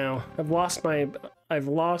give up now. I've lost my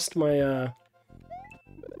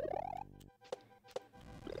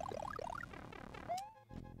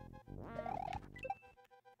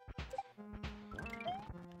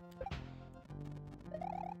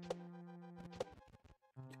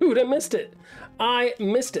Dude, I missed it. I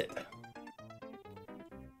missed it.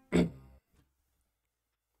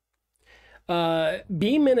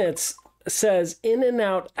 B-Minutes says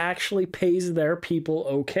In-N-Out actually pays their people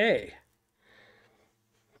okay.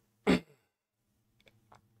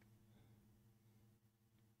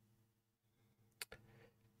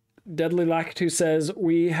 Deadly Lakitu says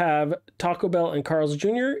we have Taco Bell and Carl's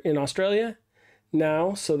Jr. in Australia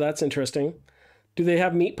now, so that's interesting. Do they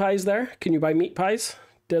have meat pies there? Can you buy meat pies?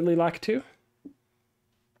 Deadly Lakitu?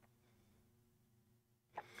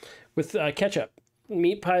 With ketchup.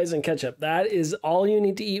 Meat pies and ketchup. That is all you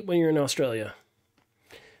need to eat when you're in Australia.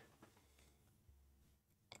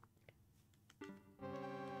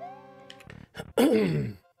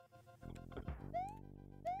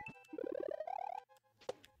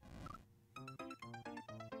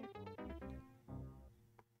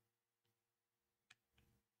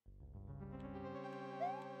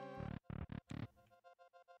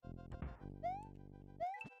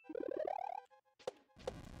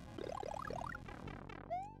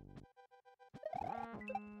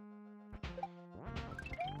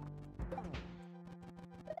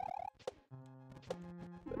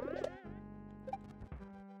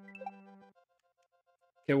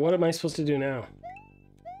 Okay, what am I supposed to do now?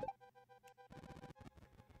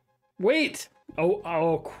 Wait!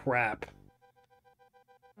 Oh crap.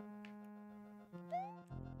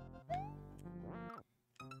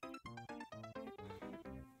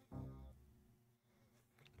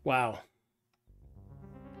 Wow.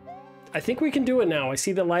 I think we can do it now. I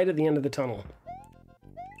see the light at the end of the tunnel.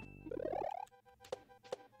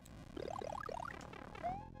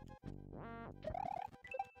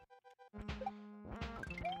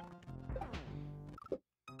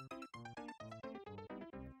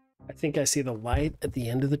 I think I see the light at the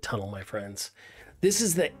end of the tunnel, my friends. This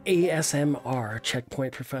is the ASMR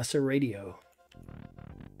Checkpoint Professor Radio.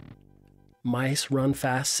 Mice Run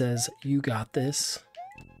Fast says, you got this.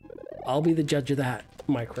 I'll be the judge of that,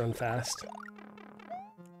 Mike Run Fast.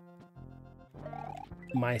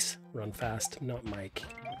 Mice Run Fast, not Mike.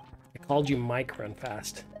 I called you Mike Run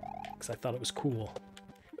Fast because I thought it was cool,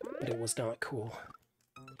 but it was not cool.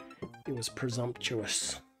 It was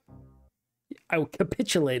presumptuous. I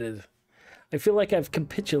capitulated. I feel like I've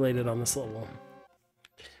capitulated on this level.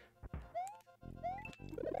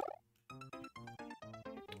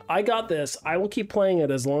 I got this. I will keep playing it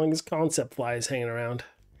as long as Concept Fly is hanging around.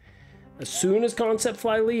 As soon as Concept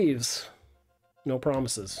Fly leaves, no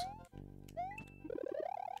promises.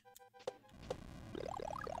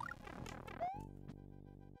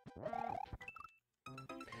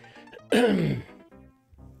 I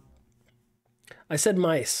said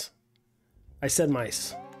mice. I said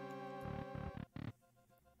mice.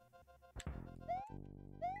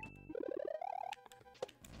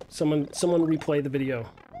 Someone replay the video.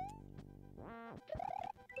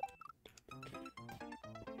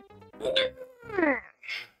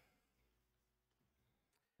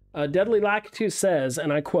 Deadly Lakitu says,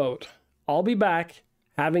 and I quote, "I'll be back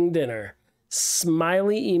having dinner.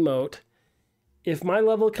 Smiley emote. If my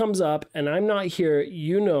level comes up and I'm not here,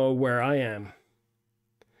 you know where I am.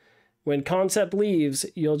 When Concept leaves,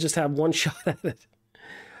 you'll just have one shot at it."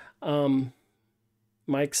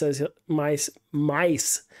 Mike says mice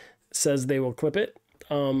says they will clip it.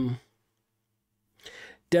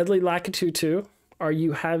 Deadly Lakitu 2, are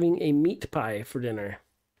you having a meat pie for dinner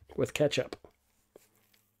with ketchup?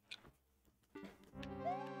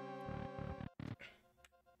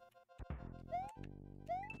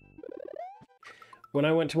 When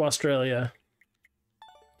I went to Australia,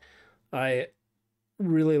 I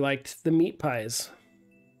really liked the meat pies.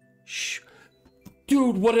 Shh.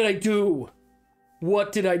 Dude, what did I do?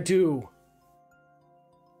 What did I do?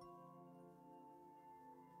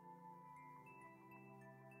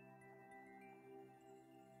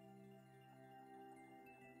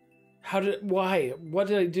 Why? What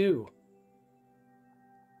did I do?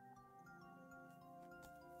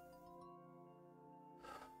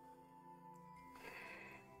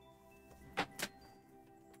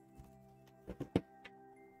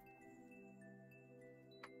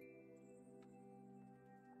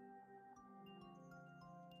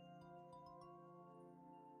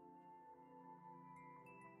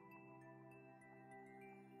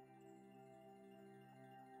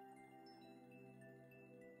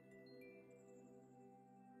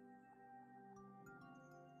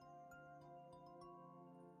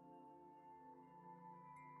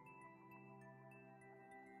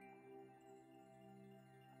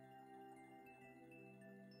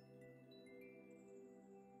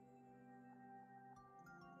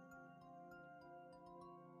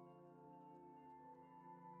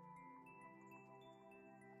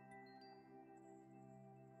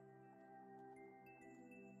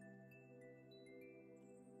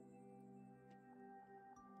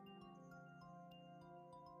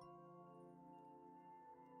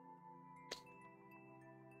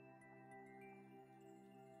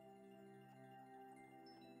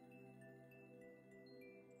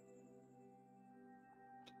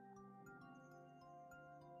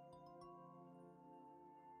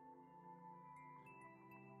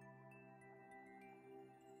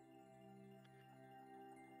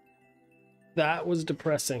 That was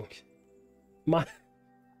depressing.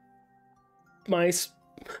 Mice.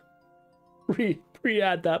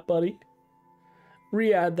 Re-add that, buddy.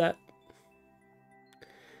 Re-add that.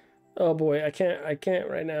 Oh boy, I can't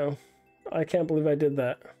right now. I can't believe I did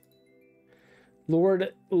that.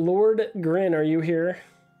 Lord Grin, are you here?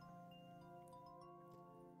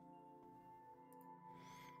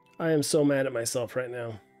 I am so mad at myself right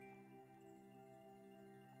now.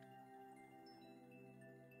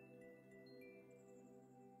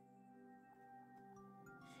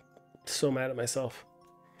 So mad at myself.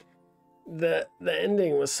 The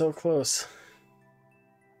ending was so close.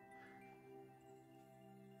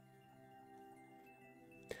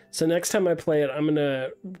 So next time I play it, I'm gonna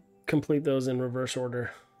complete those in reverse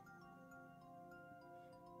order.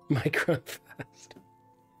 Mike Run Fast.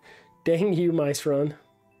 Dang you, Mice Run.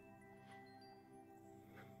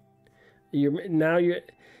 You're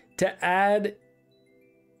to add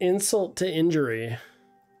insult to injury.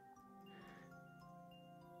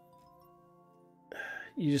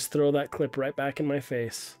 You just throw that clip right back in my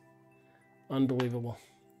face. Unbelievable.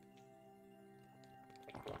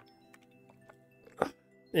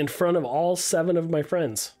 In front of all 7 of my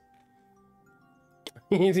friends.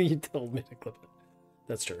 You told me to clip it.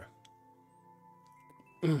 That's true.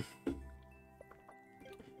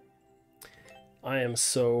 I am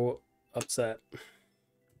so upset.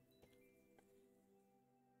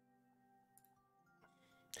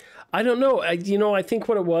 I don't know. You know, I think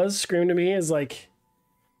what it was screaming to me is like,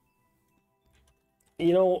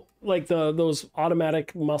 you know, like those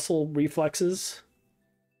automatic muscle reflexes.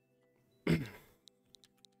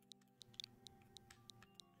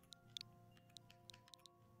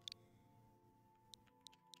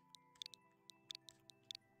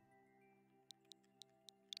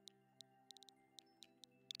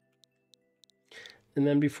 And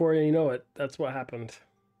then before you know it, that's what happened.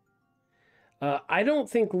 I don't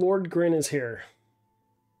think Lord Grin is here.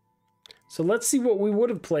 So let's see what we would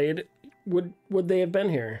have played. Would they have been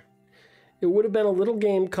here? It would have been a little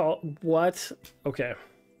game called... What? Okay.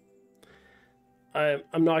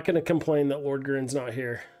 I'm not going to complain that Lord Grin's not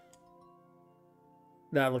here.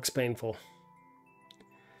 That looks painful.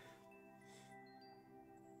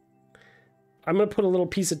 I'm going to put a little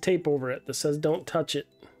piece of tape over it that says don't touch it.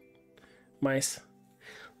 Mice.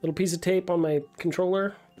 Little piece of tape on my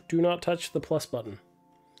controller. Do not touch the plus button.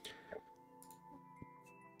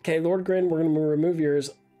 Okay, Lord Grin, we're going to remove yours.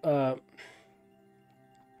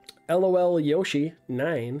 LOL Yoshi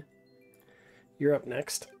 9. You're up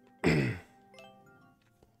next.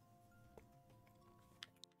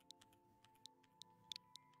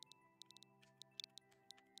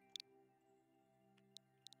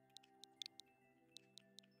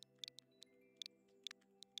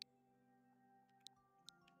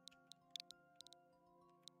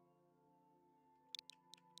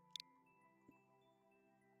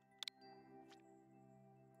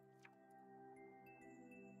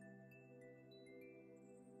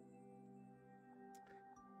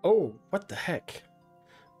 Oh, what the heck?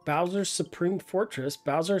 Bowser's Supreme Fortress.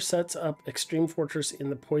 Bowser sets up Extreme Fortress in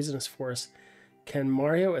the Poisonous Forest. Can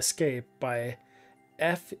Mario escape by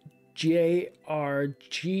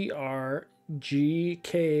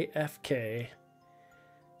FJRGRGKFK?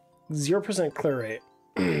 0% clear rate.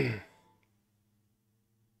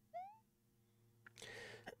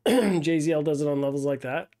 JZL does it on levels like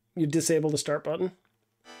that. You disable the start button.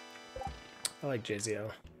 I like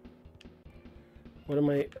JZL. What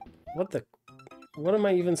am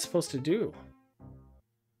I even supposed to do?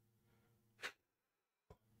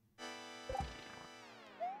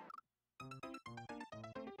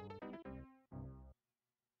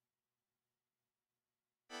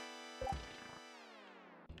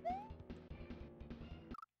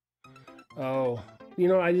 Oh, you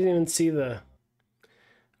know, I didn't even see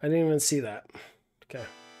that. Okay.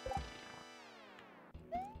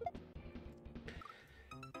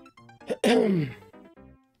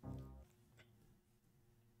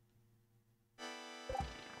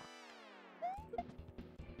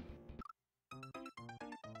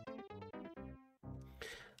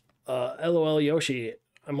 LOL Yoshi.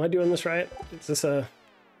 Am I doing this right? Is this a...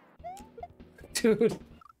 Dude.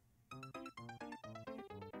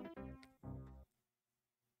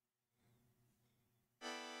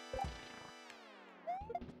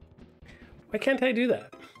 Why can't I do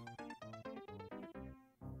that?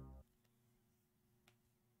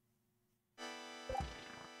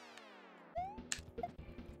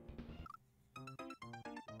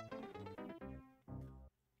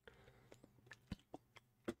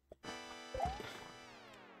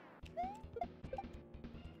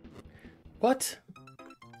 What?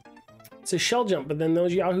 It's a shell jump, but then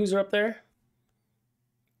those yahoos are up there?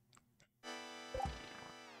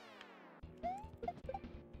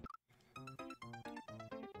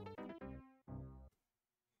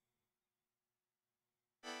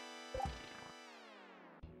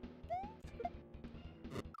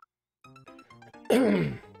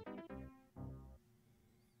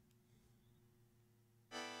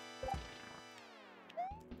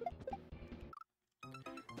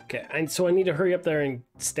 Okay, and so I need to hurry up there and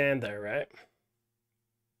stand there, right?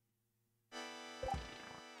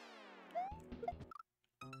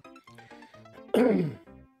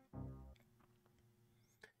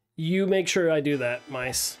 You make sure I do that,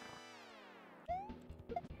 mice.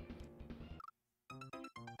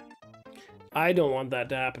 I don't want that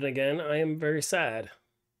to happen again. I am very sad.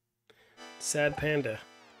 Sad panda.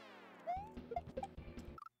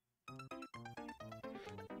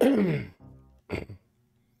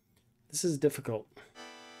 This is difficult.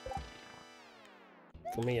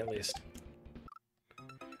 For me, at least.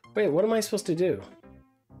 Wait, what am I supposed to do?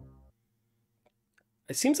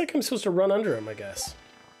 It seems like I'm supposed to run under him, I guess.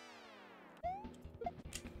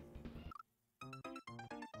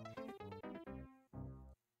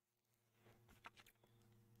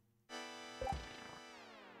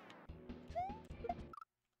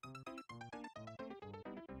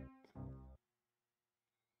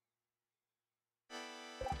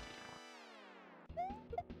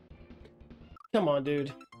 Come on,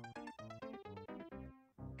 dude.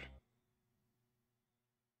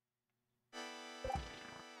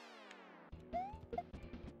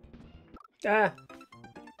 Ah.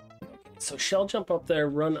 So shell jump up there,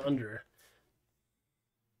 run under.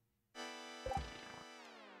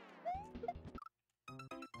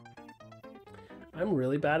 I'm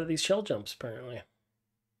really bad at these shell jumps, apparently.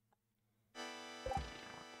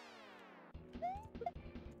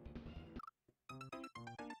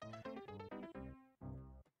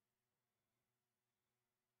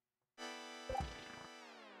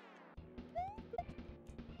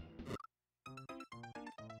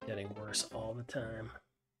 Getting worse all the time.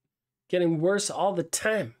 Getting worse all the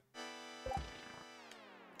time.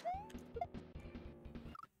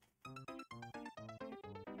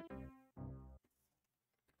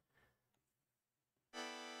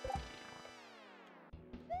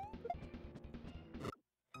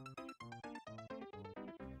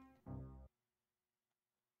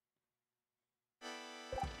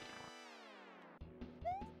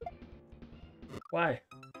 Why?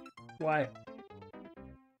 Why?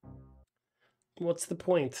 What's the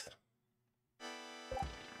point?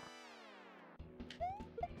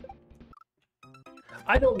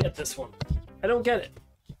 I don't get this one. I don't get it.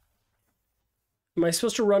 Am I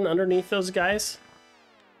supposed to run underneath those guys?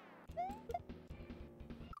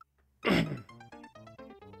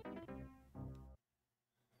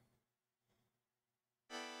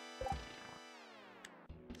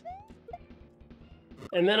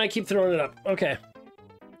 And then I keep throwing it up. Okay.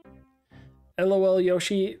 LOL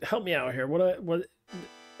Yoshi, help me out here. What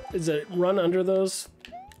is it? Run under those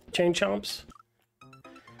chain chomps?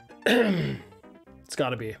 It's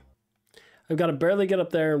gotta be. I've got to barely get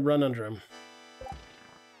up there and run under him.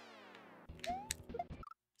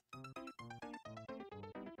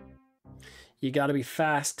 You gotta be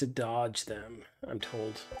fast to dodge them, I'm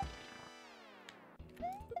told.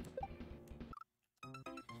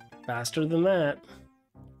 Faster than that.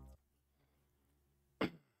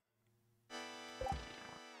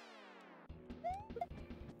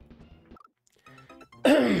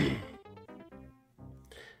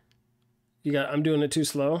 I'm doing it too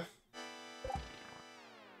slow.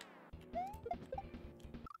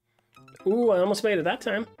 Ooh, I almost made it that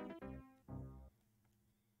time.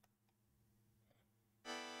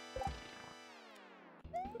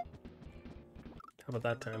 How about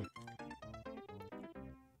that time?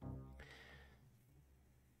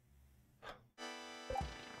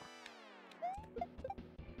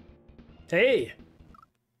 Hey!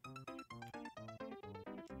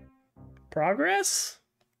 Progress?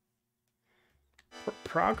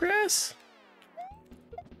 Progress?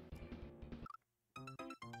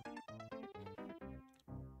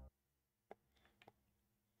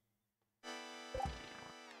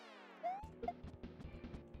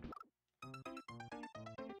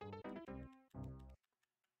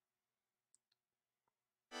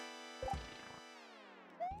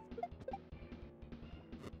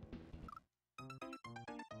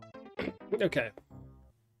 Okay.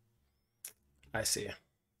 I see.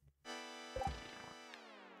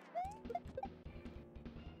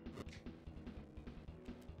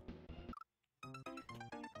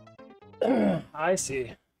 I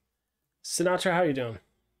see. Sinatra, how you doing?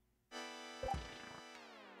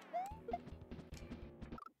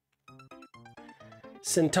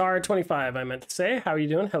 Centaur25, I meant to say. How are you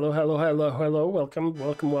doing? Hello, hello, hello, hello. Welcome,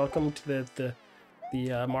 welcome, welcome to the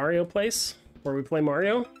Mario place where we play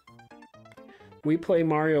Mario. We play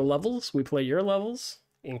Mario levels. We play your levels,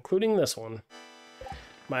 including this one.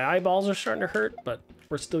 My eyeballs are starting to hurt, but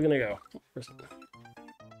we're still gonna go.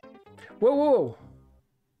 Whoa, whoa, whoa.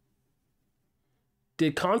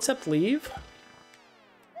 Did Concept leave?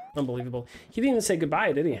 Unbelievable. He didn't even say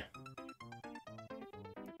goodbye, did he?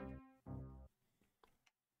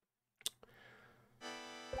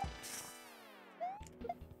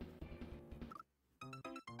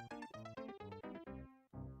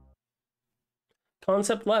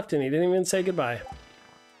 Concept left and he didn't even say goodbye.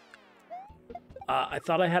 I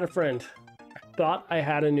thought I had a friend. I thought I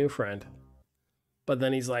had a new friend. But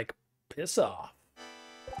then he's like, piss off.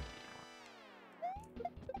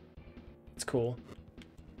 It's cool.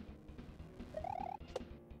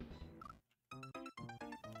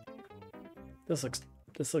 This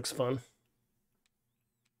looks fun.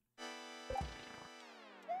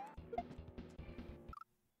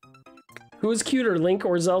 Who's cuter, Link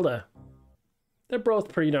or Zelda? They're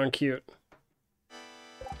both pretty darn cute.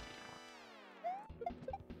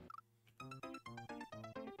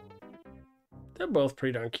 They're both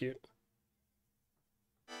pretty darn cute.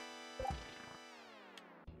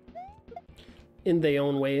 In their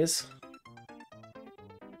own ways.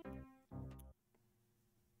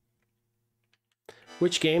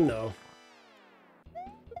 Which game, though?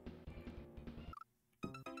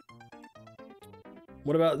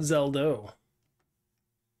 What about Zelda?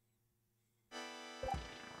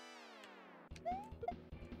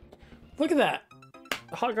 Look at that.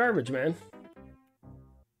 Hot garbage, man.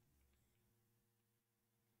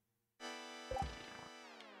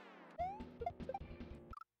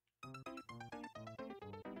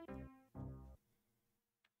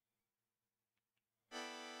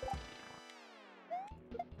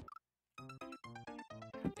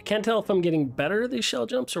 I can't tell if I'm getting better at these shell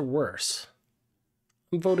jumps or worse.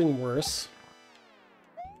 I'm voting worse.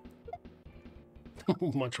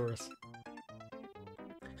 Much worse.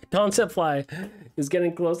 Concept Fly is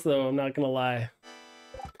getting close, though, I'm not gonna lie.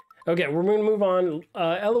 Okay, we're gonna move on.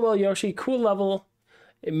 LOL Yoshi, cool level.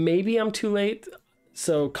 Maybe I'm too late.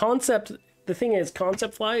 So the thing is,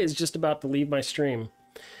 Concept Fly is just about to leave my stream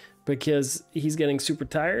because he's getting super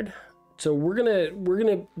tired. So we're gonna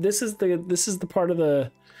this is the part of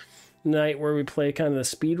the night where we play kind of the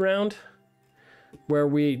speed round, where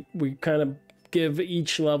we kind of give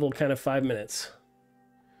each level kind of 5 minutes.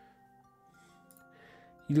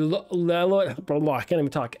 I can't even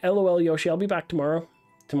talk. LOL Yoshi, I'll be back tomorrow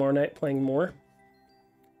night playing more.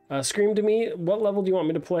 Scream to me, what level do you want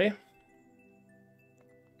me to play?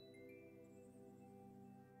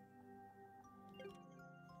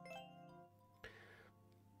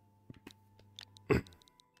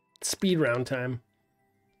 Speed round time.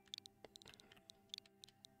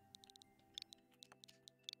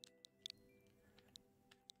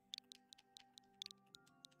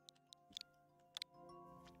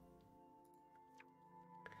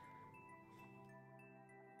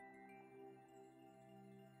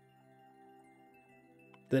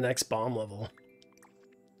 The next bomb level.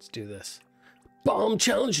 Let's do this. Bomb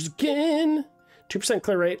challenges again. 2%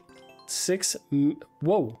 clear rate.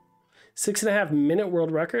 6.5 minute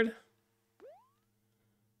world record.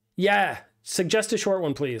 Yeah, suggest a short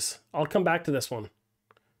one, please. I'll come back to this one.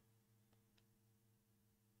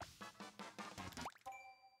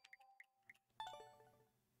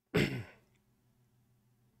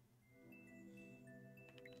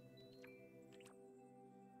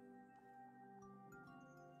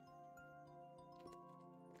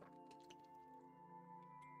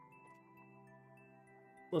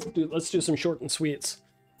 Let's do some short and sweets.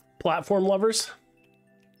 Platform lovers.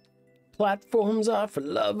 Platforms are for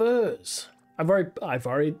lovers. I've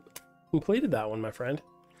already completed that one, my friend.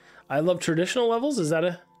 I love traditional levels. Is that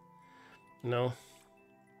a no?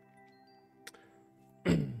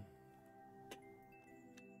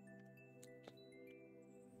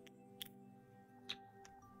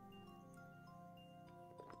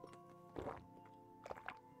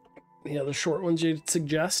 Any other short ones you'd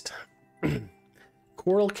suggest?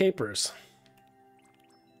 Coral capers.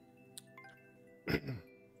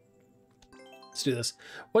 Let's do this.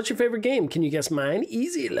 What's your favorite game? Can you guess mine?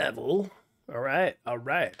 Easy level. All right, all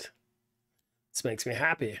right. This makes me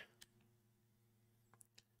happy.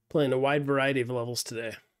 Playing a wide variety of levels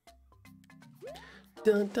today.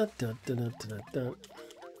 Dun, dun, dun, dun, dun, dun, dun.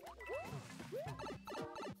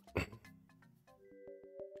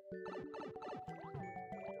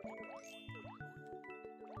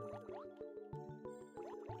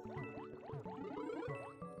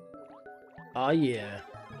 Oh yeah.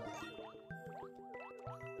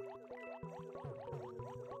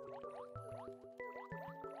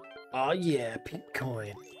 Oh yeah, pink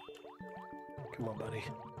coin. Come on, buddy.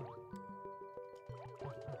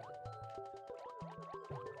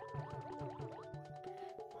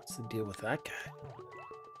 What's the deal with that guy?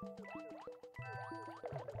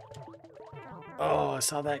 Oh, I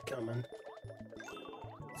saw that coming.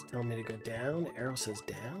 It's telling me to go down. The arrow says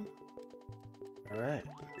down. All right.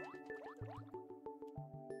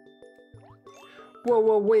 Whoa,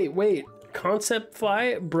 whoa, wait. Concept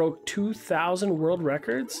Fly broke 2,000 world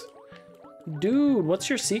records? Dude, what's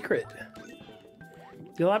your secret?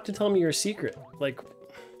 You'll have to tell me your secret. Like,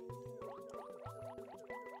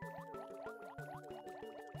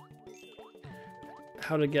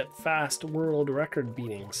 how to get fast world record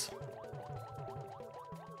beatings.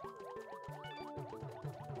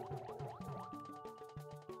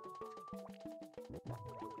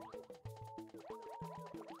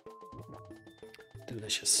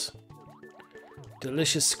 Delicious.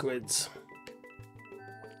 Delicious squids.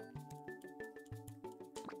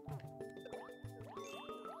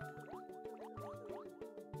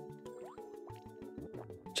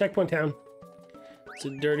 Checkpoint Town. It's a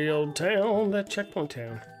dirty old town, that Checkpoint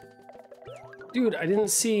Town. Dude, I didn't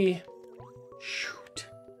see... Shoot.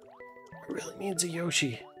 It really needs a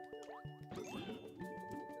Yoshi.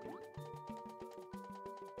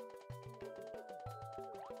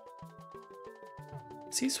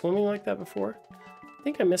 Is he swimming like that before? I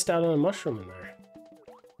think I missed out on a mushroom in there.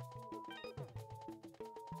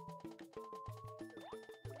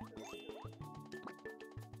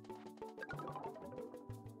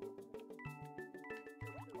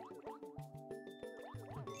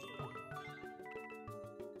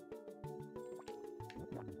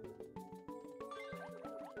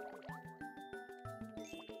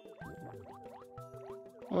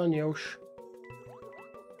 Come on, Yosh.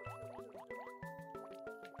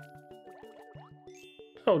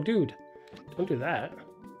 Oh, dude. Don't do that.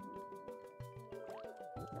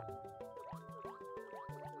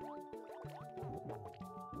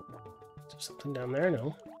 Is there something down there?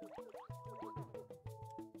 No.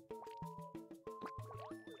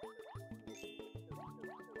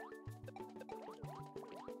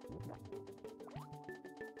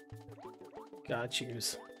 Got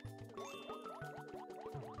yous.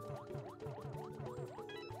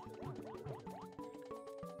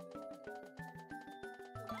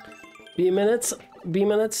 B minutes,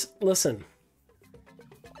 listen.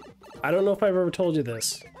 I don't know if I've ever told you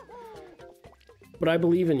this, but I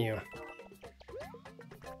believe in you.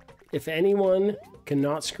 If anyone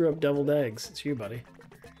cannot screw up deviled eggs, it's you, buddy.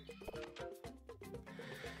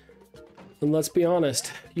 And let's be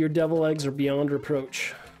honest, your devil eggs are beyond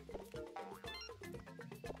reproach.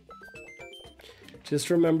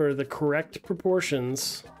 Just remember the correct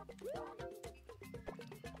proportions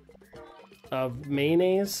of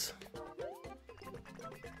mayonnaise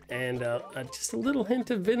and just a little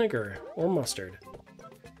hint of vinegar or mustard.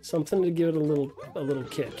 Something to give it a little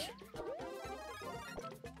kick.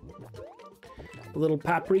 A little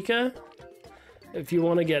paprika. If you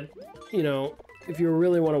want to get, you know, if you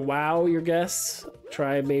really want to wow your guests,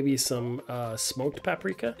 try maybe some smoked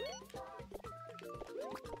paprika.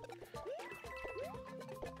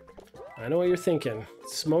 I know what you're thinking.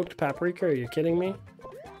 Smoked paprika? Are you kidding me?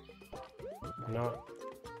 I'm not.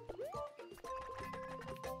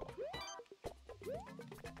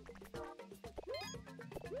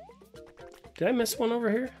 Did I miss one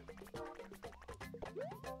over here?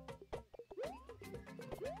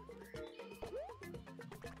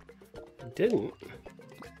 I didn't.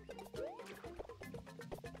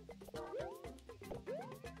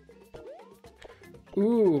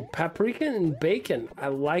 Ooh, paprika and bacon. I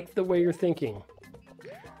like the way you're thinking.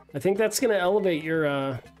 I think that's gonna elevate your,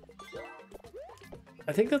 I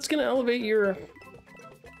think that's gonna elevate your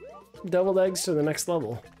deviled eggs to the next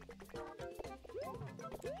level.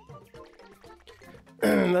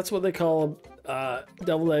 That's what they call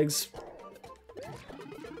deviled eggs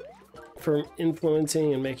for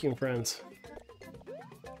influencing and making friends.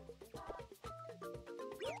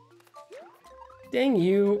 Dang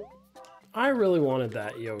you. I really wanted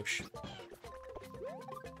that, Yosh.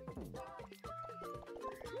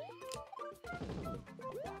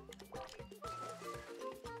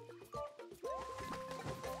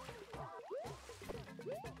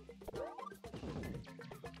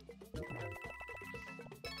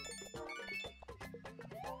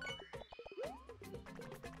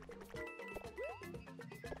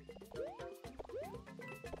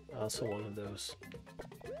 I also wanted those.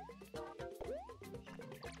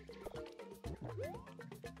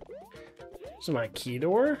 This is my key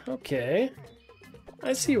door? Okay.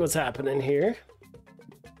 I see what's happening here.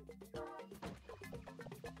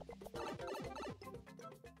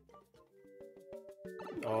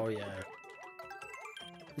 Oh yeah.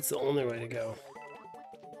 It's the only way to go.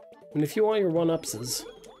 And if you want your one-upses,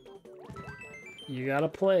 you gotta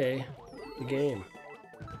play the game.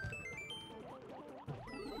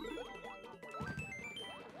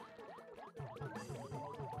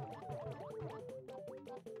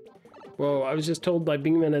 Whoa, I was just told by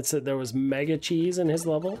B Minutes that there was mega cheese in his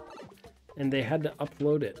level, and they had to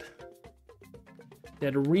upload it. They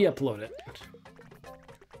had to re-upload it.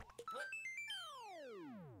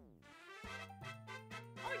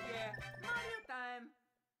 Oh yeah, Mario time.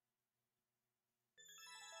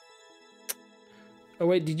 Oh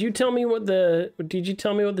wait, did you tell me what the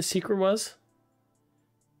secret was?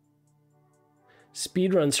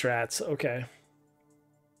 Speedrun strats, okay.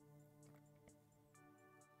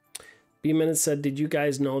 B Minutes said, did you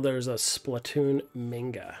guys know there's a Splatoon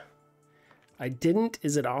manga? I didn't.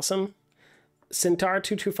 Is it awesome?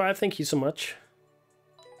 Cintar225, thank you so much.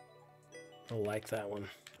 I like that one.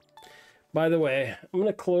 By the way, I'm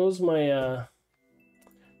going to close my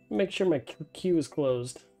Make sure my queue is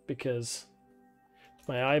closed because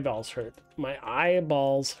my eyeballs hurt. My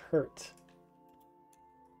eyeballs hurt.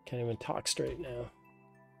 Can't even talk straight now.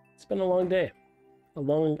 It's been a long day. A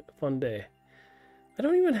long, fun day. I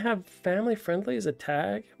don't even have family friendly as a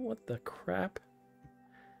tag. What the crap?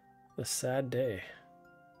 A sad day.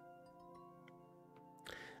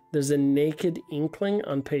 There's a naked inkling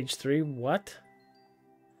on page 3. What?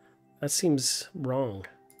 That seems wrong.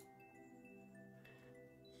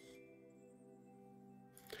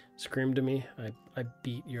 Scream to me. I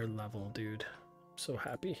beat your level, dude. I'm so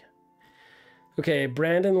happy. Okay,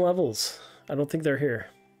 Brandon levels. I don't think they're here.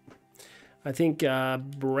 I think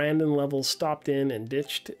Brandon levels stopped in and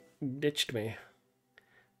ditched me.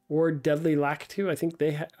 Or Deadly Lakitu. I think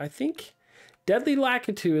Deadly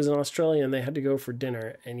Lakitu is an Australian. They had to go for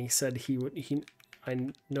dinner, and he said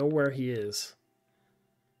I know where he is.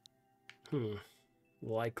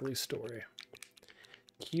 Likely story.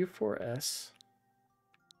 Q4S.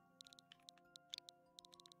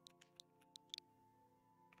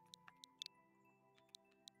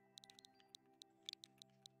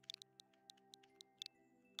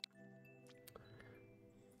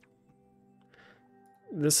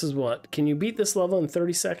 This is what? Can you beat this level in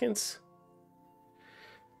 30 seconds?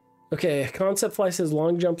 Okay, Concept Fly says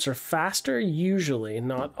long jumps are faster, usually,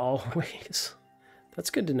 not always. That's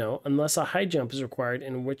good to know, unless a high jump is required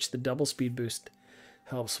in which the double speed boost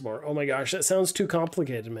helps more. Oh my gosh, that sounds too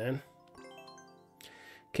complicated, man.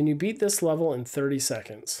 Can you beat this level in 30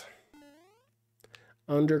 seconds?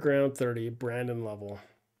 Underground 30, Brandon level.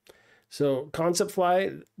 So, Concept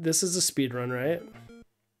Fly, this is a speed run, right?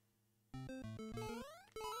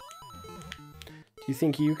 Do you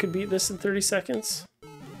think you could beat this in 30 seconds?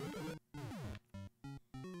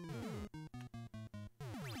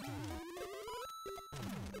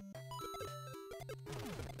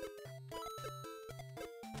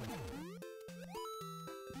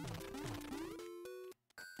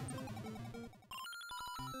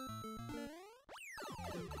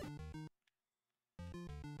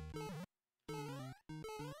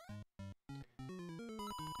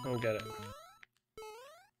 I don't get it.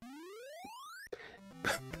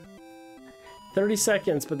 30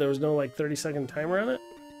 seconds, but there was no like 30-second timer on it?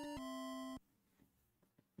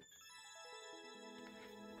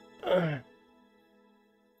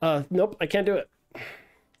 Nope, I can't do it.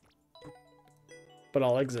 But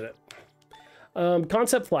I'll exit it.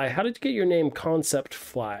 Concept Fly, how did you get your name Concept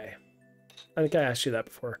Fly? I think I asked you that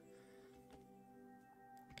before.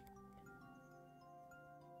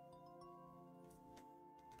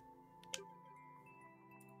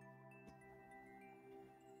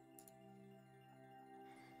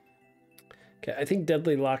 Okay, I think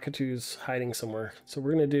Deadly Lakitu's hiding somewhere. So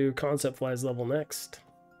we're going to do Concept Fly's level next.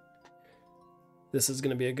 This is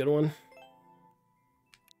going to be a good one.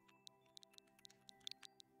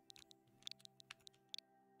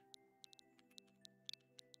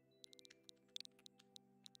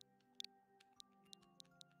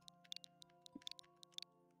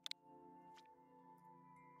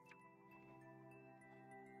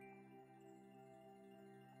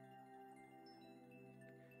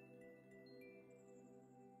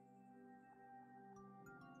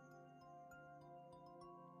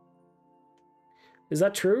 Is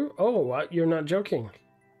that true? Oh, what? You're not joking.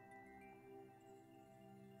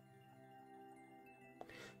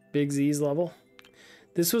 Big Z's level.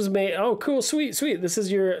 This was made. Oh, cool, sweet, sweet. This is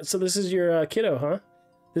your. So this is your kiddo, huh?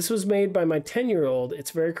 This was made by my 10-year-old.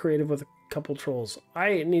 It's very creative with a couple trolls.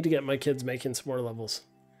 I need to get my kids making some more levels.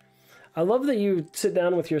 I love that you sit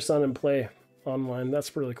down with your son and play online.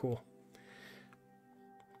 That's really cool.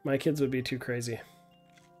 My kids would be too crazy.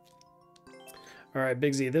 All right,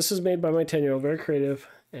 Big Z. This was made by my 10-year-old. Very creative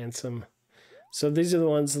and some. So these are the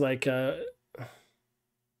ones like.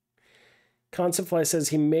 Concept Fly says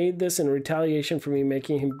he made this in retaliation for me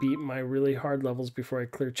making him beat my really hard levels before I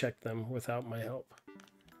clear checked them without my help.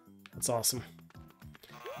 That's awesome.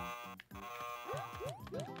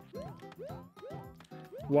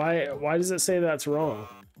 Why does it say that's wrong?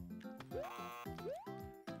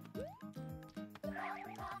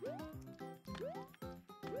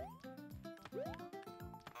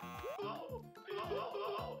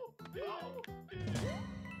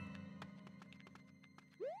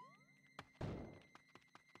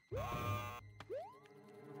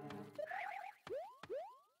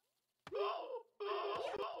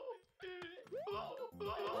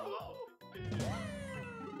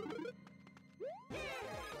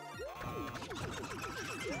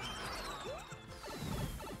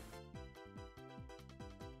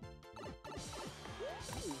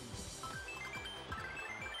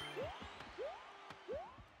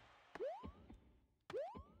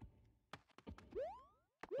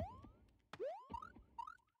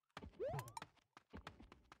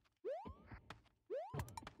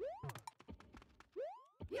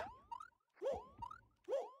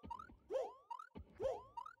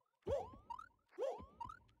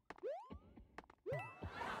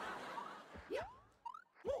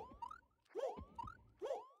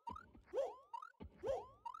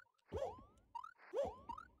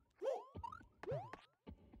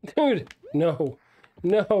 Dude, no.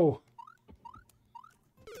 No. Oh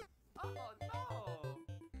no!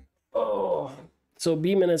 Oh. So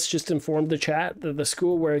B Minutes just informed the chat that the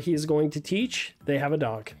school where he is going to teach, they have a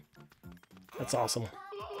dog. That's awesome.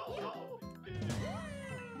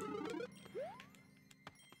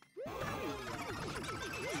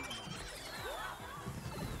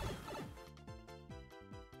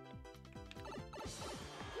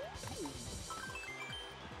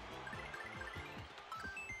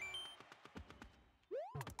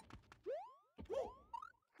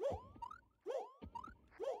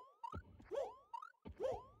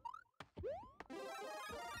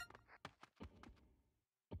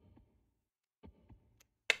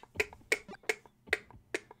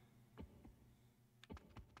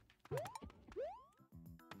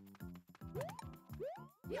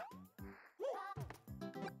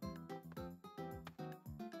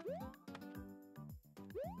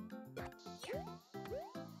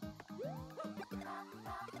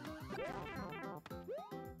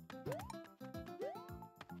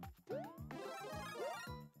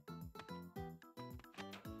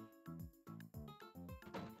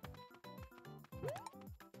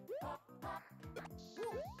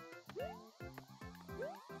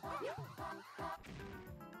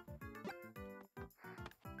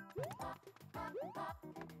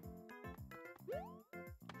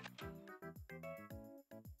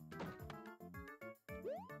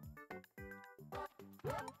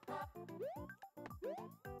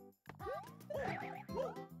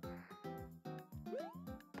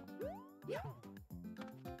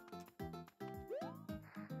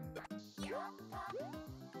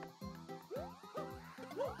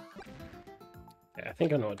 Yeah, I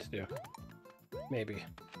think I know what to do. Maybe.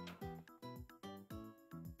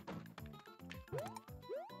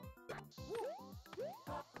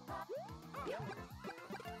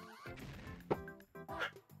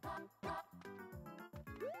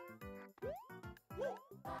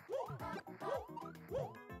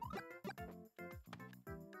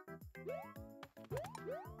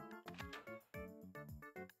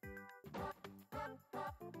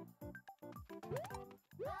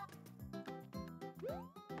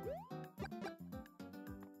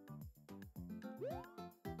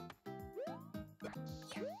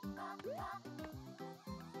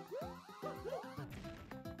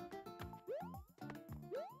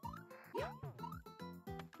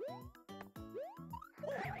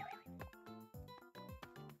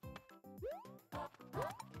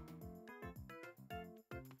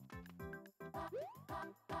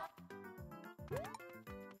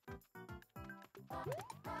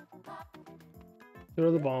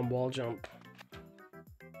 Throw the bomb, wall jump.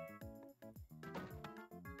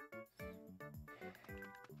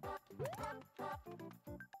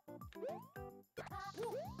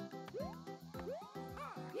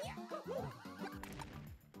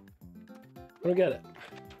 I don't get it.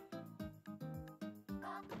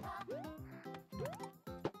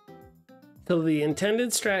 So the intended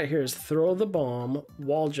strat here is throw the bomb,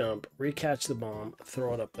 wall jump, recatch the bomb,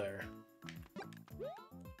 throw it up there.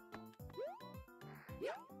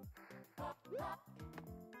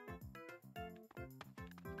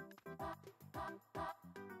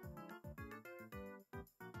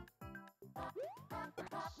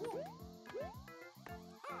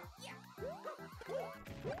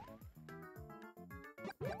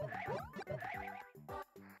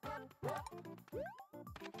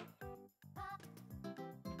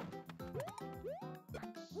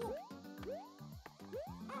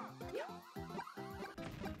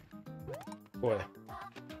 Boy.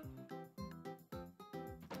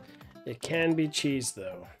 It can be cheese,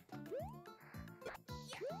 though.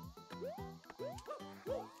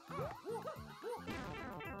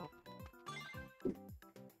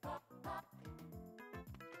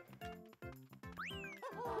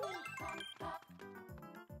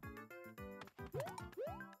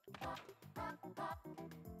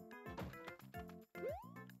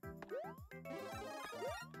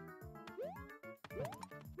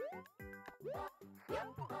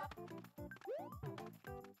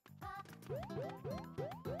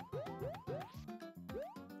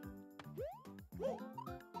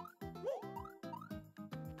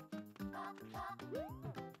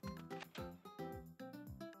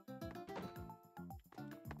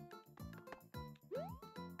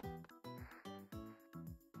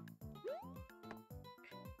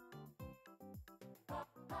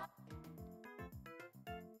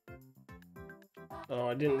 Oh,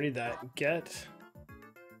 I didn't read that. Get.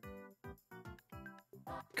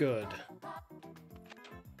 Good.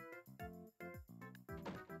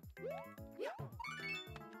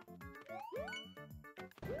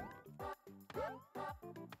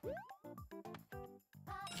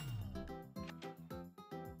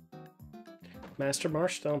 Master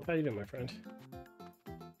Marshstomp, how you doing, my friend?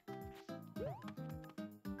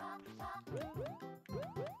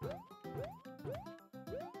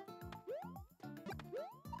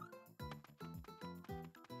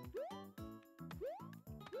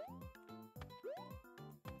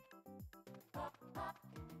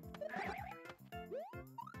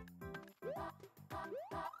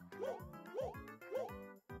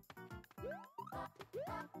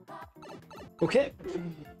 Okay.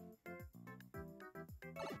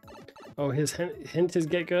 Oh, his hint is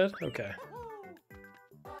get good? Okay.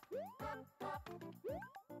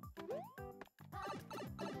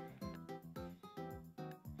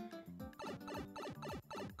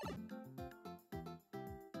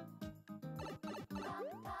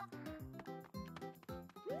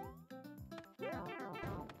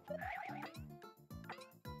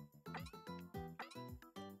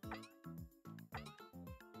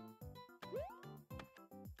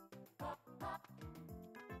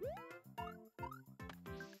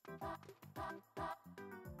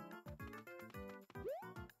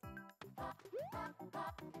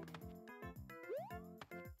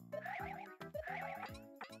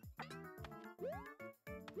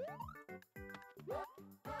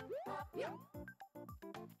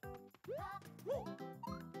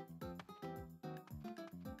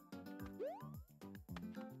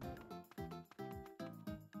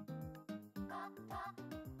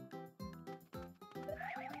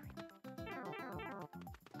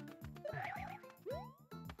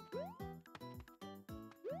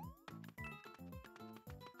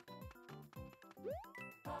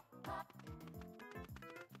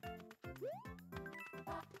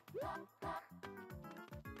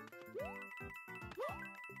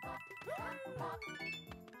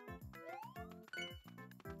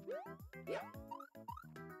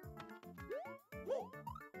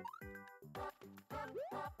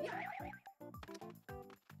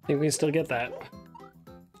 I think we can still get that.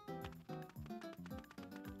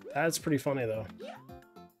 That's pretty funny, though.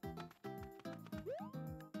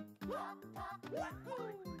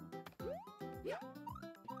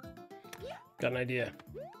 Got an idea.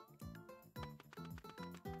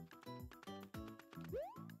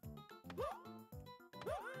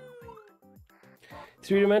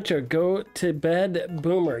 Three Mentor, go to bed,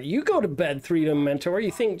 Boomer. You go to bed, Three Mentor.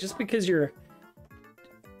 You think just because you're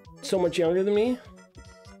so much younger than me?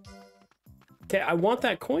 Okay, I want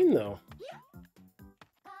that coin though.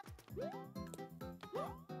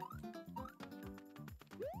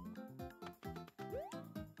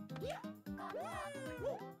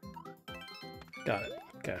 Got it.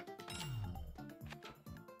 Okay.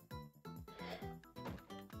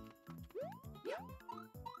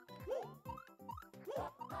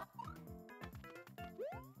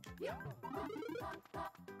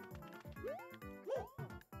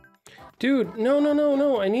 Dude,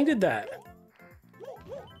 no, I needed that.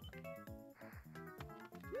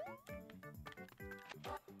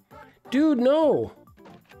 Dude, no.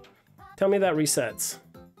 Tell me that resets.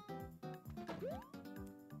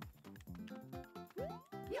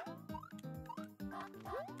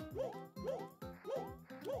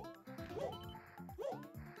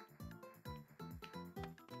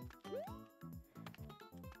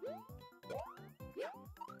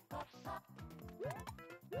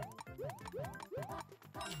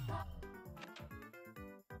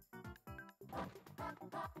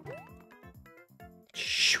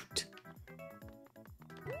 Shoot.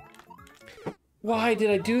 Why did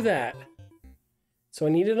I do that? So I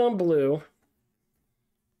need it on blue.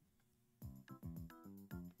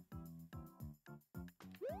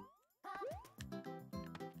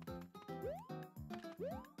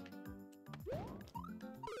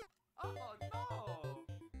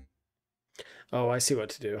 Oh, I see what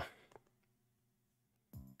to do.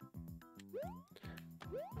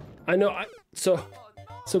 I know. So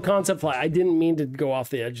Concept Fly, I didn't mean to go off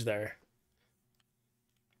the edge there.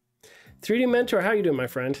 3D Mentor, how you doing, my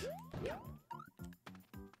friend?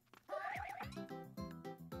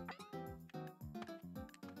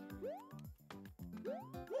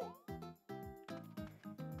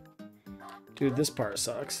 Dude, this part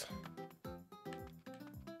sucks.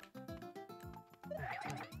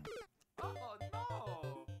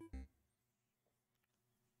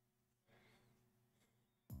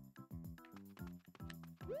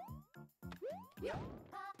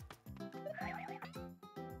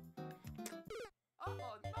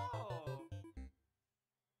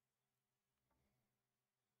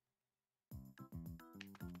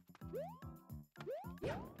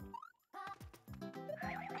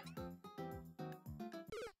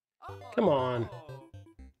 Come on.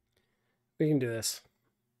 We can do this.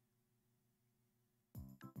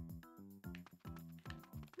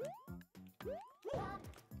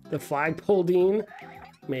 The flagpole dean?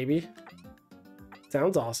 Maybe.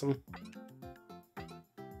 Sounds awesome.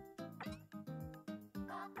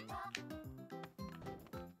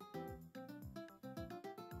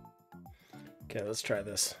 Okay, let's try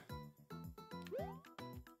this.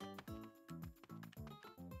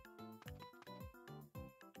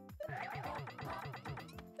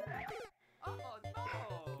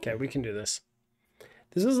 Okay, we can do this.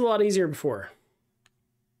 This was a lot easier before.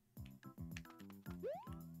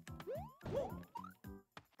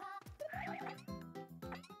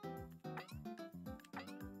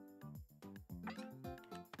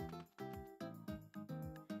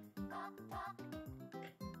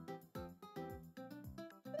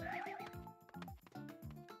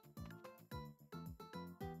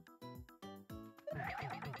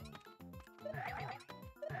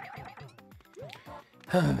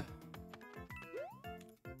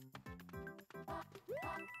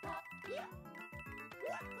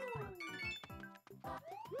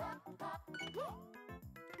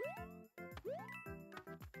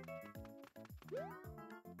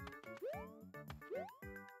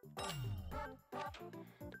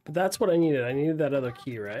 But that's what I needed. I needed that other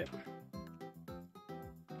key, right?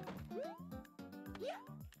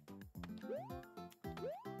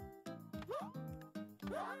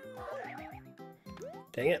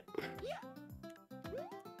 Dang it.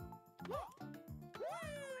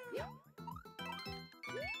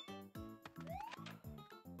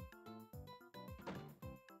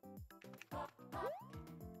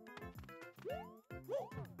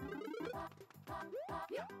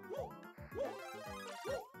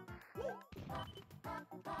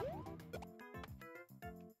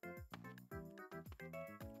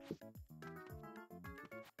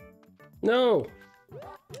 No.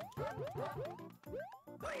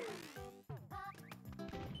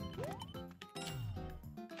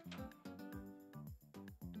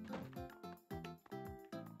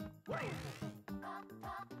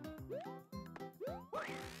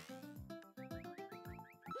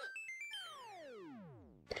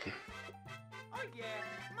 Oh yeah,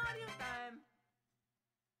 Mario time.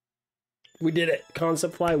 We did it.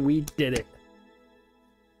 Concept fly, we did it.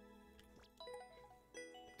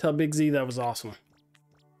 Tell Big Z that was awesome.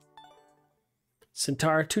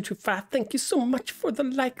 Centaur225, thank you so much for the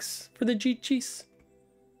likes, for the GGs.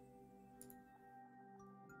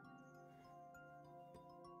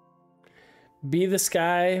 Be the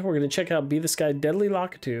Sky. We're going to check out Be the Sky Deadly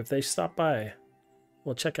Lockatoo. If they stop by,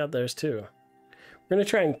 we'll check out theirs too. We're going to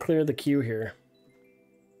try and clear the queue here.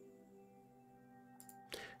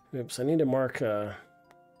 Oops, I need to mark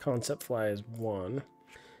Concept Fly as 1.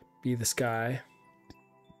 Be the Sky.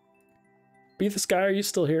 Be the Sky, are you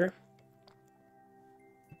still here?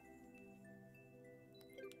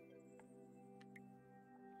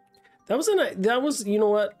 That was, you know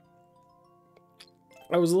what?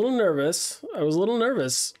 I was a little nervous.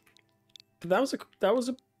 But that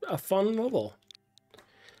was a fun level.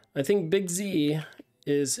 I think Big Z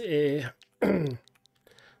is a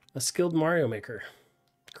a skilled Mario Maker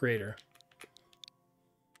creator.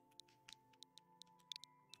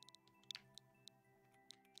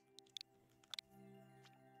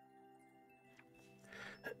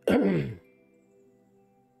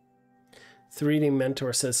 "3D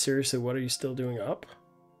Mentor says, seriously, what are you still doing up?"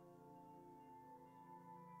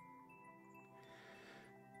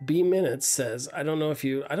 B Minutes says, I don't know if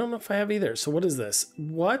I have either. So what is this?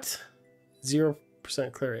 What? 0%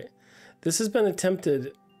 clear rate. This has been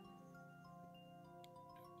attempted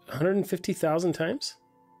 150,000 times?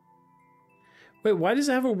 Wait, why does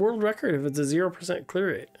it have a world record if it's a 0%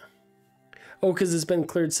 clear rate? Oh, because it's been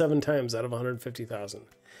cleared 7 times out of 150,000.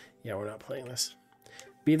 Yeah, we're not playing this.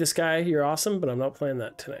 Be the Sky, you're awesome, but I'm not playing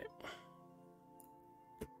that tonight.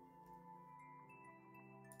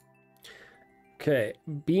 Okay,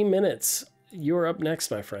 B Minutes, you're up next,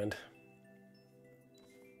 my friend.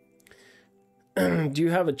 Do you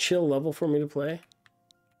have a chill level for me to play?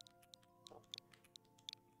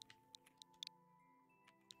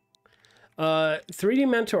 " 3D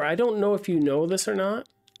Mentor, I don't know if you know this or not,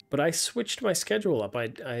 but I switched my schedule up.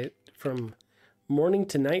 I from morning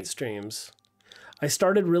to night streams. I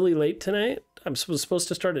started really late tonight. I'm supposed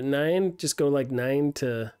to start at 9, just go like 9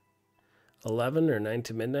 to 11 or 9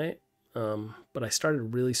 to midnight. But I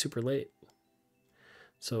started really super late.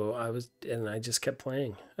 So I just kept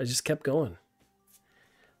playing. I just kept going.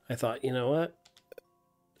 I thought, you know what?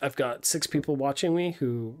 I've got 6 people watching me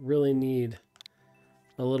who really need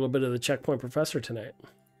a little bit of the Checkpoint Professor tonight.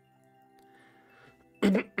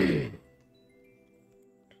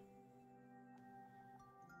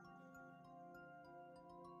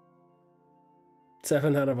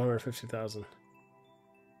 7 out of 150,000.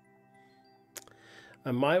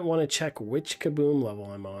 I might want to check which Kaboom level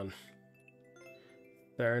I'm on.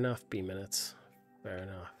 Fair enough, B minutes. Fair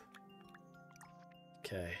enough.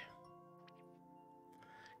 Okay.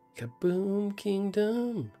 Kaboom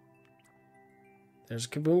Kingdom. There's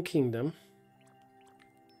Kaboom Kingdom.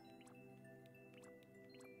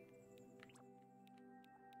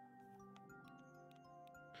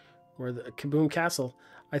 Where the Kaboom Castle.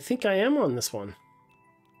 I think I am on this one.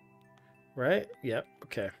 Right? Yep.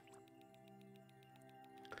 Okay.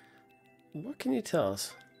 What can you tell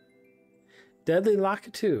us? Deadly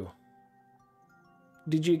Lakitu.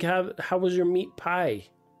 Did you have... How was your meat pie?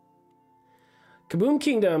 Kaboom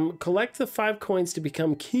Kingdom. Collect the 5 coins to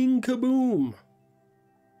become King Kaboom.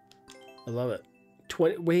 I love it.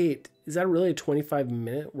 20... Wait. Is that really a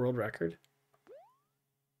 25-minute world record?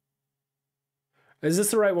 Is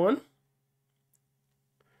this the right one?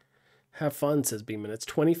 Have fun, says Beeman. It's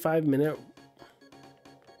 25-minute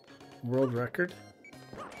world record.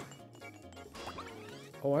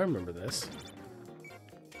 Oh, I remember this.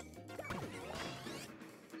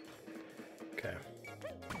 Okay.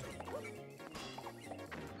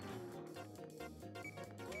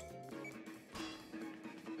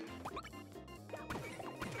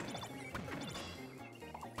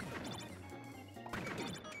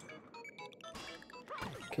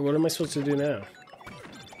 Okay, what am I supposed to do now?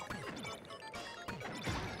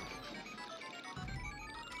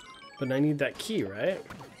 But I need that key, right?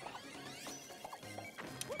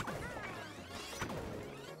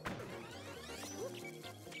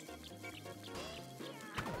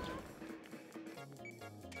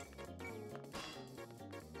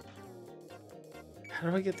 How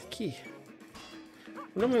do I get the key?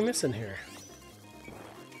 What am I missing here?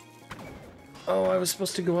 Oh, I was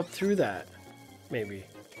supposed to go up through that. Maybe.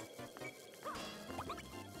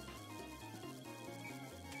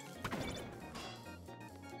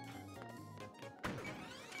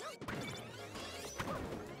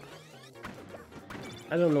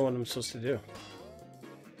 I don't know what I'm supposed to do.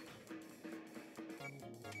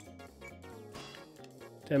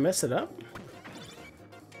 Did I mess it up?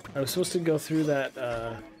 I was supposed to go through that,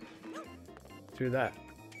 through that.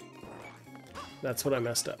 That's what I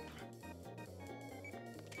messed up.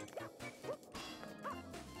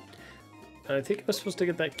 I think I was supposed to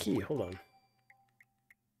get that key. Hold on.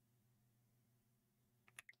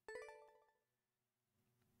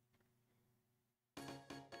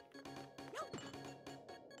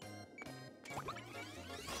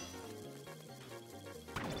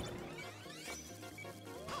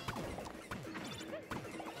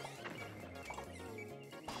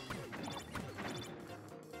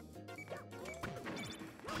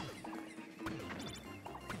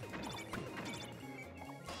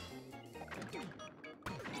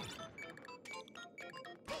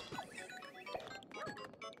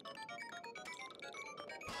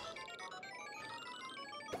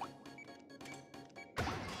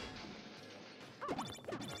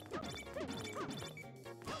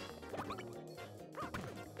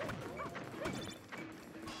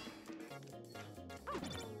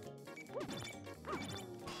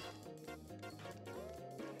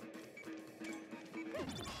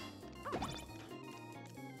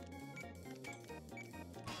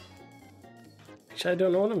 Actually, I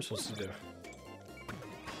don't know what I'm supposed to do.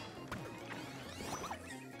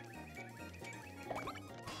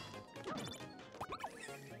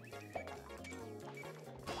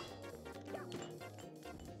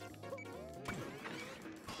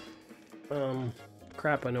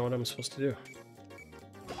 Crap, I know what I'm supposed to do.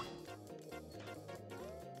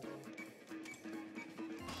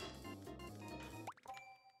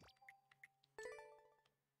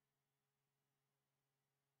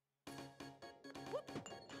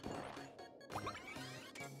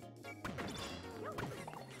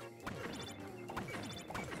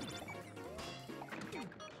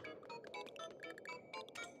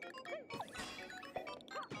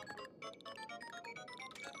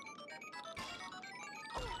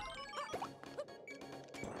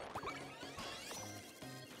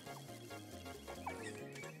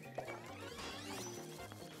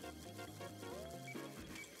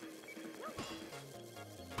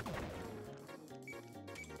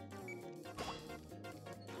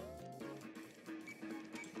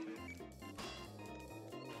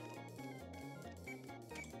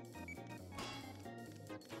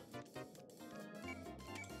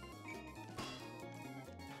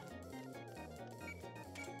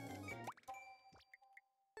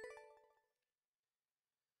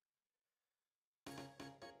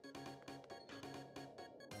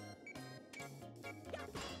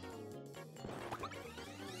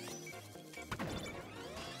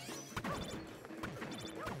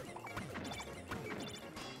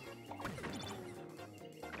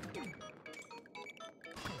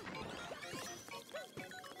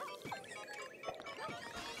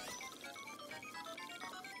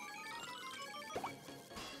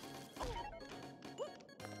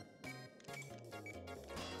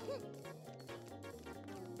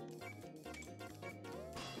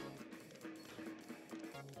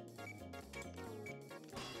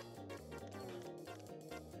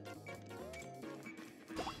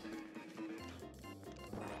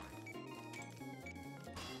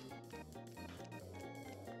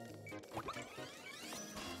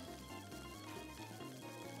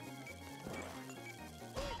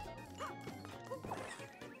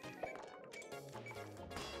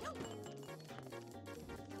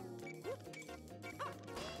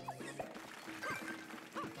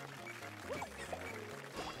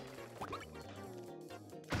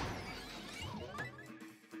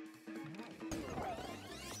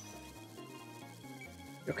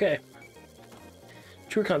 Okay.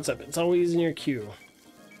 True concept. It's always in your queue.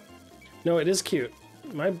 No, it is cute.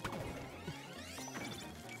 My...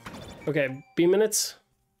 Okay, B minutes.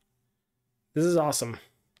 This is awesome.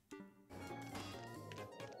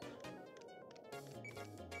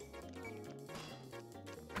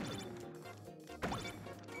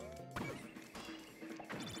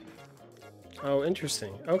 Oh,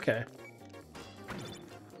 interesting. Okay.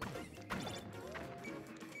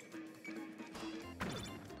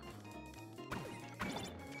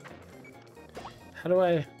 How do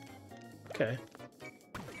I... Okay.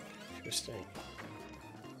 Interesting.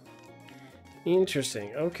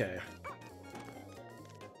 Interesting. Okay.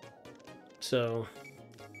 So...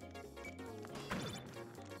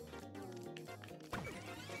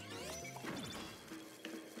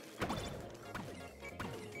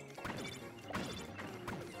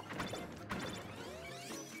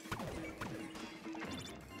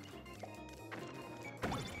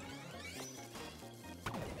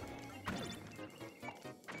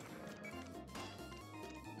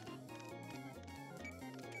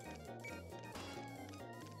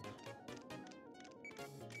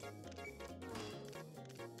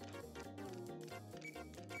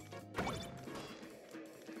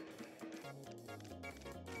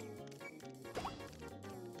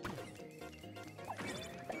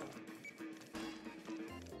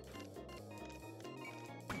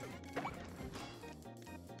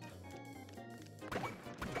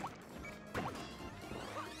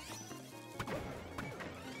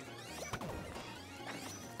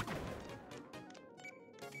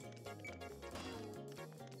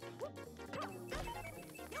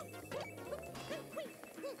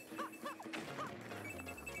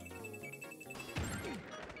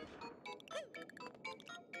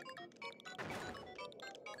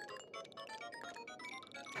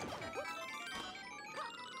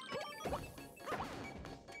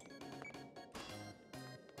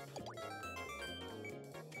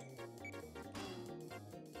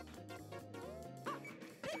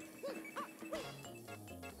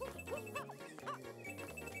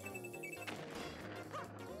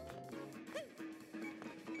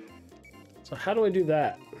 So how do I do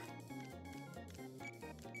that?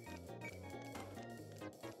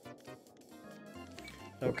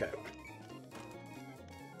 Okay.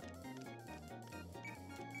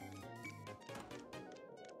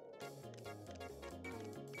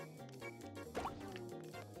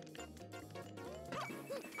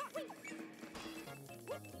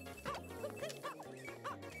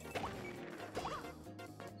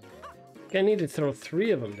 I need to throw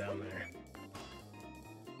 3 of them down there.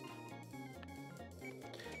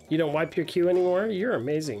 You don't wipe your queue anymore? You're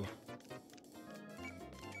amazing.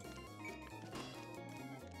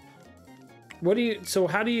 What do you... So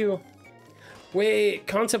how do you... Wait,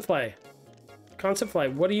 Concept Fly. Concept Fly,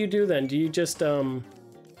 what do you do then? Do you just, This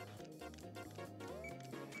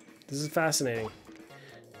is fascinating.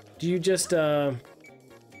 Do you just,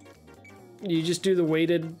 You just do the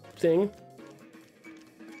weighted thing?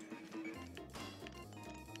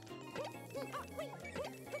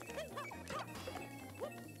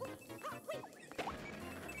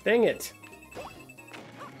 Dang it.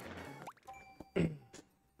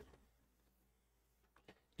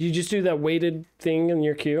 You just do that weighted thing in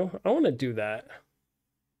your queue? I want to do that.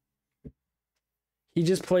 He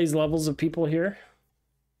just plays levels of people here?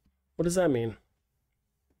 What does that mean?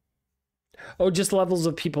 Oh, just levels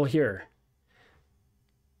of people here.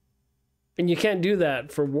 And you can't do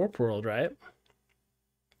that for Warp World, right?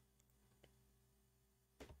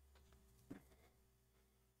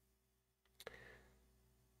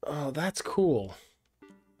 Oh, that's cool.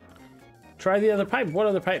 Try the other pipe. What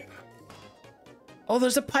other pipe? Oh,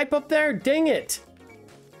 there's a pipe up there. Dang it.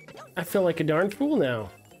 I feel like a darn fool now.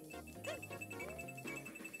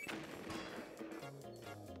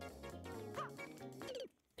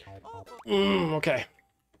 Okay.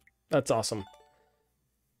 That's awesome.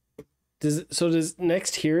 Does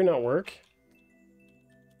next here not work?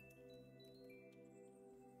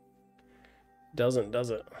 Doesn't,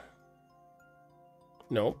 does it?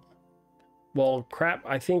 Nope. Well, crap.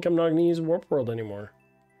 I think I'm not going to use Warp World anymore.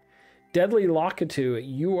 Deadly Lockatu,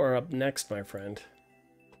 you are up next, my friend.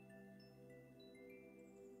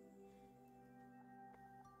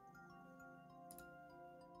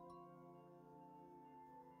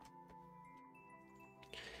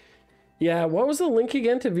 Yeah, what was the link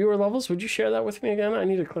again to viewer levels? Would you share that with me again? I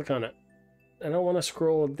need to click on it. I don't want to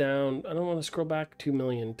scroll down. I don't want to scroll back 2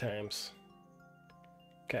 million times.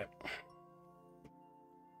 Okay.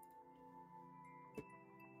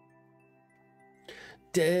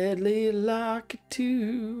 Deadly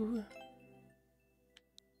Lockatu.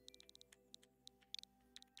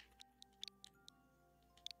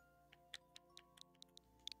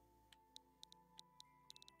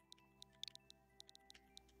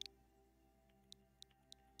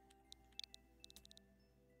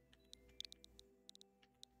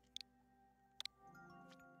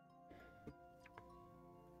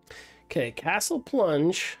 Okay, Castle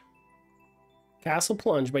Plunge. Castle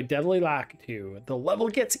Plunge by Deadly Lakitu. The level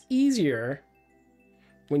gets easier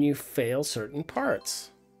when you fail certain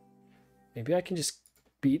parts. Maybe I can just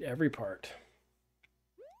beat every part.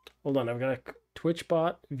 Hold on, I've got a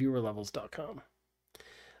TwitchBot viewerlevels.com.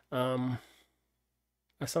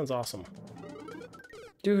 That sounds awesome.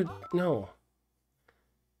 Dude, no.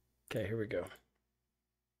 Okay, here we go.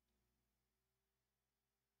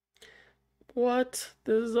 What?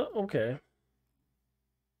 This is okay.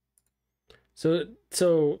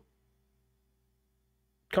 So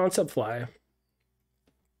Concept Fly.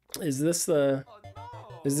 Is this the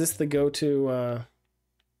go-to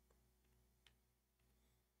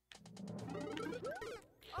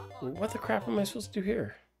what the crap am I supposed to do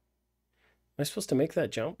here? Am I supposed to make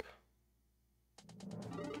that jump?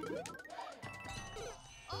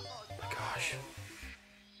 Oh my gosh.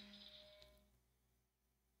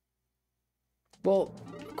 Well,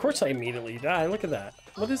 of course I immediately die. Look at that.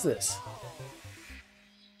 What is this?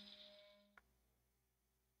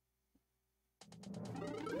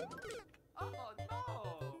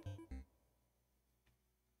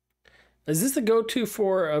 Is this the go-to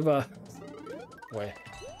for of a wait?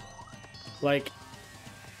 Like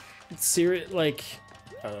serious, like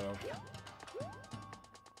I don't know.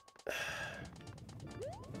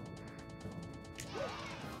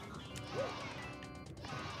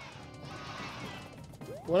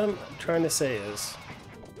 What I'm trying to say is,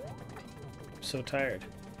 I'm so tired.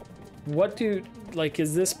 What do like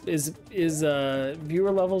is this is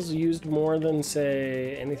viewer levels used more than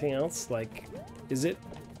say anything else? Like, is it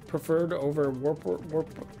preferred over warp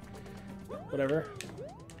whatever?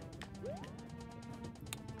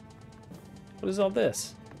 What is all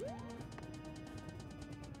this?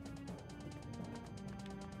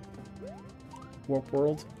 Warp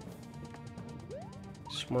World?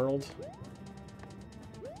 Smurled?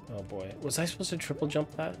 Oh boy. Was I supposed to triple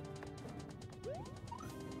jump that?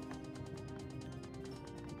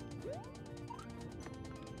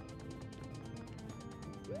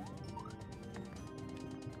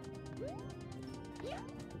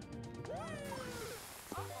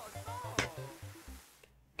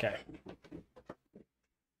 Okay.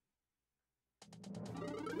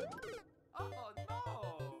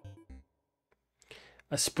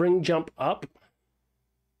 A spring jump up?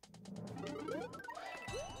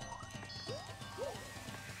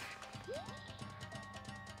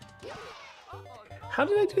 How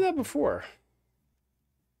did I do that before?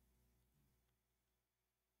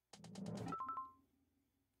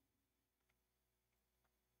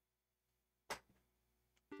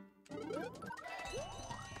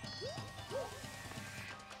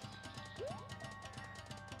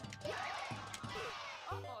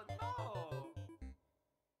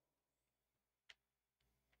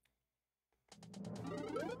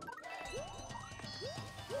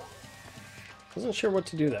 Wasn't sure what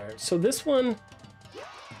to do there. So this one,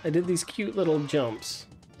 I did these cute little jumps,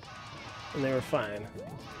 and they were fine.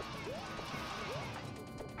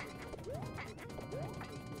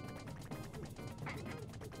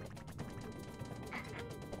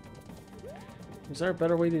 Is there a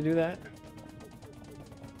better way to do that?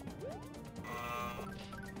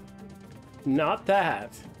 Not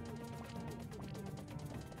that.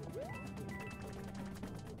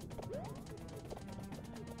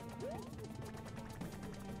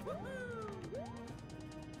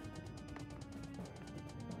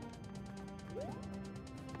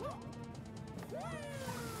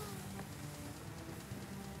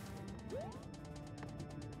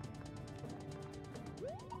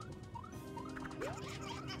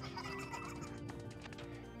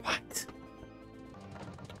 What?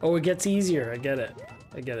 Oh, it gets easier. I get it.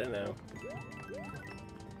 I get it now.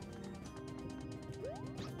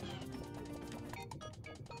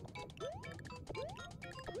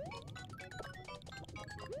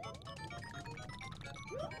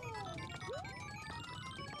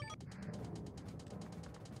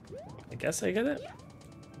 I guess I get it.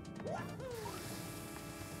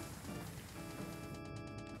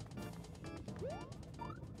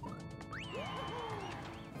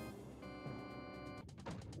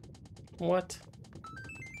 What?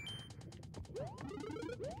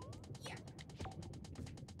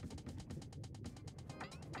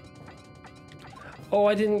 Oh,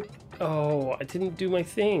 I didn't. Oh, I didn't do my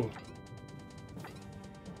thing.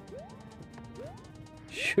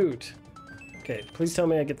 Shoot. Okay, please tell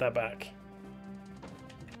me I get that back.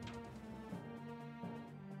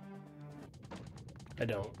 I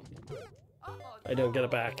don't. I don't get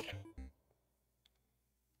it back.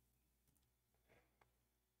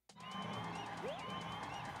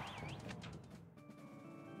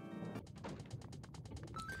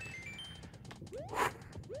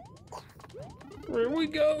 Here we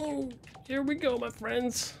go. Here we go, my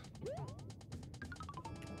friends.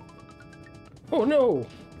 Oh no.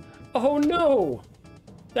 Oh no.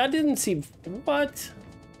 That didn't seem... What?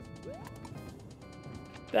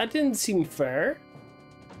 That didn't seem fair.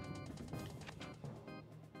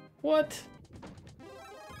 What?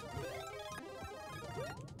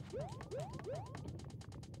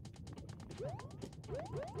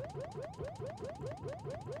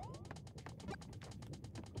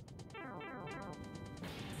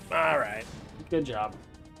 All right. Good job.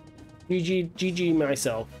 GG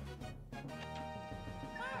myself.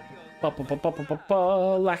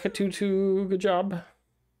 Lackatutu. Good job.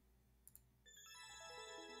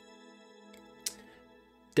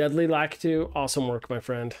 Deadly Lackatu. Awesome work, my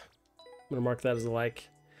friend. I'm gonna mark that as a like.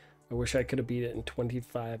 I wish I could have beat it in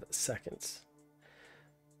 25 seconds.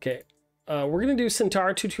 Okay. We're gonna do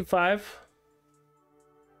Centaur 225.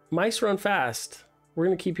 Mice run fast. We're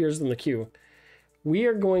gonna keep yours in the queue. We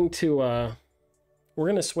are going to we're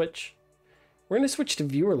gonna switch to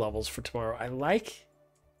viewer levels for tomorrow. I like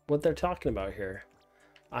what they're talking about here.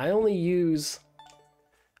 I only use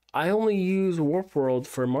Warp World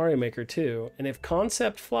for Mario Maker 2, and if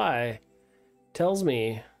Concept Fly tells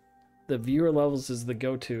me the viewer levels is the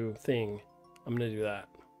go-to thing, I'm gonna do that.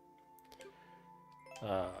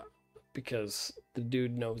 Because the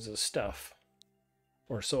dude knows his stuff.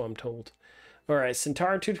 Or so I'm told. Alright,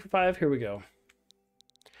 Centaur 225, here we go.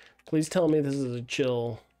 Please tell me this is a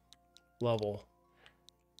chill level.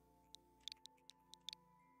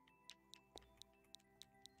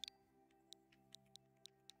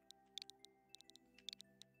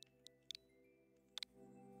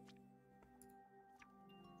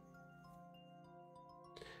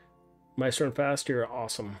 Mice run fast, you're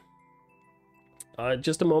awesome.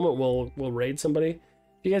 Just a moment, we'll raid somebody.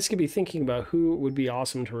 You guys could be thinking about who would be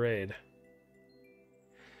awesome to raid.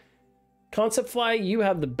 Concept Fly, you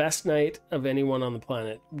have the best night of anyone on the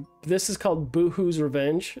planet. This is called Boohoo's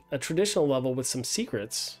Revenge, a traditional level with some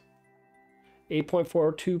secrets.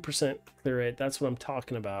 8.42% clear rate. That's what I'm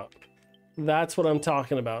talking about. That's what I'm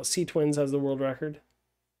talking about. C-Twins has the world record.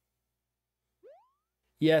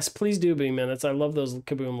 Yes, please do, Beam Minutes. I love those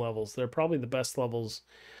Kaboom levels. They're probably the best levels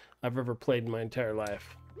I've ever played in my entire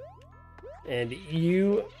life. And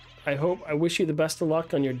I wish you the best of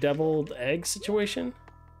luck on your deviled egg situation.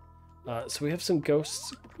 So we have some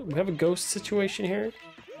ghosts. We have a ghost situation here.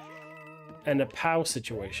 And a POW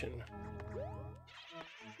situation.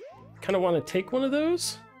 Kind of want to take one of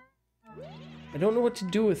those. I don't know what to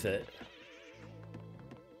do with it.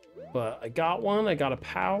 But I got one. I got a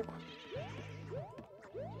POW.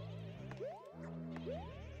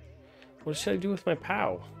 What should I do with my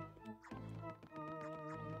POW?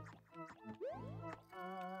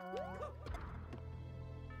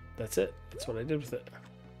 That's it. That's what I did with it.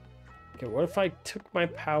 Okay, what if I took my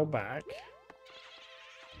POW back?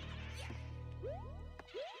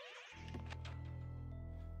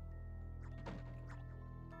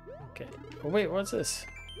 Okay. Oh, wait, what's this?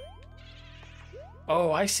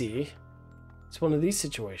 Oh, I see. It's one of these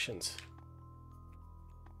situations.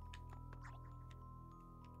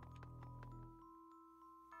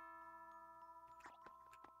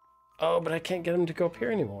 Oh, but I can't get him to go up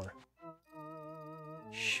here anymore.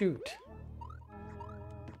 Shoot.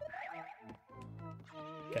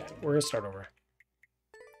 Okay, we're gonna start over.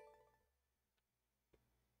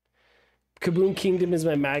 Kaboom Kingdom is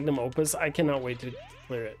my magnum opus. I cannot wait to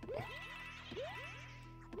clear it.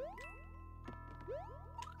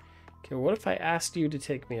 Okay, what if I asked you to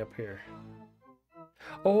take me up here?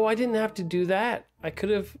 Oh, I didn't have to do that. I could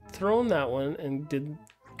have thrown that one and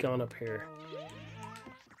gone up here.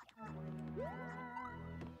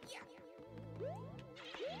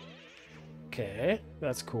 Okay,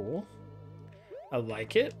 that's cool. I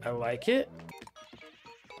like it. I like it.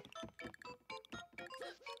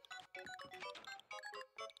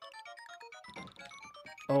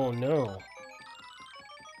 Oh no.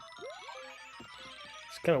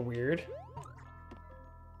 It's kind of weird.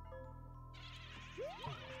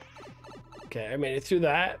 Okay, I made it through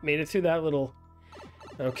that. Made it through that little...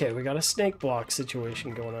 Okay, we got a snake block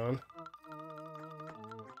situation going on.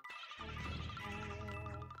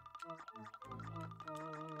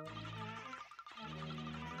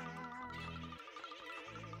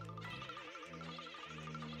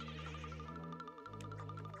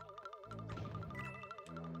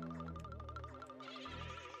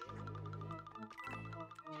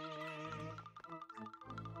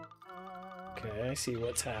 Okay, I see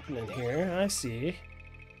what's happening here. I see.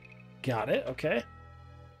 Got it, okay.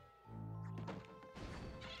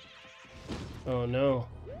 Oh no.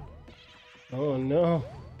 Oh no.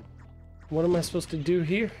 What am I supposed to do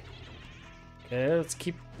here? Okay,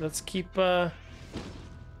 let's keep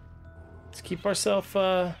ourselves.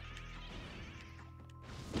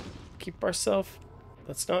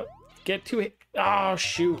 Let's not get too hit. Oh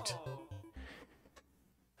shoot.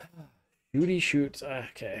 Shooty shoots.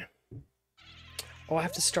 Okay. Oh, I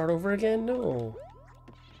have to start over again? No.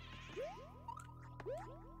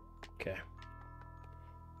 Okay.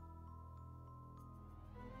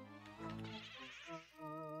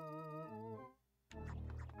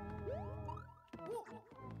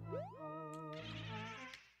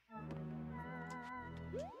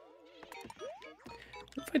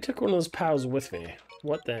 What if I took one of those pals with me?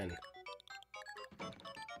 What then?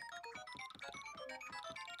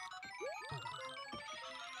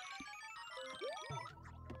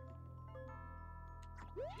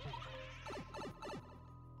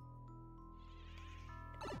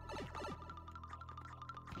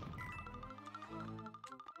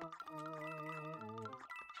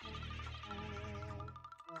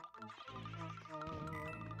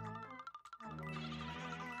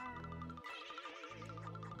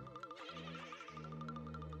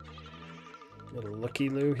 Little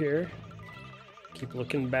looky-loo here. Keep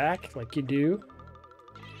looking back like you do.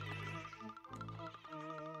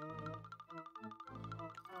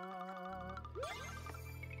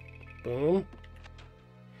 Boom.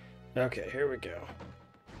 Okay, here we go.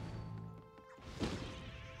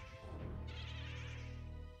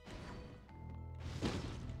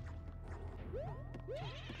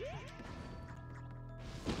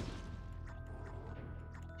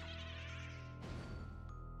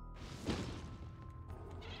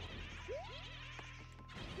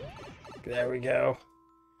 There we go.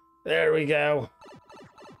 There we go.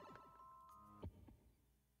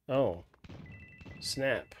 Oh.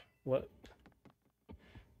 Snap. What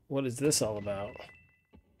is this all about?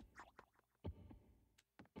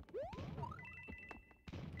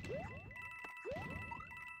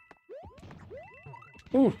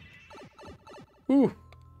 Ooh. Ooh.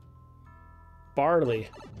 Barley.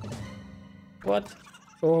 What?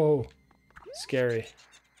 Oh. Scary.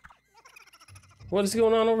 What is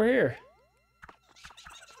going on over here?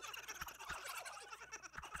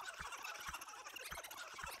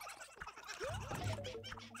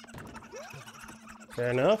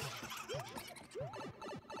 Fair enough.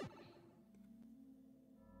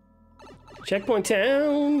 Checkpoint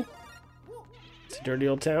town! It's a dirty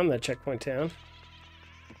old town, that checkpoint town.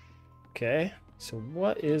 Okay, so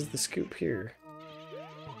what is the scoop here?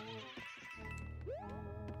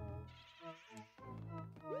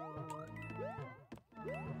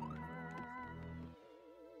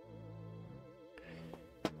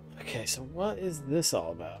 Okay, so what is this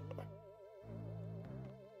all about?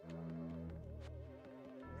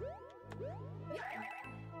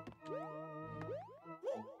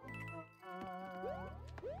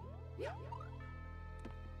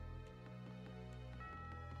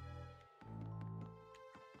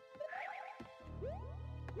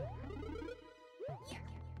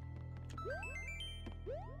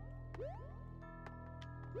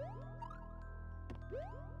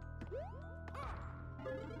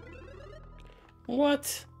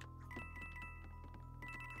 What?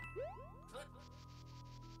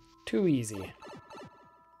 Too easy.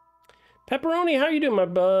 Pepperoni, how you doing, my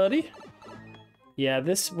buddy? Yeah,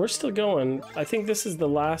 we're still going. I think this is the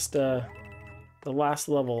last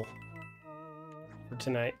level for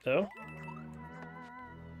tonight, though.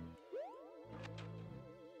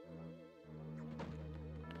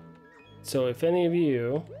 So if any of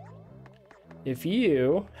you, if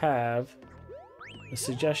you have a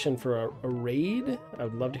suggestion for a raid, I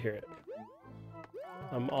would love to hear it.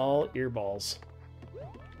 I'm all earballs.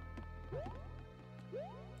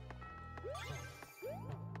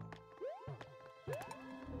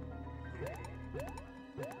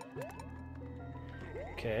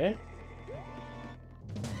 Okay.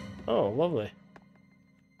 Oh, lovely.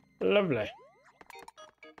 Lovely.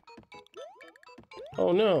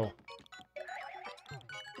 Oh no.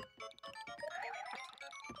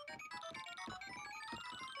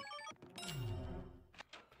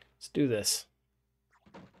 Let's do this.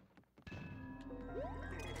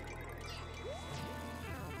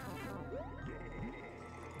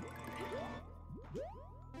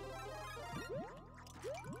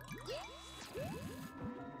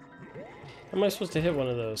 How am I supposed to hit one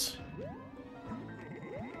of those?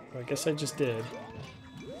 I guess I just did.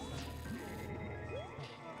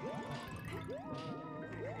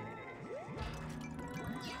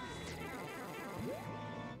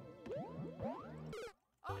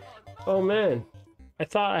 Oh man, I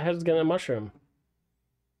thought I was gonna mushroom.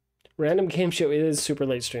 Random game show, it is super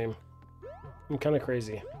late stream. I'm kind of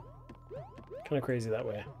crazy. Kind of crazy that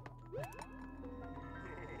way.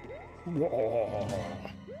 Whoa.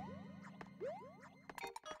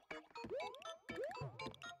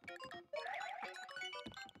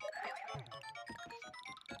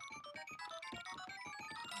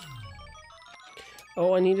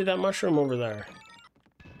 Oh, I needed that mushroom over there.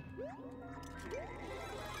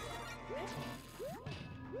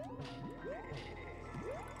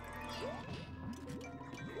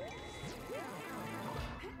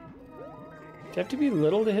 Do you have to be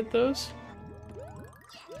little to hit those?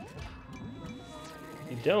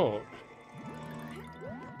 You don't.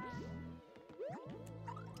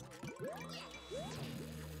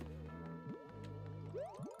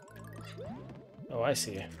 Oh, I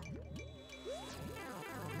see.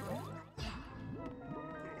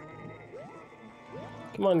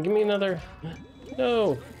 Come on, give me another.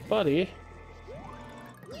 No, buddy.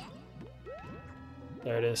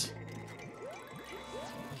 There it is.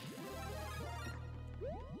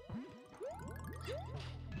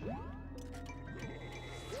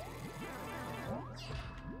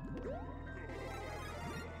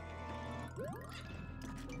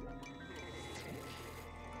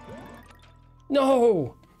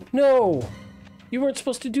 No! No! You weren't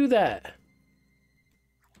supposed to do that.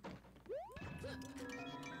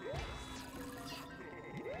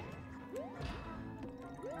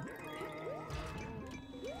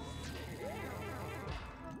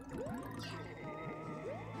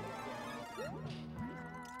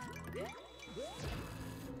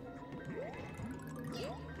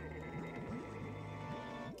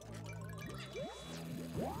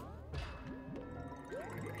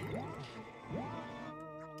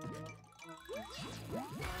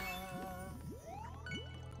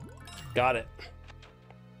 Got it.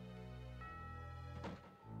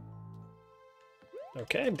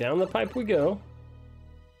 Okay, down the pipe we go.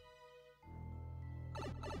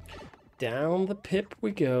 Down the pip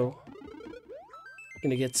we go.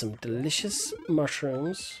 Gonna get some delicious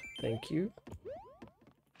mushrooms. Thank you.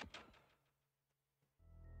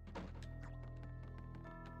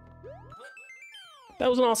 That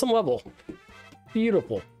was an awesome level.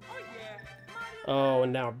 Beautiful. Oh,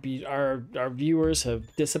 and now our viewers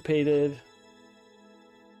have dissipated.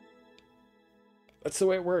 That's the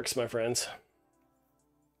way it works, my friends.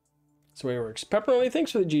 That's the way it works. Pepperoni,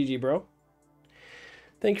 thanks for the GG, bro.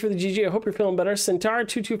 Thank you for the GG. I hope you're feeling better.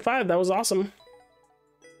 Centaur225, that was awesome.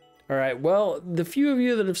 All right, well, the few of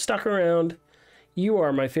you that have stuck around, you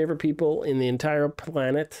are my favorite people in the entire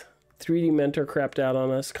planet. 3D Mentor crapped out on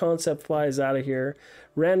us. Concept flies out of here.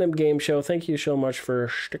 Random Game Show, thank you so much for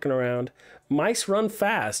sticking around. Mice Run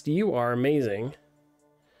Fast, you are amazing.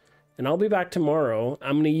 And I'll be back tomorrow.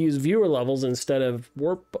 I'm going to use viewer levels instead of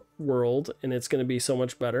Warp World, and it's going to be so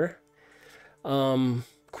much better.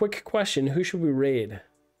 Quick question, who should we raid?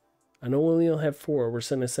 I know we only have 4. We're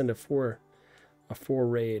going to send a 4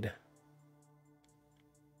 raid.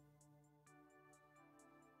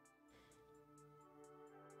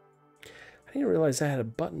 I didn't realize I had a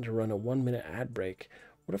button to run a 1-minute ad break.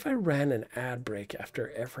 What if I ran an ad break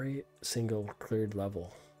after every single cleared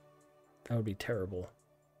level? That would be terrible.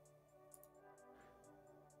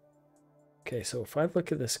 Okay, so if I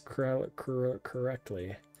look at this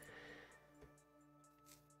correctly,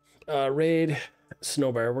 raid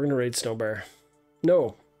Snowbear. We're gonna raid Snowbear.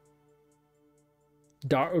 No.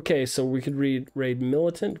 Okay, so we could raid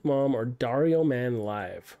Militant Mom or Dario Man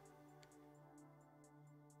Live.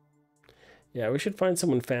 Yeah, we should find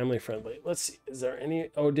someone family friendly. Let's see. Is there any?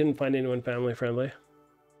 Oh, didn't find anyone family friendly.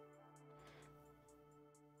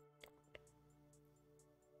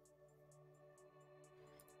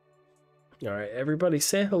 All right, everybody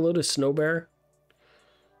say hello to Snowbear.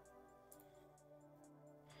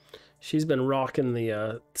 She's been rocking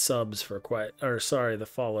the subs for the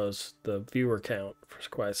follows, the viewer count for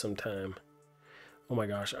quite some time. Oh my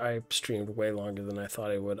gosh, I streamed way longer than I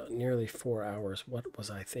thought I would. Nearly 4 hours. What was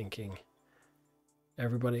I thinking?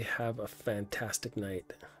 Everybody have a fantastic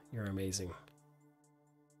night. You're amazing.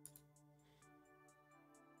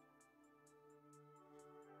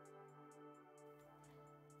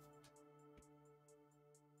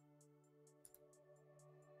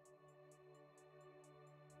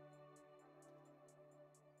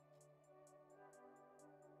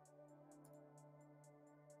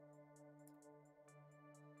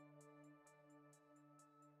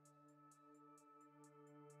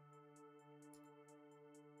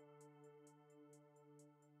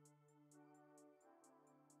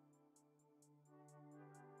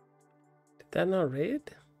 That not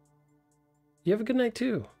raid? You have a good night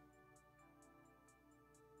too.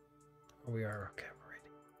 We are okay.